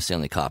help you win a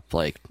Stanley Cup.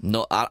 Like,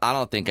 no, I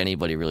don't think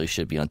anybody really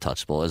should be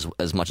untouchable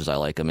as much as I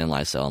like him in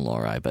Lysell and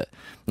Lohrei, but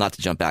not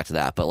to jump back to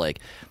that. But like,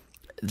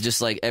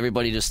 just like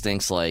everybody just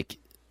thinks like,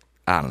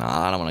 I don't know.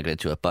 I don't want to get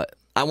into it, but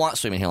I want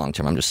Swayman here long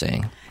term. I'm just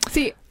saying.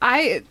 See,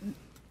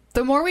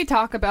 the more we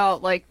talk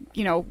about, like,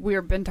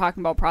 we've been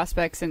talking about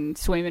prospects and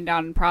Swayman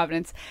down in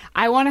Providence,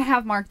 I want to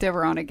have Mark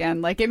Deveron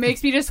again. Like, it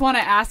makes me just want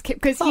to ask him,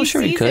 because he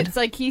sees it. It's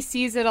like he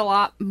sees it a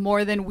lot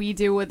more than we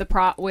do with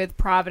with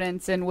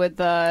Providence and with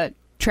the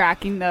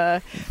tracking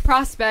the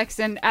prospects.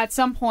 And at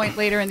some point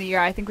later in the year,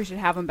 I think we should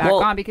have him back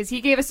on because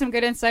he gave us some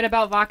good insight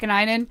about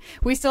Vakanainen.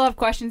 We still have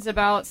questions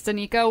about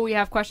Stanico. We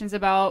have questions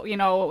about,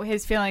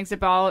 his feelings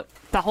about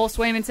the whole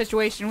Swayman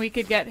situation. We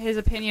could get his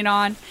opinion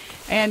on.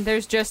 And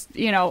there's just,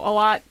 a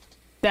lot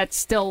that's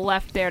still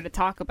left there to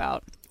talk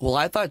about. Well,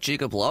 I thought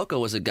Jacob Lauko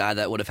was a guy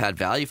that would have had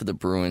value for the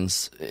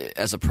Bruins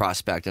as a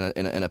prospect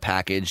in a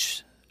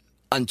package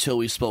until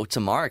we spoke to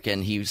Mark,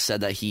 and he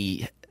said that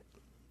he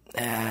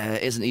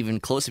isn't even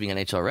close to being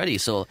NHL ready.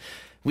 So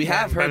we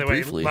have heard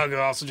briefly. By the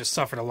way, Lauko also just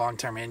suffered a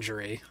long-term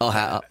injury.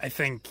 I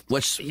think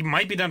he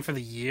might be done for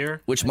the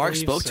year. Which Mark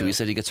spoke to. He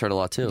said he gets hurt a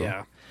lot too.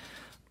 Yeah.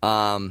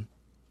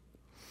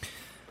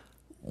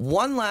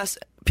 One last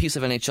piece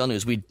of NHL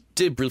news we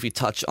did briefly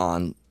touch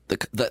on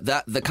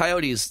the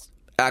Coyotes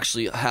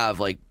actually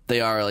have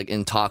they are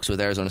in talks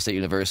with Arizona State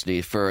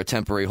University for a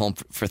temporary home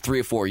for 3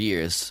 or 4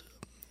 years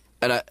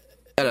at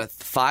a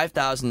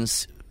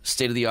 5,000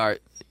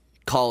 state-of-the-art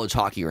college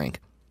hockey rink.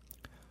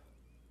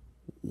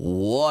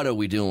 What are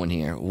we doing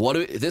here?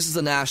 This is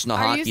the National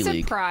Hockey League. Are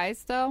you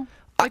surprised, though?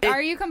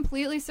 Are you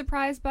completely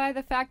surprised by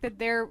the fact that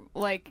they're,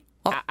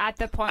 at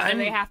the point where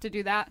they have to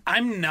do that?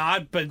 I'm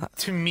not, but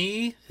to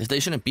me... They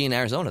shouldn't be in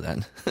Arizona,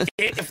 then.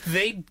 If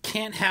they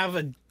can't have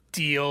a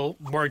deal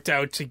worked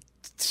out to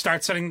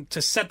set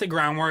the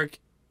groundwork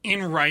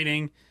in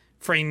writing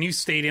for a new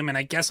stadium, and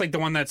I guess, the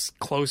one that's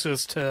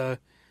closest to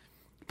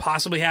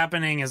possibly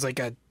happening is,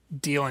 a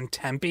deal in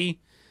Tempe,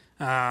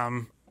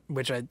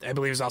 which I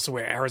believe is also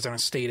where Arizona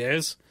State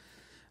is.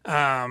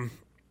 If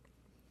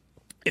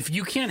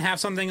you can't have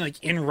something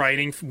in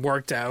writing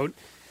worked out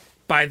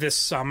by this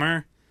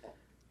summer,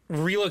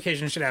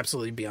 relocation should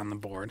absolutely be on the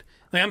board.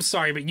 I'm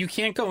sorry, but you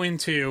can't go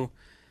into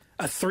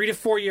a 3 to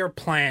 4 year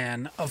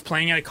plan of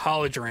playing at a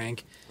college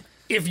rink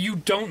if you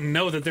don't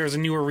know that there's a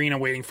new arena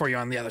waiting for you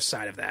on the other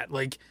side of that.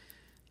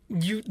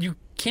 You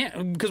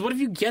can't, because what if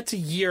you get to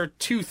year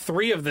 2,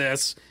 3 of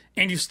this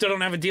and you still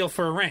don't have a deal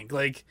for a rink?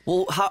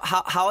 Well,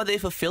 how are they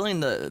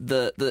fulfilling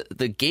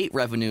the gate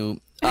revenue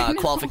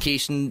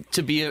qualification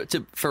to be an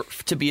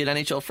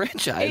NHL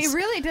franchise? It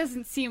really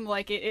doesn't seem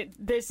like it.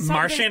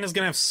 Marchand is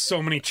going to have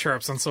so many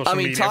chirps on social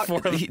media for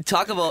them.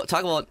 Talk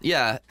about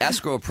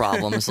escrow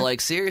problems.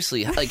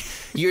 Seriously,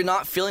 you're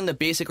not filling the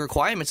basic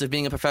requirements of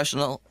being a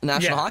professional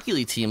National Hockey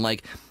League team. I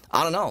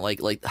don't know.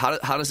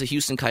 How does the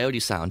Houston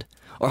Coyotes sound?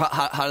 Or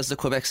how does the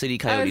Quebec City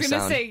Coyotes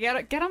sound? I was going to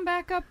say, get them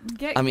back up.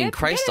 Get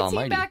Christ a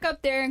almighty. team back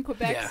up there in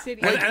Quebec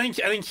City. I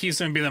think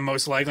Houston would be the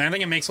most likely. I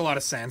think it makes a lot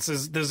of sense.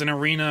 There's an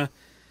arena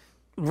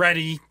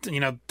ready,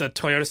 the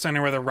Toyota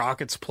Center where the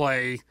Rockets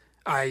play.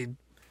 I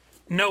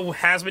know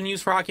has been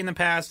used for hockey in the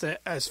past.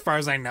 As far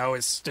as I know,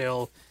 is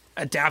still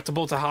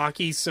adaptable to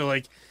hockey. So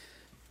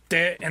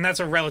and that's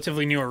a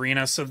relatively new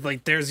arena. So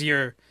there's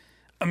your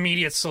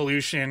immediate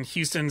solution.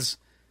 Houston's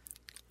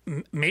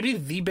maybe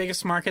the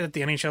biggest market that the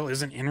NHL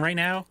isn't in right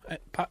now.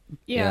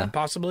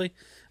 Possibly.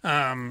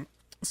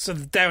 So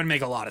that would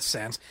make a lot of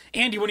sense.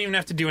 And you wouldn't even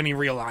have to do any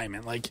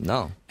realignment.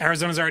 No.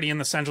 Arizona's already in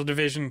the Central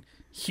Division.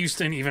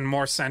 Houston even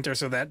more center,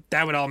 so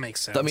that would all make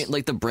sense. I mean,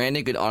 the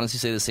branding could honestly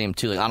say the same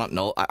too. I don't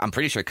know. I'm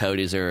pretty sure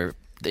Coyotes are.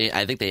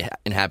 I think they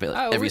inhabit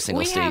every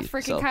single state. We have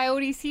freaking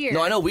Coyotes here.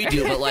 No, I know we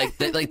do, but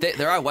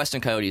there are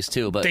Western Coyotes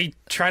too. But they've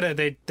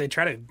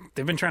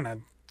been trying to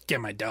get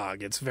my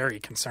dog. It's very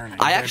concerning.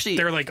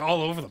 They're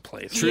all over the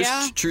place.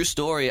 True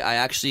story. I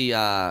actually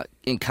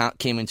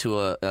came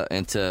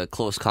into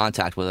close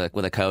contact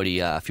with a Coyote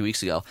a few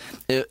weeks ago.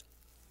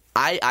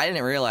 I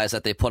didn't realize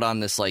that they put on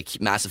this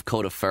massive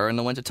coat of fur in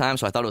the wintertime,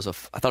 so I thought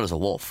it was a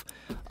wolf.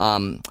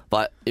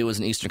 But it was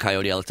an eastern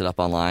coyote. I looked it up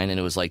online, and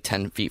it was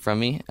 10 feet from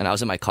me, and I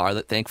was in my car,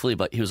 thankfully.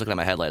 But he was looking at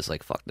my headlights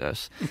fuck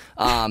this.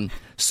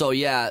 So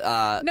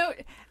yeah. No,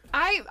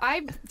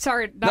 I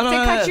sorry not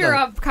to cut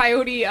your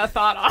coyote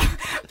thought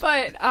off,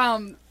 but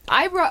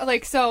I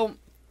brought so.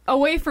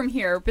 Away from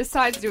here,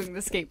 besides doing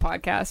the skate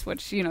podcast,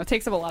 which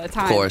takes up a lot of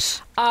time. Of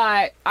course,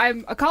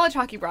 I'm a college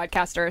hockey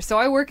broadcaster, so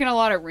I work in a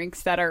lot of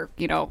rinks that are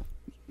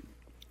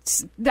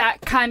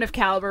that kind of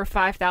caliber,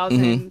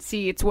 5,000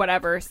 seats,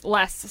 whatever,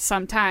 less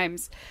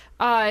sometimes.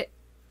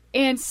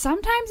 And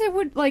sometimes it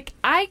would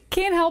I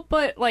can't help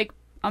but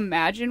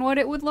imagine what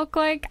it would look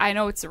like. I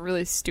know it's a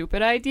really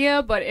stupid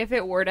idea, but if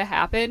it were to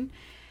happen,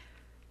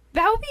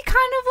 that would be kind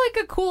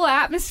of a cool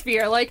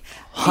atmosphere.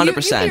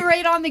 100%. You'd be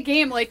right on the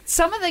game.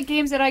 Some of the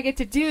games that I get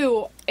to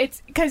do,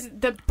 it's because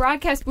the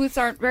broadcast booths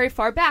aren't very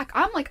far back.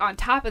 I'm on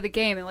top of the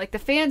game, and the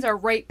fans are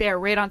right there,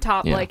 right on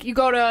top. Yeah. You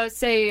go to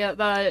say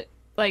the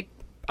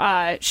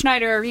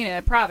Schneider Arena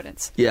at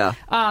Providence. Yeah.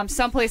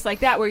 Someplace like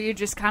that where you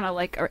just kind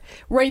of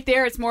right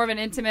there. It's more of an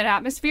intimate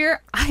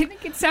atmosphere. I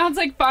think it sounds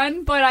like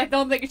fun, but I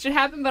don't think it should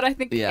happen. But I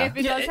think if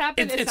it does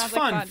happen, it sounds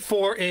fun like fun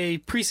for a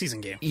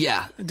preseason game.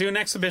 Yeah. Do an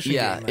exhibition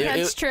game.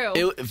 That's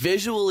true.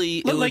 Visually,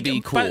 it would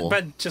be cool.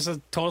 But just a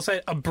total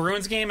side, a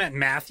Bruins game at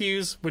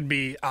Matthews would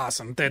be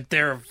awesome.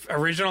 Their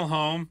original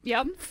home.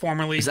 Yep.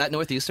 Formerly. Is that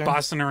Northeastern?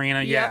 Boston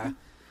Arena. Yep. Yeah.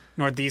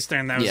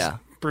 Northeastern. That was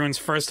Bruins'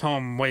 first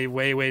home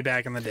way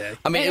back in the day.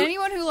 I mean,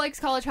 anyone who likes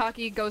college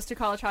hockey, goes to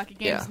college hockey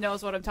games,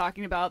 knows what I'm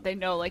talking about. They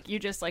know, like, you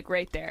just, like,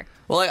 right there.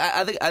 Well,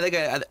 I think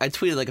I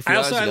tweeted like a few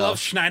hours ago. I love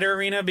Schneider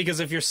Arena because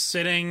if you're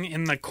sitting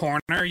in the corner,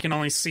 you can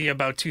only see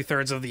about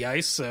 2/3 of the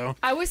ice. So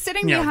I was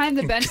sitting behind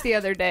the bench the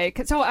other day.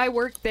 So I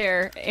worked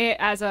there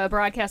as a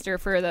broadcaster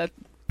for the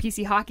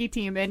PC hockey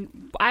team,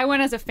 and I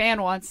went as a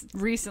fan once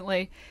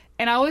recently,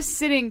 and I was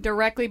sitting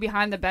directly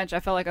behind the bench. I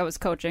felt like I was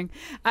coaching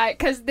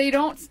because they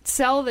don't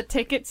sell the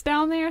tickets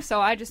down there, so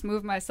I just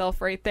moved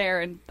myself right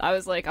there, and I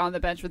was like on the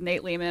bench with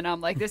Nate Lehman.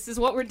 I'm like, this is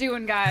what we're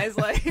doing, guys.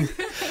 Like,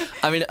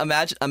 I mean,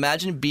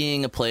 imagine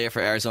being a player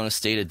for Arizona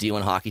State, a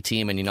D1 hockey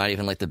team, and you're not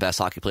even like the best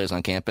hockey players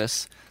on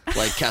campus.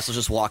 Like Kessel's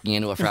just walking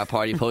into a frat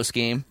party post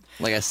game.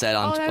 Like I said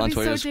on Twitter, that'd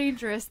be so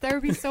dangerous. There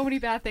would be so many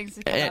bad things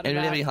to come out of that. And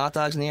any hot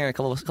dogs in the air, a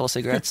couple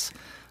cigarettes.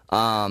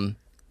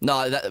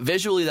 No,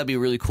 visually that'd be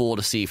really cool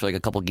to see for like a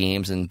couple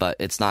games, but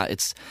it's not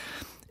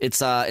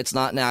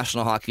not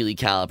National Hockey League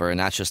caliber, and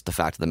that's just the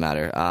fact of the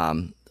matter.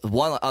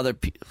 One other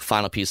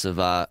final piece of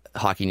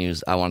hockey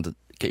news I wanted to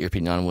get your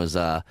opinion on was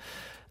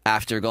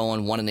after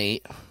going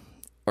 1-8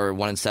 or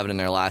 1-7 in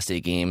their last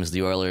 8 games,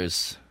 the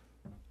Oilers.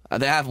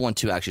 They have won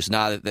 2 actually, so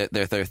now they're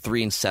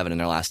 3-7 in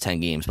their last 10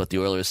 games. But the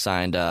Oilers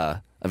signed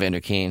Evander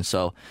Kane,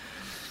 so.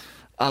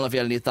 I don't know if you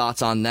had any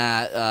thoughts on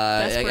that.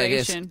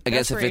 Desperation. I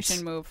guess if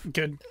Desperation move.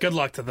 Good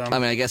luck to them. I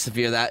mean, I guess if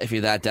you're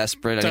that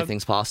desperate,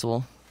 anything's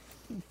possible.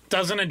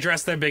 Doesn't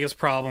address their biggest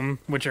problem,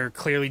 which are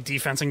clearly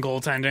defense and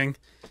goaltending.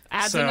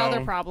 Adds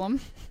another problem.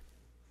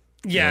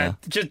 Yeah.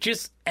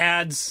 Just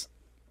adds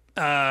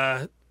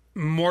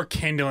more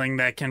kindling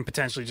that can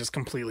potentially just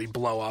completely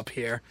blow up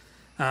here.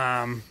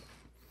 I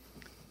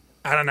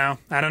don't know.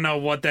 I don't know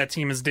what that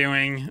team is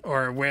doing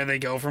or where they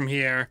go from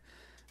here.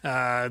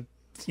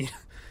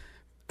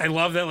 I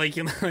love that, like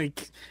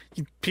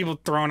people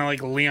throwing out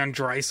like Leon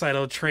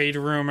Draisaitl trade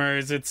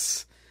rumors.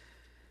 It's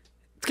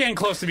getting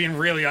close to being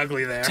really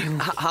ugly there.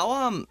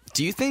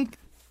 Do you think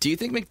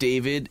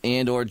McDavid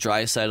and or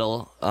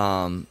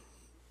Draisaitl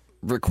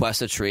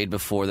request a trade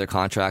before their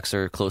contracts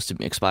are close to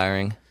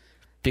expiring?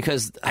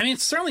 Because I mean,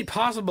 it's certainly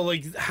possible.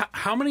 Like,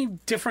 how many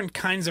different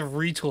kinds of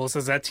retools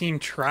has that team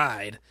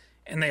tried,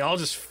 and they all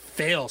just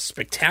fail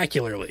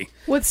spectacularly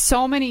with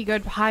so many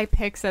good high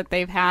picks that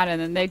they've had,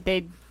 and then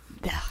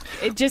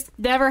it just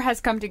never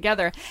has come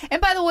together.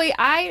 And by the way,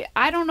 I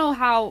don't know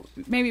how.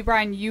 Maybe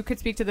Brian, you could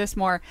speak to this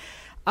more.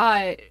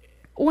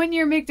 When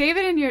you're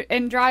McDavid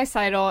and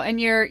Draisaitl,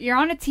 and you're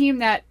on a team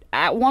that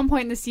at one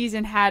point in the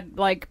season had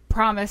like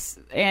promise,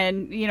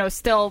 and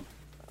still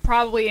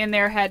probably in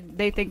their head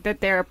they think that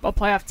they're a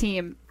playoff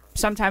team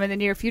sometime in the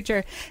near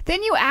future.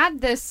 Then you add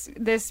this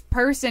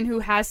person who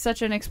has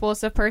such an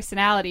explosive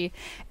personality,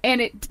 and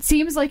it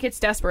seems like it's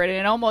desperate, and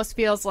it almost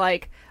feels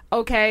like,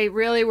 okay,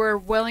 really, we're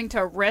willing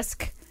to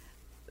risk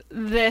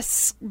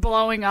this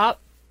blowing up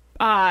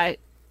and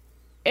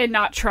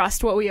not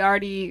trust what we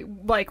already,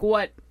 like,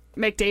 what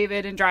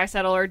McDavid and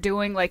Draisaitl are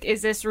doing. Like,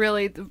 is this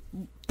really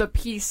the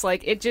piece?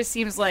 Like, it just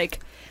seems like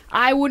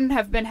I wouldn't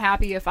have been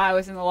happy if I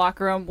was in the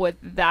locker room with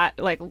that,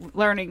 like,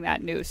 learning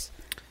that news.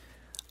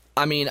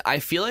 I mean, I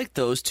feel like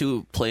those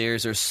two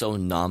players are so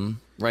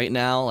numb right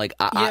now. Like,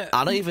 I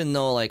don't even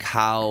know, like,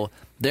 how...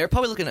 They're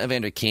probably looking at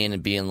Evander Kane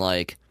and being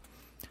like...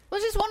 Well,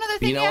 just one other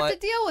thing you have to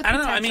deal with. I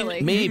don't know. I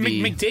mean, maybe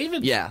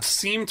McDavid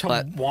seemed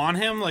to want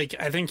him. Like,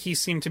 I think he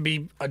seemed to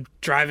be a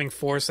driving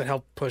force that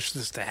helped push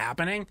this to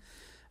happening.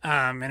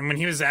 And when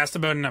he was asked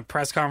about it in a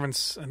press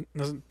conference, I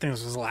think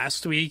this was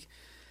last week,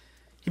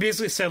 he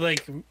basically said,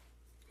 like,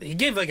 he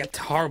gave like a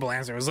horrible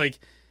answer. It was like,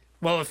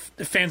 well, if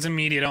the fans and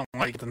media don't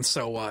like it, then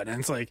so what?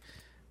 And it's like,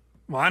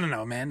 well, I don't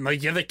know, man.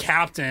 Like, you're the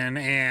captain,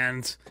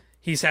 and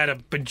he's had a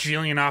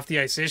bajillion off the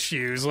ice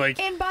issues. Like,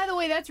 and by the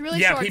way, that's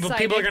really short-sighted.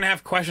 people are going to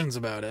have questions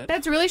about it.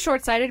 That's really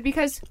short-sighted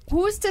because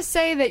who's to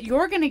say that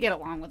you're going to get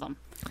along with him?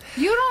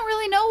 You don't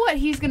really know what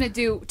he's going to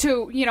do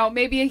to,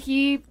 maybe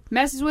he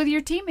messes with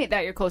your teammate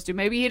that you're close to.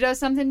 Maybe he does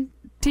something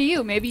to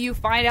you. Maybe you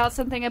find out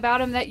something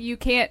about him that you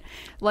can't,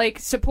 like,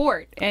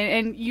 support,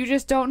 and you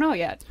just don't know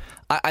yet.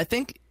 I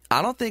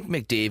don't think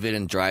McDavid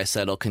and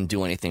Draisaitl can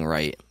do anything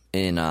right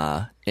in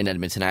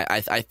Edmonton.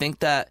 I think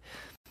that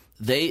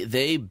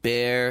they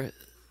bear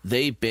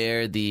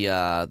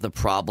the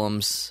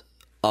problems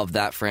of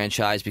that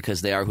franchise because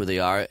they are who they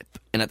are,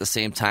 and at the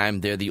same time,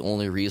 they're the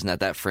only reason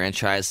that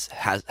franchise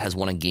has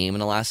won a game in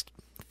the last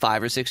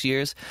 5 or 6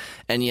 years,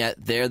 and yet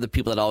they're the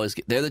people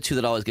that they're the two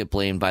that always get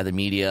blamed by the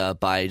media.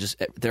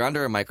 They're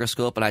under a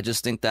microscope, and I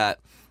just think that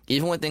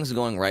even when things are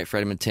going right for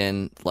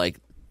Edmonton, like,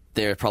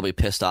 they're probably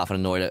pissed off and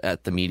annoyed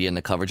at the media and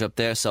the coverage up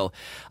there. So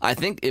I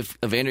think if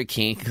Evander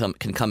Kane can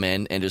come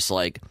in and just,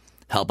 like,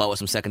 help out with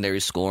some secondary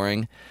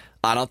scoring,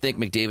 I don't think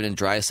McDavid and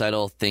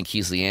Draisaitl think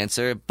he's the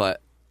answer,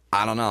 but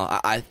I don't know.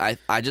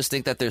 I just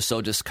think that they're so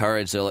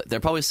discouraged.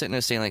 They're probably sitting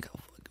there saying, like,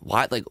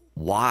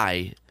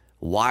 why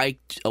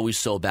are we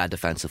so bad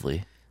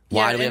defensively?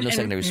 Why do we have no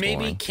secondary scoring?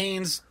 Maybe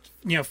Kane's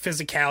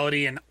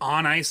physicality and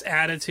on ice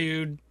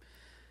attitude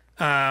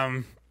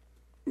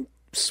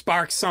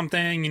spark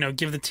something.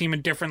 Give the team a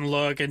different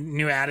look, a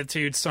new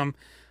attitude, some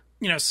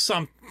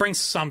bring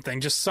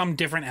something, just some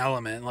different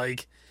element.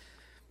 Like,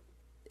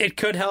 it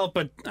could help,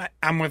 but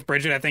I'm with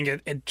Bridget. I think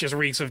it just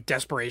reeks of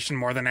desperation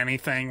more than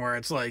anything, where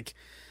it's like,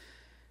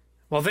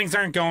 well, things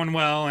aren't going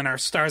well and our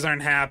stars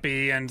aren't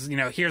happy, and,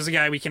 here's a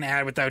guy we can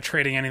add without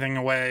trading anything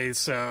away,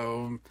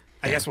 so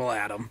I guess we'll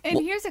add him. And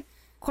here's a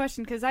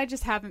question, because I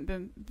just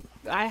haven't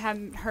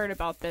heard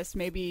about this.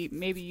 Maybe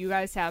you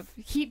guys have.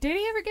 Did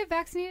he ever get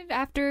vaccinated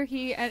after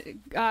he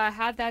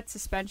had that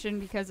suspension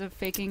because of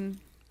faking?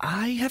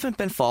 I haven't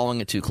been following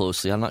it too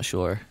closely. I'm not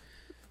sure.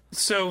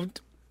 So,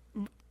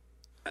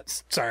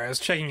 sorry, I was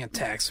checking a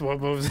text.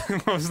 What was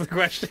the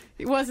question?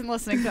 He wasn't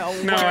listening to a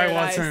word No, I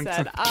wasn't. I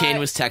said. Kane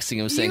was texting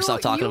him saying, "Stop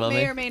talking about me."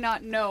 You may or may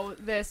not know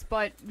this,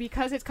 but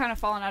because it's kind of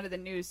fallen out of the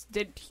news,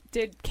 did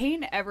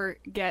Kane ever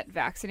get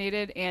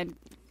vaccinated? And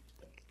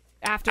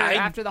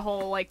after the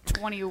whole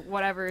 20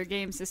 whatever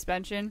game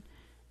suspension?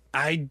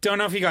 I don't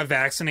know if he got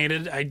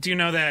vaccinated. I do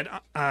know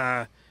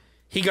that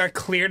he got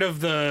cleared of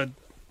the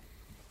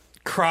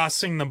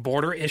crossing the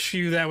border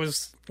issue that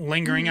was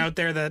lingering out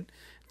there that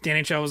the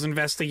NHL was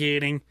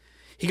investigating.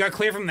 He got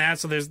cleared from that,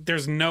 so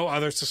there's no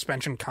other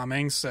suspension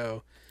coming.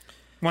 So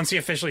once he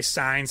officially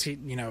signs,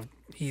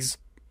 he's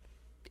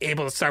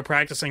able to start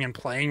practicing and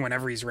playing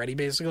whenever he's ready,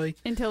 basically.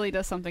 Until he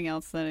does something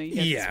else, then he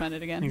gets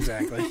suspended again.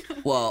 Exactly.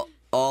 Well,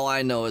 all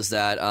I know is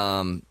that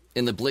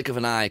in the blink of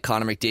an eye,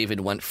 Connor McDavid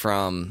went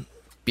from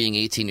being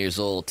 18 years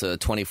old to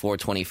 24,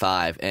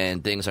 25,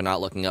 and things are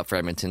not looking up for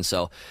Edmonton.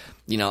 So,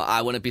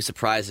 I wouldn't be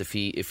surprised if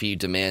he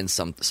demands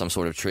some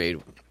sort of trade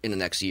in the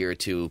next year or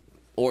two,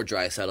 or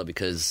Draisaitl,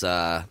 because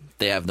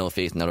they have no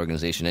faith in that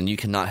organization. And you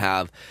cannot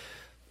have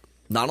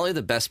not only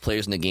the best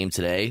players in the game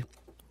today,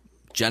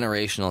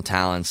 generational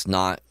talents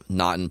not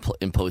in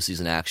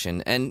postseason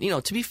action. And,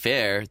 to be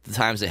fair, the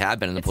times they have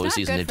been in the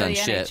postseason, they've done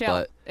shit.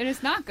 But it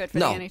is not good for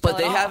the NHL. But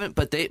they haven't.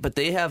 But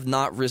they have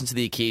not risen to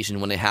the occasion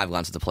when they have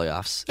gone to the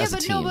playoffs as a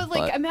team.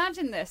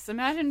 Imagine this.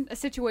 Imagine a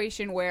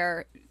situation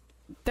where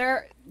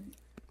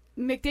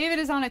McDavid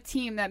is on a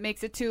team that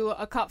makes it to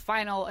a cup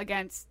final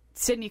against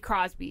Sidney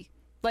Crosby.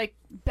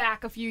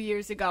 Back a few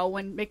years ago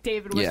when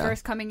McDavid was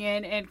first coming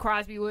in and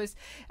Crosby was,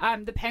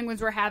 the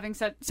Penguins were having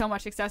so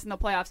much success in the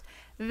playoffs.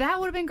 That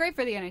would have been great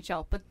for the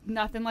NHL, but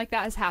nothing like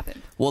that has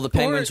happened. Well, the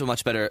Penguins were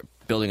much better at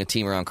building a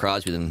team around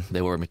Crosby than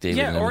they were McDavid.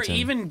 Yeah, or Edmonton.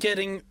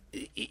 even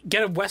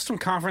get a Western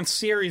Conference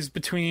series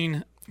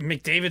between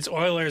McDavid's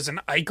Oilers and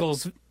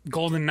Eichel's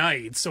Golden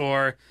Knights,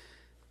 or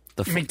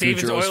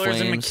McDavid's Oilers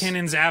and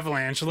McKinnon's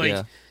Avalanche.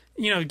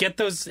 Get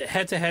those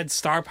head-to-head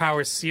star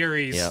power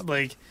series.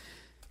 Yeah.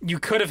 You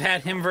could have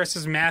had him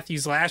versus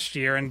Matthews last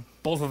year, and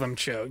both of them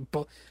choked.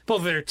 Both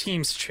of their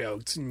teams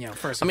choked,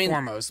 first and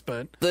foremost.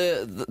 But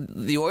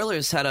the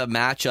Oilers had a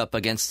matchup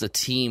against a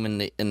team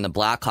in the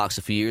Blackhawks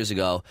a few years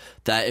ago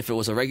that, if it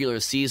was a regular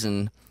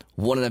season,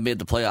 wouldn't have made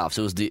the playoffs.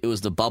 It was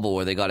the bubble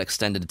where they got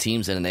extended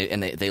teams in,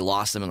 and they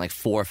lost them in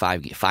 4 or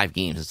 5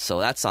 games. So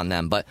that's on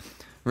them. But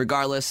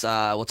regardless,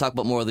 we'll talk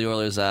about more of the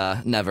Oilers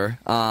never.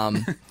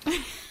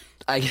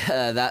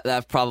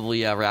 That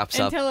probably wraps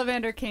up. Until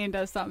Evander Kane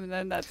does something,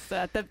 then that's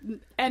at the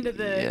end of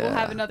the... Yeah. We'll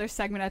have another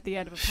segment at the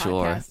end of a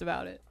podcast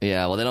about it.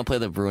 Yeah, well, they don't play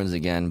the Bruins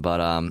again,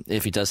 but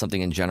if he does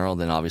something in general,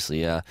 then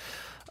obviously, yeah.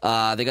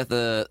 They got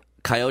the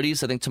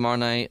Coyotes, I think, tomorrow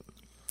night,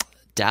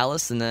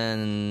 Dallas, and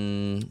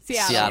then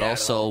Seattle.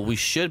 So we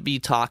should be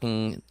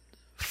talking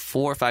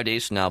 4 or 5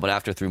 days from now, but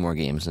after 3 more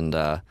games. And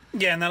and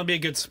that'll be a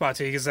good spot,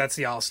 too, because that's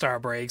the All-Star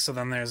break, so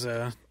then there's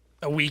a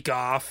week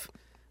off.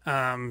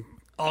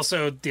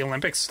 Also, the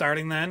Olympics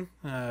starting then.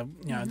 I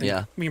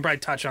think we can probably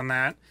touch on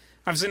that.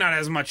 Obviously, not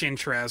as much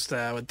interest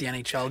with the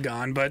NHL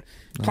gone, but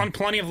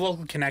plenty of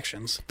local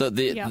connections.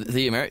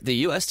 The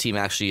U.S. team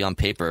actually, on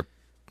paper,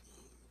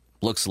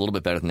 looks a little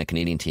bit better than the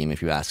Canadian team,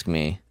 if you ask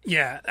me.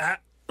 Yeah,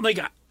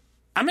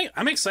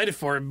 I'm excited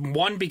for it.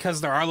 1,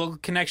 because there are local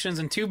connections,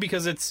 and 2,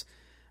 because it's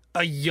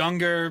a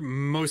younger,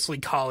 mostly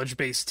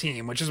college-based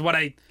team, which is what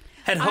I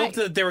had hoped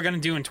that they were going to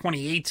do in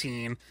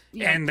 2018,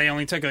 and they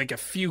only took a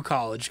few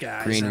college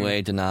guys.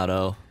 Greenway,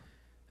 Donato,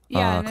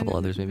 a couple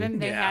others maybe. Then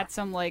they had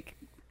some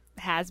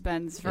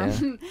has-beens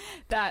from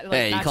that.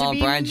 Hey, you calling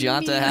Brian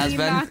Giunta a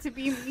has-been? Not to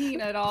be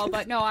mean at all,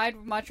 but no, I'd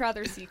much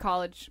rather see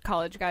college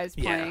guys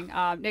playing.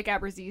 Nick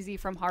Abruzzese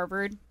from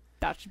Harvard,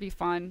 that should be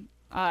fun.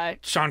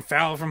 Sean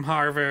Farrell from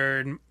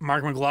Harvard,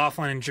 Mark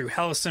McLaughlin and Drew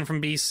Hellison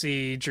from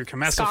BC, Drew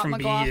Comessa from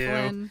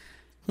BU.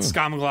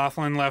 Scott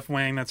McLaughlin, left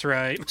wing, that's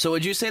right. So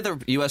would you say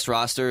the U.S.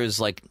 roster is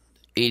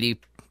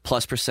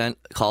 80+%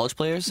 college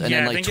players? And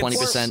then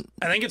 20%?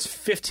 I think it's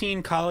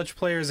 15 college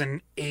players and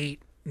 8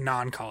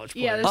 non-college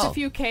players. Yeah, there's a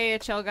few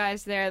KHL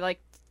guys there,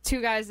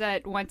 2 guys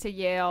that went to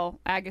Yale,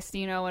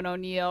 Agostino and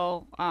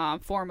O'Neill,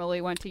 formerly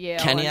went to Yale.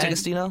 Kenny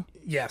Agostino?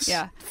 Yes.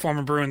 Yeah.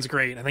 Former Bruins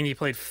great. I think he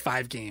played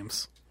 5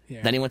 games.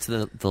 Yeah. Then he went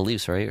to the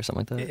Leafs, right, or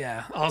something like that?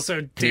 Yeah.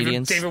 Also,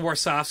 David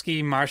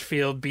Warsofsky,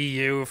 Marshfield,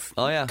 BU.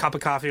 Oh, yeah. Cup of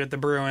coffee with the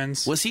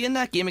Bruins. Was he in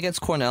that game against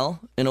Cornell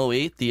in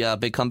 2008, the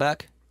big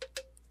comeback?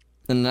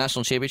 In the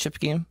national championship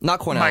game? Not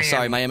Cornell,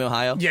 Miami,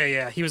 Ohio.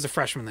 Yeah. He was a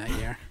freshman that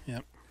year.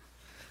 Yep.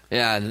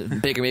 Yeah,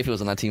 and Baker Mayfield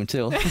was on that team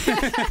too. I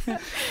think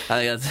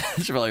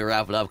that's should probably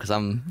wrap it up because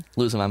I'm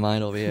losing my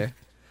mind over here.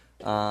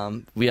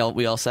 We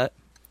all set?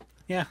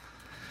 Yeah.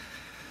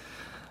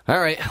 All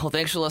right. Well,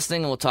 thanks for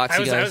listening, and we'll talk to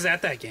you guys. I was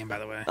at that game, by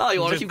the way. Oh,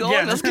 you want to keep going?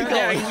 Yeah, Let's keep going.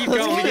 Yeah, I can keep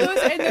going.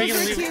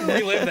 We can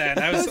relive that.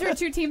 Those are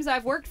two teams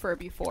I've worked for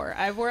before.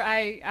 I've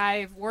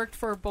worked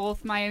for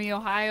both Miami,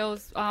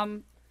 Ohio's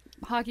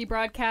hockey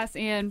broadcasts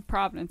and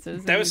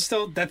Providence's.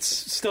 That's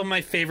still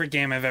my favorite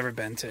game I've ever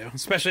been to,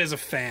 especially as a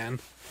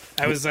fan.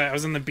 I was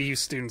in the BU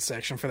student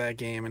section for that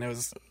game, and it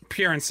was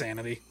pure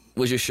insanity.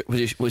 Was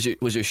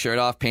your shirt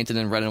off, painted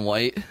in red and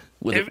white,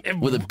 with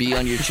a B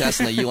on your chest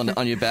and a U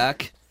on your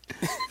back?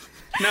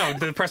 No,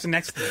 the person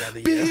next to me had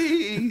the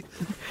U.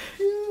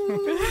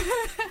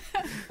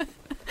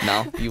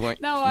 No, you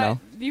weren't. No,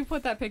 you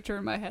put that picture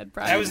in my head,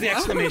 Brian. That was the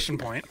exclamation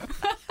point.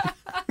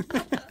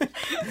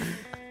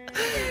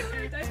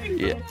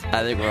 Yeah,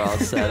 I think we're all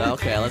set.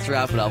 Okay, let's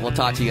wrap it up. We'll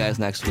talk to you guys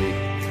next week.